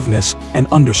forgiveness and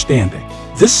understanding.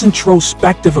 This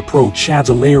introspective approach adds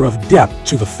a layer of depth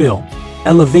to the film,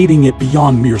 elevating it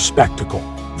beyond mere spectacle.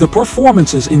 The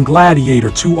performances in Gladiator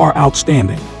 2 are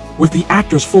outstanding, with the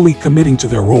actors fully committing to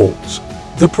their roles.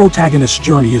 The protagonist's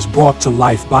journey is brought to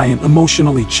life by an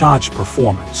emotionally charged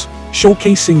performance,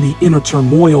 showcasing the inner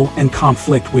turmoil and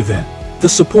conflict within. The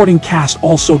supporting cast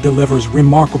also delivers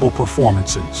remarkable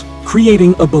performances,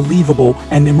 creating a believable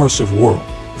and immersive world.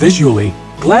 Visually,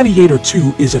 Gladiator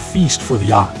 2 is a feast for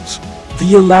the eyes.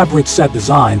 The elaborate set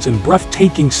designs and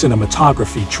breathtaking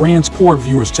cinematography transport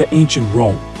viewers to ancient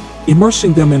Rome,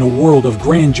 immersing them in a world of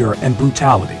grandeur and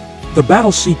brutality. The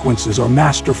battle sequences are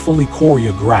masterfully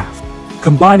choreographed,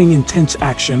 combining intense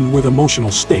action with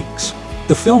emotional stakes.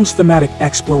 The film's thematic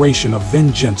exploration of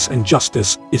vengeance and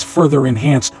justice is further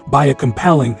enhanced by a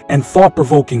compelling and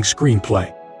thought-provoking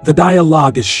screenplay. The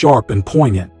dialogue is sharp and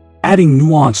poignant, adding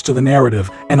nuance to the narrative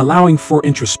and allowing for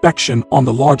introspection on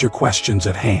the larger questions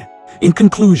at hand. In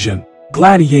conclusion,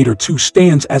 Gladiator 2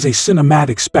 stands as a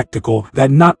cinematic spectacle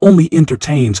that not only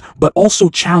entertains but also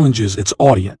challenges its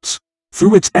audience.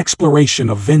 Through its exploration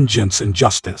of vengeance and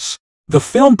justice, the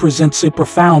film presents a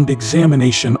profound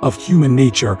examination of human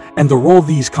nature and the role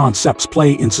these concepts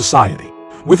play in society.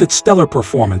 With its stellar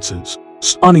performances,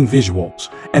 stunning visuals,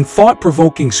 and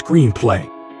thought-provoking screenplay,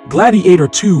 Gladiator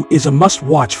 2 is a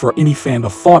must-watch for any fan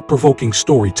of thought-provoking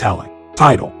storytelling.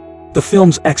 Title: the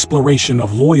film's exploration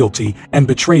of loyalty and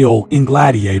betrayal in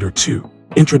Gladiator 2.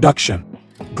 Introduction.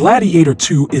 Gladiator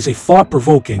 2 is a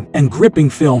thought-provoking and gripping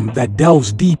film that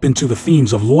delves deep into the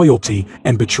themes of loyalty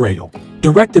and betrayal.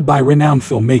 Directed by renowned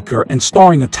filmmaker and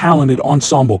starring a talented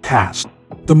ensemble cast,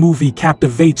 the movie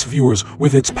captivates viewers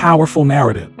with its powerful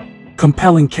narrative,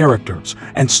 compelling characters,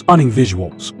 and stunning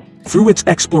visuals. Through its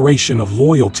exploration of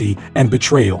loyalty and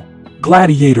betrayal,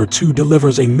 Gladiator 2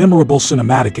 delivers a memorable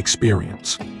cinematic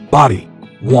experience. Body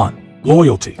 1.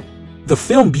 Loyalty. The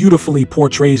film beautifully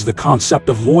portrays the concept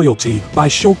of loyalty by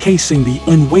showcasing the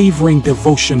unwavering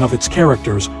devotion of its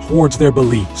characters towards their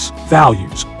beliefs,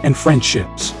 values, and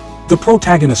friendships. The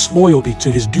protagonist's loyalty to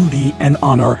his duty and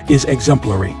honor is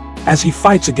exemplary, as he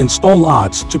fights against all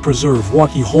odds to preserve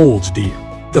what he holds dear.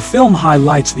 The film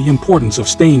highlights the importance of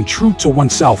staying true to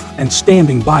oneself and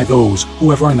standing by those who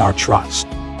have earned our trust.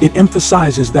 It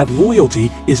emphasizes that loyalty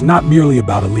is not merely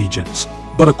about allegiance,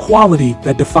 but a quality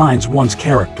that defines one's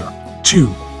character.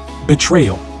 2.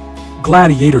 Betrayal.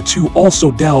 Gladiator 2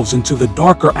 also delves into the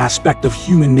darker aspect of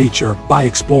human nature by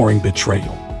exploring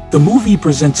betrayal. The movie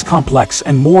presents complex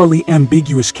and morally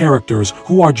ambiguous characters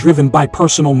who are driven by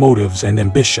personal motives and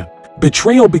ambition.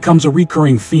 Betrayal becomes a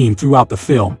recurring theme throughout the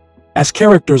film, as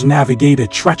characters navigate a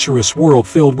treacherous world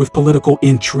filled with political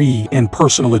intrigue and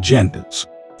personal agendas.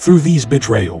 Through these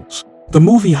betrayals, the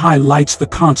movie highlights the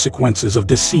consequences of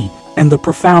deceit and the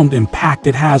profound impact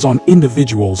it has on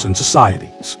individuals and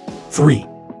societies. 3.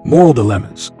 Moral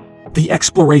dilemmas. The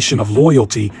exploration of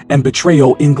loyalty and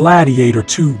betrayal in Gladiator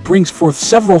 2 brings forth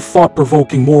several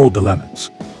thought-provoking moral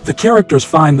dilemmas. The characters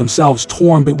find themselves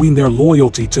torn between their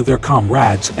loyalty to their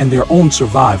comrades and their own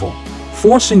survival,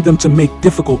 forcing them to make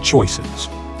difficult choices.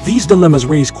 These dilemmas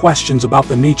raise questions about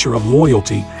the nature of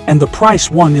loyalty and the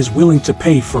price one is willing to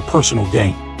pay for personal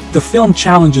gain. The film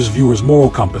challenges viewers' moral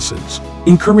compasses,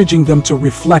 encouraging them to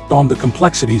reflect on the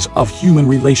complexities of human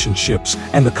relationships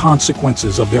and the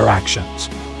consequences of their actions.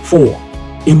 4.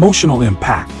 Emotional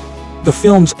impact. The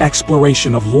film's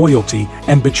exploration of loyalty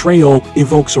and betrayal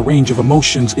evokes a range of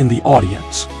emotions in the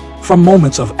audience, from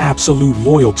moments of absolute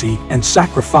loyalty and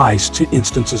sacrifice to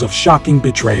instances of shocking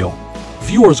betrayal.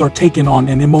 Viewers are taken on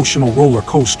an emotional roller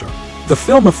coaster. The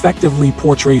film effectively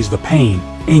portrays the pain,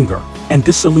 anger, and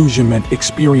disillusionment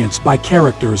experienced by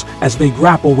characters as they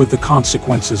grapple with the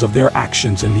consequences of their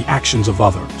actions and the actions of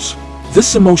others.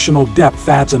 This emotional depth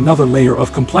adds another layer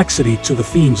of complexity to the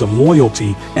themes of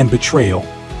loyalty and betrayal,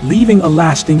 leaving a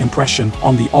lasting impression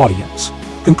on the audience.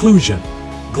 Conclusion.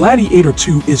 Gladiator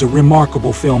 2 is a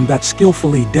remarkable film that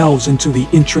skillfully delves into the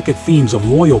intricate themes of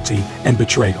loyalty and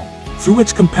betrayal. Through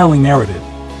its compelling narrative,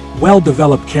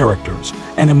 well-developed characters,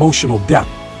 and emotional depth,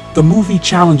 the movie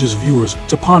challenges viewers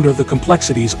to ponder the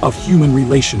complexities of human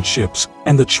relationships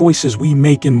and the choices we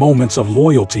make in moments of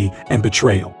loyalty and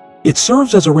betrayal. It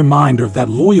serves as a reminder that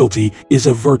loyalty is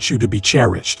a virtue to be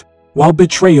cherished, while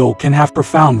betrayal can have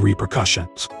profound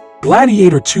repercussions.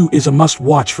 Gladiator 2 is a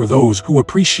must-watch for those who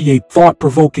appreciate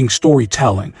thought-provoking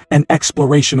storytelling and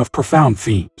exploration of profound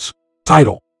themes.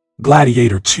 Title: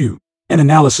 Gladiator 2. An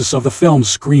analysis of the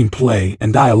film's screenplay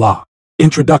and dialogue.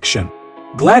 Introduction.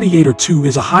 Gladiator 2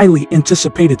 is a highly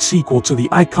anticipated sequel to the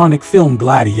iconic film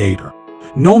Gladiator,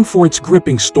 known for its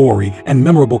gripping story and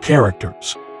memorable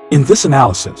characters. In this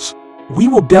analysis, we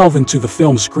will delve into the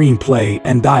film's screenplay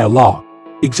and dialogue,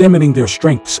 examining their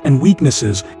strengths and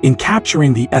weaknesses in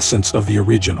capturing the essence of the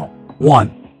original.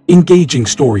 1. Engaging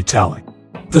storytelling.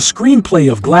 The screenplay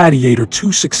of Gladiator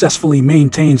 2 successfully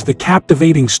maintains the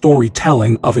captivating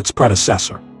storytelling of its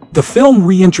predecessor. The film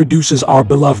reintroduces our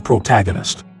beloved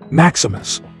protagonist,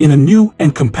 Maximus, in a new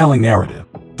and compelling narrative.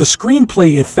 The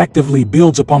screenplay effectively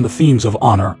builds upon the themes of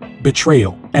honor,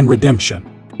 betrayal, and redemption,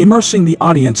 immersing the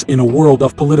audience in a world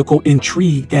of political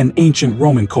intrigue and ancient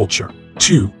Roman culture.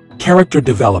 2. Character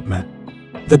development.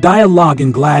 The dialogue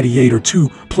in Gladiator 2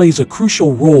 plays a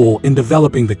crucial role in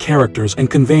developing the characters and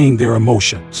conveying their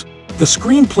emotions. The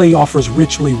screenplay offers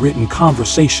richly written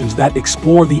conversations that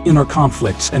explore the inner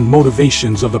conflicts and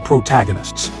motivations of the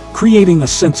protagonists, creating a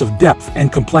sense of depth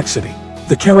and complexity.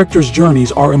 The characters'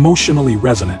 journeys are emotionally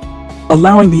resonant,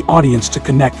 allowing the audience to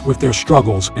connect with their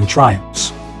struggles and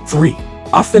triumphs. 3.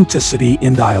 Authenticity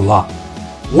in dialogue.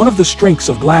 One of the strengths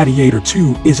of Gladiator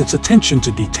 2 is its attention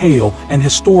to detail and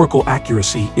historical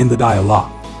accuracy in the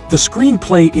dialogue. The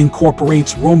screenplay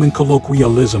incorporates Roman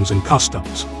colloquialisms and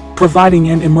customs, providing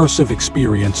an immersive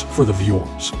experience for the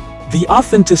viewers. The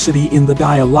authenticity in the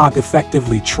dialogue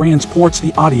effectively transports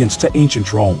the audience to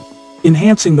ancient Rome,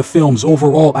 enhancing the film's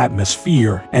overall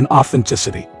atmosphere and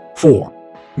authenticity. 4.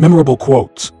 Memorable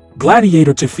quotes.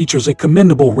 Gladiator 2 features a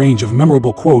commendable range of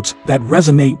memorable quotes that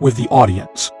resonate with the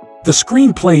audience. The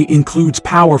screenplay includes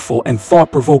powerful and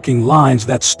thought-provoking lines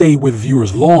that stay with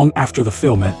viewers long after the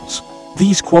film ends.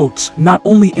 These quotes not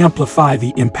only amplify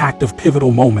the impact of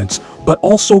pivotal moments, but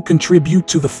also contribute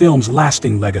to the film's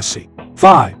lasting legacy.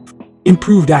 5.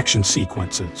 Improved action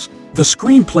sequences. The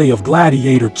screenplay of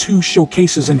Gladiator 2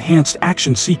 showcases enhanced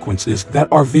action sequences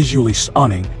that are visually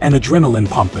stunning and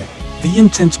adrenaline-pumping. The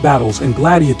intense battles and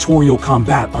gladiatorial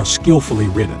combat are skillfully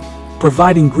written,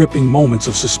 providing gripping moments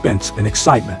of suspense and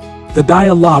excitement. The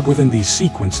dialogue within these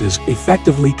sequences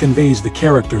effectively conveys the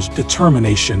characters'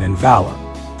 determination and valor,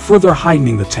 further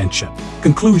heightening the tension.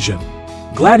 Conclusion.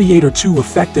 Gladiator 2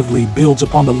 effectively builds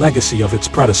upon the legacy of its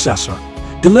predecessor,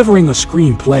 delivering a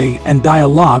screenplay and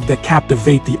dialogue that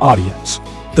captivate the audience.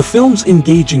 The film's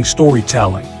engaging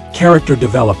storytelling, character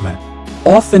development,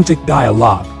 authentic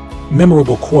dialogue,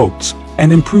 memorable quotes,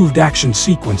 and improved action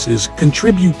sequences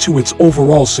contribute to its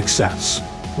overall success.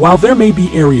 While there may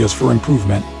be areas for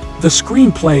improvement, the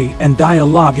screenplay and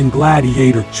dialogue in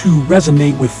Gladiator 2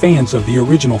 resonate with fans of the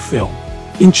original film,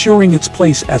 ensuring its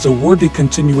place as a worthy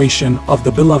continuation of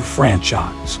the beloved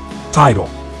franchise. Title: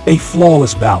 A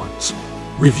Flawless Balance.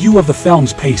 Review of the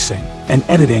film's pacing and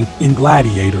editing in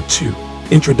Gladiator 2.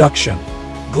 Introduction.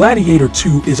 Gladiator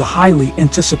 2 is a highly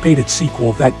anticipated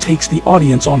sequel that takes the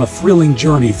audience on a thrilling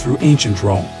journey through ancient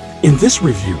Rome. In this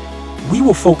review, we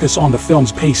will focus on the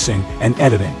film's pacing and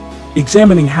editing,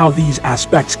 examining how these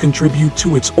aspects contribute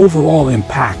to its overall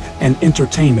impact and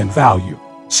entertainment value.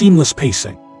 Seamless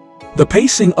pacing. The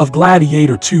pacing of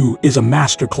Gladiator 2 is a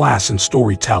masterclass in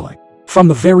storytelling. From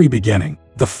the very beginning,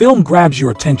 the film grabs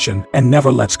your attention and never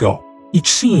lets go. Each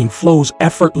scene flows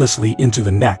effortlessly into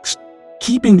the next,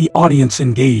 keeping the audience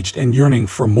engaged and yearning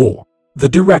for more. The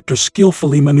director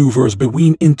skillfully maneuvers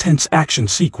between intense action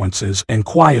sequences and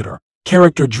quieter,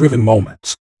 character-driven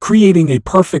moments, creating a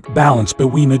perfect balance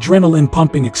between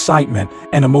adrenaline-pumping excitement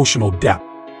and emotional depth.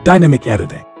 Dynamic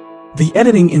editing. The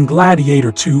editing in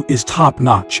Gladiator 2 is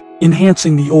top-notch,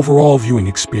 enhancing the overall viewing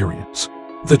experience.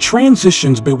 The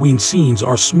transitions between scenes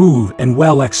are smooth and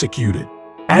well executed,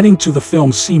 adding to the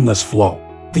film's seamless flow.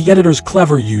 The editor's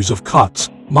clever use of cuts,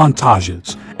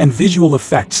 montages, and visual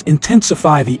effects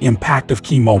intensify the impact of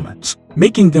key moments,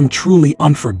 making them truly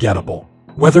unforgettable.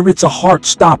 Whether it's a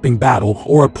heart-stopping battle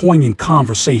or a poignant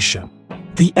conversation,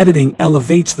 the editing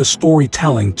elevates the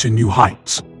storytelling to new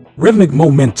heights. Rhythmic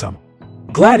momentum.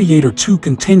 Gladiator 2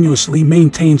 continuously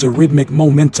maintains a rhythmic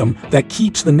momentum that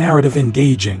keeps the narrative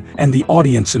engaging and the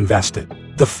audience invested.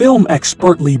 The film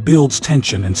expertly builds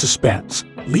tension and suspense,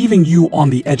 leaving you on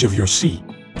the edge of your seat.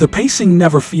 The pacing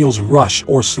never feels rushed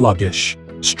or sluggish,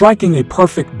 striking a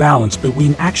perfect balance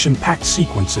between action-packed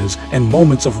sequences and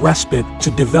moments of respite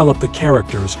to develop the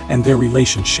characters and their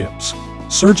relationships.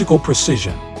 Surgical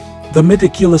precision. The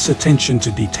meticulous attention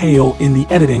to detail in the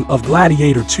editing of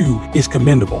Gladiator 2 is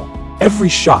commendable. Every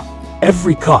shot,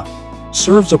 every cut,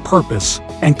 serves a purpose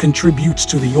and contributes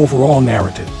to the overall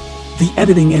narrative. The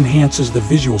editing enhances the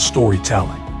visual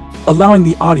storytelling, allowing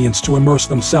the audience to immerse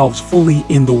themselves fully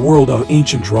in the world of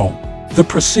ancient Rome. The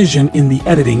precision in the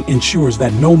editing ensures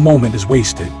that no moment is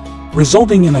wasted,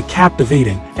 resulting in a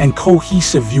captivating and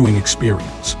cohesive viewing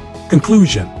experience.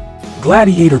 Conclusion.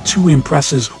 Gladiator 2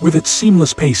 impresses with its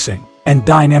seamless pacing and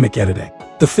dynamic editing.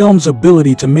 The film's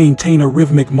ability to maintain a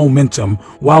rhythmic momentum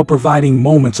while providing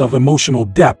moments of emotional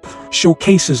depth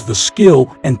showcases the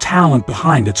skill and talent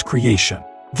behind its creation.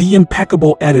 The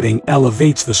impeccable editing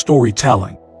elevates the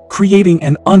storytelling, creating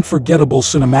an unforgettable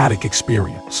cinematic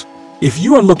experience. If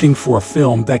you are looking for a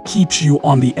film that keeps you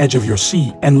on the edge of your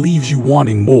seat and leaves you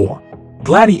wanting more,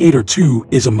 Gladiator 2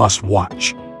 is a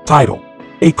must-watch. Title: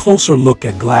 A closer look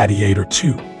at Gladiator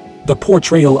 2. The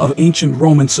portrayal of ancient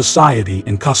Roman society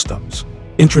and customs.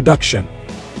 Introduction.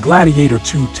 Gladiator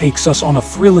 2 takes us on a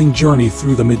thrilling journey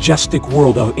through the majestic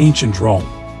world of ancient Rome,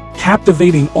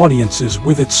 captivating audiences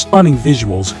with its stunning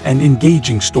visuals and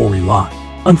engaging storyline.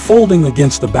 Unfolding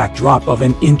against the backdrop of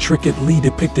an intricately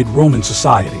depicted Roman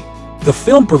society, the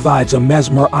film provides a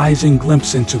mesmerizing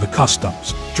glimpse into the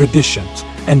customs, traditions,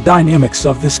 and dynamics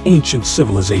of this ancient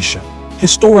civilization.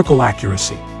 Historical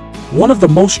accuracy. One of the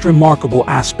most remarkable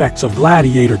aspects of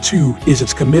Gladiator 2 is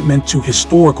its commitment to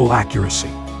historical accuracy.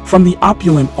 From the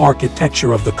opulent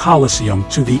architecture of the Colosseum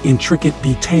to the intricate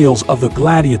details of the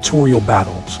gladiatorial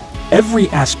battles, every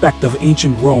aspect of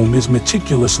ancient Rome is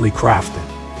meticulously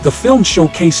crafted. The film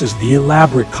showcases the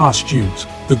elaborate costumes,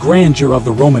 the grandeur of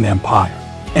the Roman Empire,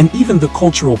 and even the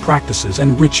cultural practices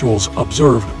and rituals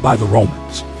observed by the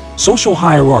Romans. Social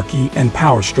hierarchy and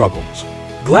power struggles.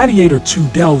 Gladiator 2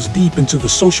 delves deep into the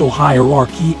social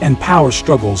hierarchy and power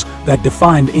struggles that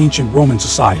defined ancient Roman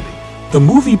society. The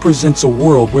movie presents a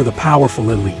world where the powerful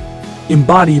elite,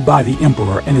 embodied by the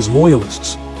emperor and his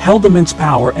loyalists, held immense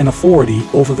power and authority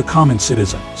over the common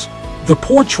citizens. The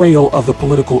portrayal of the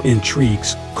political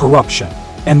intrigues, corruption,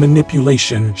 and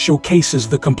manipulation showcases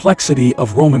the complexity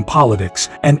of Roman politics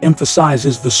and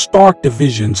emphasizes the stark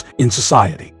divisions in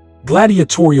society.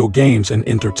 Gladiatorial games and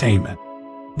entertainment.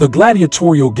 The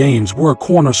gladiatorial games were a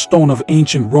cornerstone of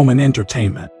ancient Roman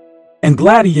entertainment, and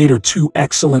Gladiator 2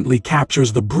 excellently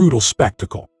captures the brutal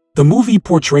spectacle. The movie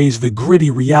portrays the gritty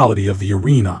reality of the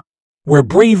arena, where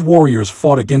brave warriors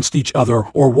fought against each other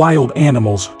or wild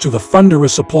animals to the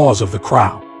thunderous applause of the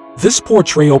crowd. This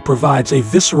portrayal provides a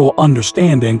visceral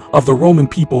understanding of the Roman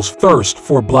people's thirst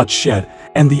for bloodshed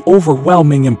and the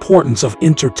overwhelming importance of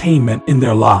entertainment in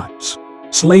their lives.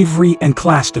 Slavery and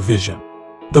class division.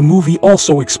 The movie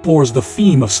also explores the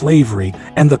theme of slavery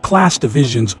and the class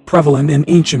divisions prevalent in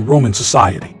ancient Roman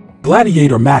society.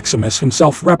 Gladiator Maximus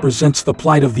himself represents the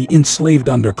plight of the enslaved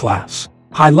underclass,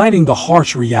 highlighting the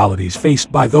harsh realities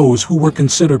faced by those who were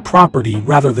considered property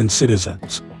rather than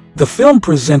citizens. The film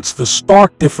presents the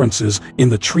stark differences in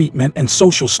the treatment and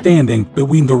social standing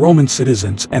between the Roman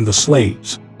citizens and the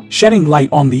slaves, shedding light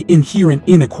on the inherent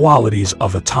inequalities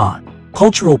of the time.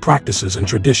 Cultural practices and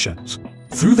traditions.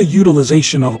 Through the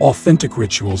utilization of authentic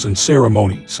rituals and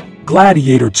ceremonies,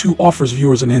 Gladiator 2 offers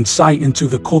viewers an insight into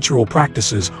the cultural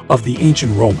practices of the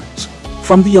ancient Romans.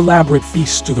 From the elaborate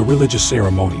feasts to the religious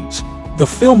ceremonies, the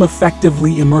film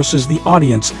effectively immerses the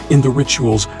audience in the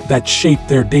rituals that shape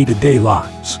their day-to-day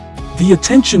lives. The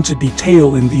attention to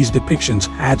detail in these depictions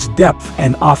adds depth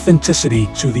and authenticity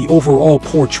to the overall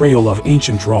portrayal of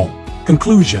ancient Rome.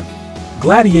 Conclusion: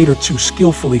 Gladiator 2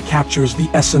 skillfully captures the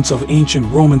essence of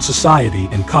ancient Roman society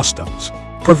and customs,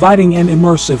 providing an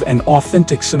immersive and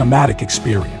authentic cinematic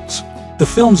experience. The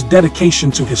film's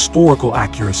dedication to historical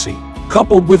accuracy,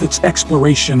 coupled with its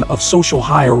exploration of social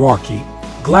hierarchy,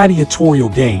 gladiatorial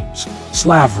games,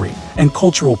 slavery, and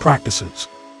cultural practices,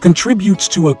 contributes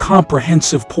to a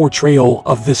comprehensive portrayal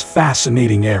of this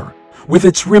fascinating era, with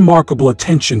its remarkable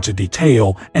attention to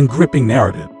detail and gripping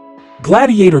narrative.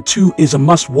 Gladiator 2 is a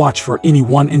must-watch for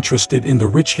anyone interested in the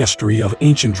rich history of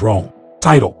ancient Rome.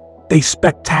 Title: A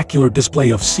spectacular display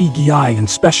of CGI and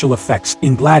special effects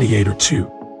in Gladiator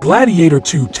 2. Gladiator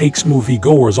 2 takes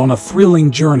moviegoers on a thrilling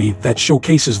journey that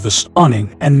showcases the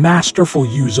stunning and masterful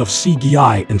use of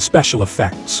CGI and special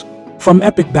effects. From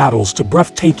epic battles to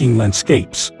breathtaking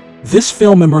landscapes, this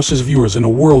film immerses viewers in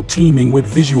a world teeming with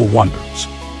visual wonders.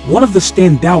 One of the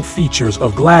standout features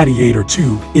of Gladiator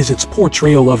 2 is its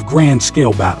portrayal of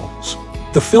grand-scale battles.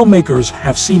 The filmmakers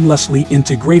have seamlessly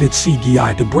integrated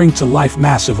CGI to bring to life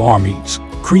massive armies,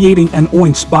 creating an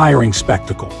awe-inspiring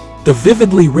spectacle. The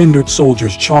vividly rendered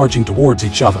soldiers charging towards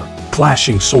each other,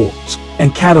 clashing swords,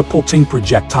 and catapulting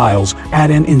projectiles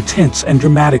add an intense and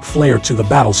dramatic flair to the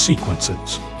battle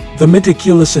sequences. The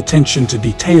meticulous attention to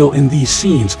detail in these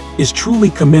scenes is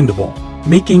truly commendable,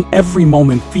 making every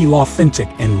moment feel authentic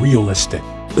and realistic.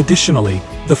 Additionally,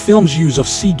 the film's use of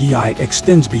CGI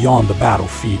extends beyond the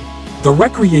battlefield. The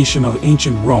recreation of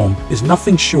ancient Rome is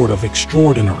nothing short of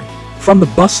extraordinary. From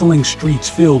the bustling streets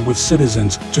filled with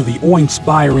citizens to the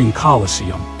awe-inspiring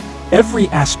Colosseum, every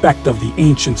aspect of the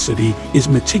ancient city is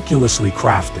meticulously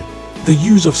crafted. The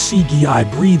use of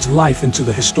CGI breathes life into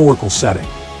the historical setting,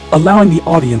 allowing the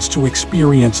audience to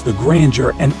experience the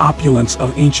grandeur and opulence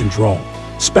of ancient Rome.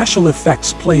 Special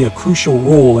effects play a crucial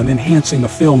role in enhancing the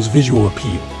film's visual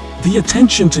appeal. The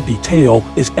attention to detail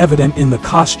is evident in the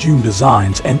costume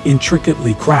designs and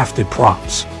intricately crafted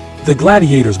props. The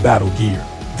gladiators' battle gear,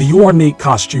 the ornate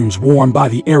costumes worn by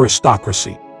the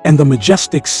aristocracy, and the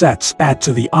majestic sets add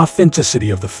to the authenticity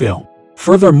of the film.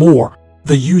 Furthermore,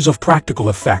 the use of practical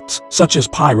effects, such as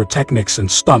pyrotechnics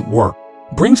and stunt work,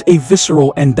 brings a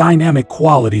visceral and dynamic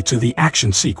quality to the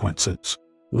action sequences.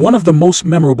 One of the most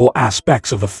memorable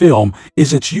aspects of the film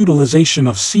is its utilization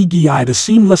of CGI to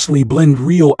seamlessly blend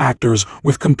real actors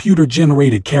with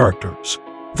computer-generated characters.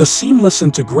 The seamless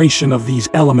integration of these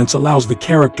elements allows the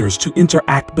characters to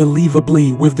interact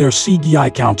believably with their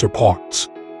CGI counterparts.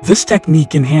 This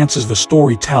technique enhances the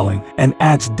storytelling and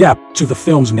adds depth to the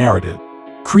film's narrative,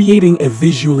 creating a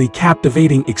visually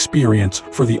captivating experience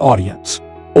for the audience.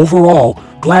 Overall,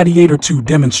 Gladiator 2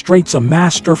 demonstrates a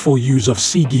masterful use of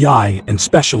CGI and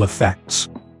special effects.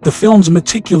 The film's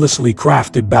meticulously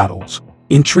crafted battles,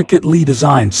 intricately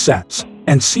designed sets,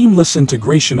 and seamless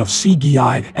integration of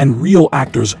CGI and real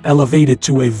actors elevate it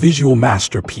to a visual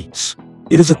masterpiece.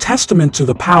 It is a testament to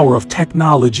the power of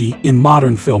technology in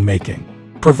modern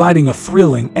filmmaking, providing a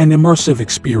thrilling and immersive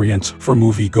experience for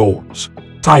moviegoers.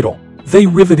 Title: The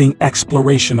riveting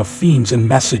exploration of themes and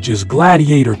messages.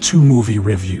 Gladiator 2 movie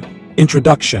review.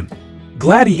 Introduction.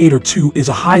 Gladiator 2 is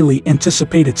a highly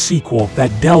anticipated sequel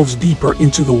that delves deeper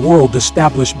into the world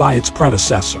established by its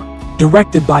predecessor.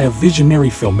 Directed by a visionary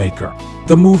filmmaker,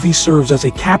 the movie serves as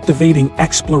a captivating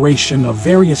exploration of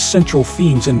various central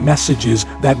themes and messages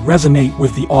that resonate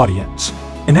with the audience.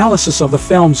 Analysis of the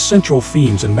film's central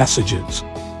themes and messages.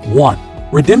 1.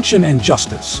 Redemption and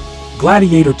justice.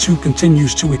 Gladiator 2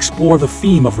 continues to explore the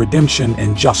theme of redemption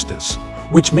and justice,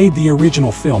 which made the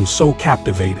original film so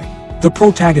captivating. The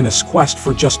protagonist's quest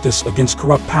for justice against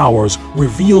corrupt powers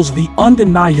reveals the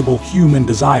undeniable human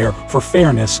desire for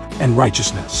fairness and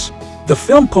righteousness. The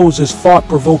film poses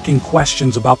thought-provoking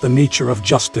questions about the nature of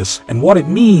justice and what it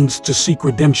means to seek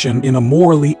redemption in a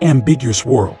morally ambiguous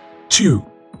world. 2.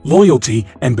 Loyalty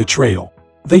and betrayal.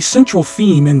 The central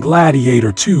theme in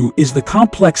Gladiator 2 is the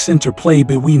complex interplay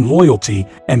between loyalty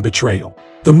and betrayal.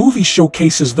 The movie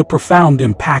showcases the profound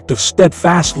impact of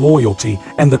steadfast loyalty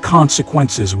and the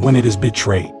consequences when it is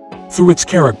betrayed. Through its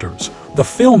characters, the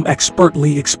film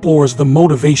expertly explores the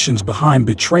motivations behind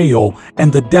betrayal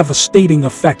and the devastating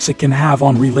effects it can have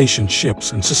on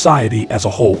relationships and society as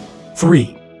a whole.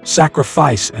 3.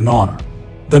 Sacrifice and honor.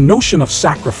 The notion of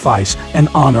sacrifice and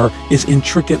honor is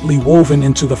intricately woven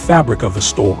into the fabric of the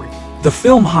story. The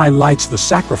film highlights the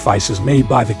sacrifices made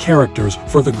by the characters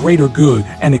for the greater good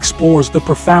and explores the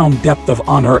profound depth of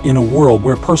honor in a world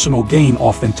where personal gain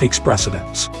often takes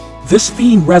precedence. This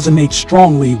theme resonates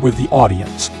strongly with the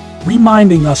audience,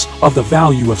 reminding us of the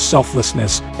value of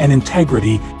selflessness and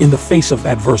integrity in the face of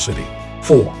adversity.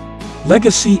 4.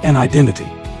 Legacy and identity.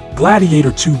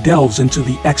 Gladiator 2 delves into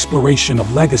the exploration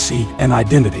of legacy and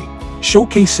identity,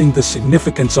 showcasing the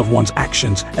significance of one's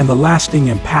actions and the lasting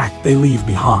impact they leave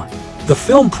behind. The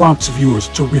film prompts viewers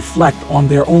to reflect on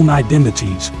their own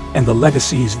identities and the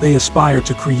legacies they aspire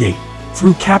to create.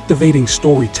 Through captivating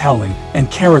storytelling and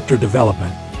character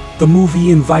development, the movie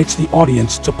invites the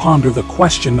audience to ponder the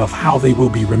question of how they will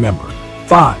be remembered.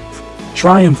 5.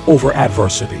 Triumph over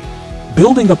adversity.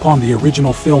 Building upon the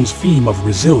original film's theme of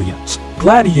resilience,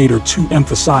 Gladiator 2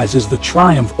 emphasizes the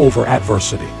triumph over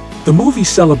adversity. The movie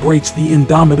celebrates the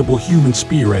indomitable human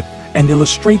spirit and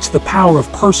illustrates the power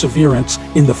of perseverance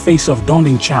in the face of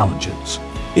daunting challenges.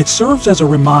 It serves as a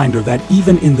reminder that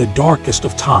even in the darkest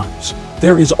of times,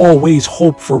 there is always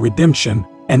hope for redemption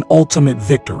and ultimate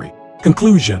victory.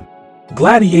 Conclusion.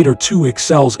 Gladiator 2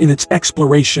 excels in its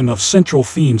exploration of central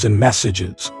themes and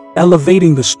messages,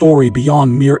 elevating the story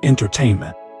beyond mere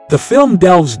entertainment. The film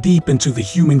delves deep into the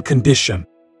human condition,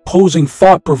 posing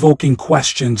thought-provoking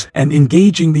questions and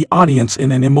engaging the audience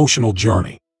in an emotional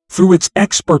journey. Through its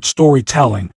expert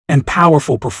storytelling and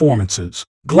powerful performances,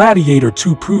 Gladiator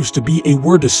 2 proves to be a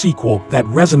worthy sequel that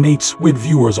resonates with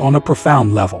viewers on a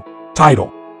profound level.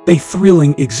 Title: A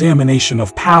thrilling examination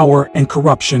of power and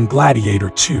corruption. Gladiator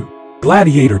 2.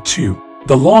 Gladiator 2,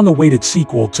 the long-awaited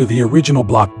sequel to the original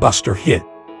blockbuster hit,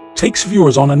 takes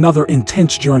viewers on another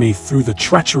intense journey through the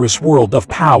treacherous world of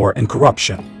power and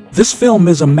corruption. This film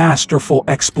is a masterful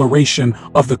exploration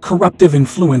of the corruptive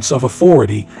influence of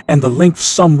authority and the lengths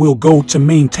some will go to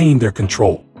maintain their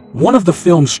control. One of the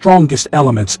film's strongest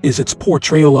elements is its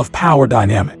portrayal of power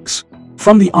dynamics.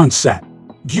 From the onset,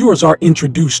 viewers are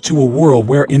introduced to a world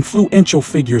where influential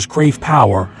figures crave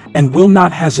power and will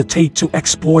not hesitate to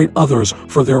exploit others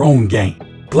for their own gain.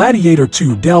 Gladiator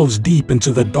 2 delves deep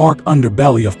into the dark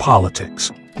underbelly of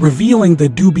politics, revealing the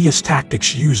dubious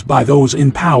tactics used by those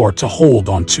in power to hold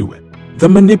on to it. The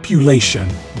manipulation,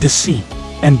 deceit,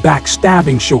 and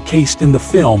backstabbing showcased in the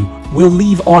film will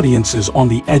leave audiences on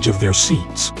the edge of their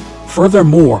seats.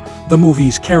 Furthermore, the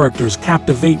movie's characters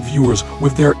captivate viewers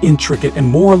with their intricate and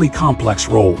morally complex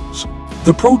roles.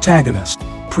 The protagonist,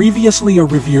 previously a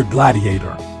revered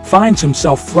gladiator, finds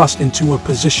himself thrust into a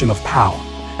position of power.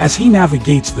 As he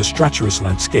navigates this treacherous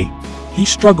landscape, he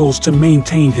struggles to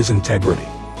maintain his integrity.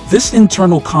 This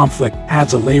internal conflict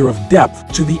adds a layer of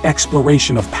depth to the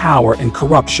exploration of power and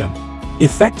corruption,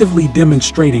 effectively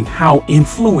demonstrating how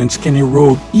influence can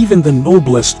erode even the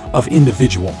noblest of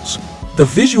individuals. The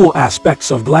visual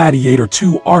aspects of Gladiator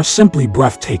 2 are simply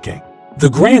breathtaking. The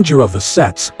grandeur of the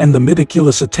sets and the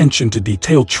meticulous attention to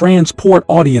detail transport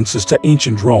audiences to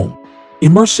ancient Rome,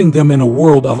 immersing them in a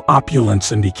world of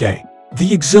opulence and decay.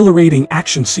 The exhilarating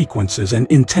action sequences and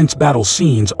intense battle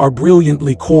scenes are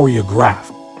brilliantly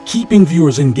choreographed, keeping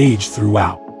viewers engaged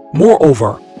throughout.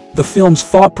 Moreover, the film's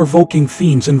thought-provoking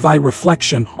themes invite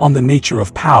reflection on the nature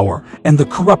of power and the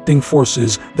corrupting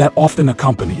forces that often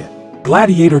accompany it.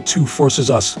 Gladiator 2 forces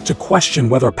us to question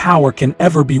whether power can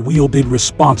ever be wielded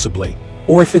responsibly,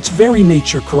 or if its very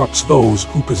nature corrupts those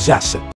who possess it.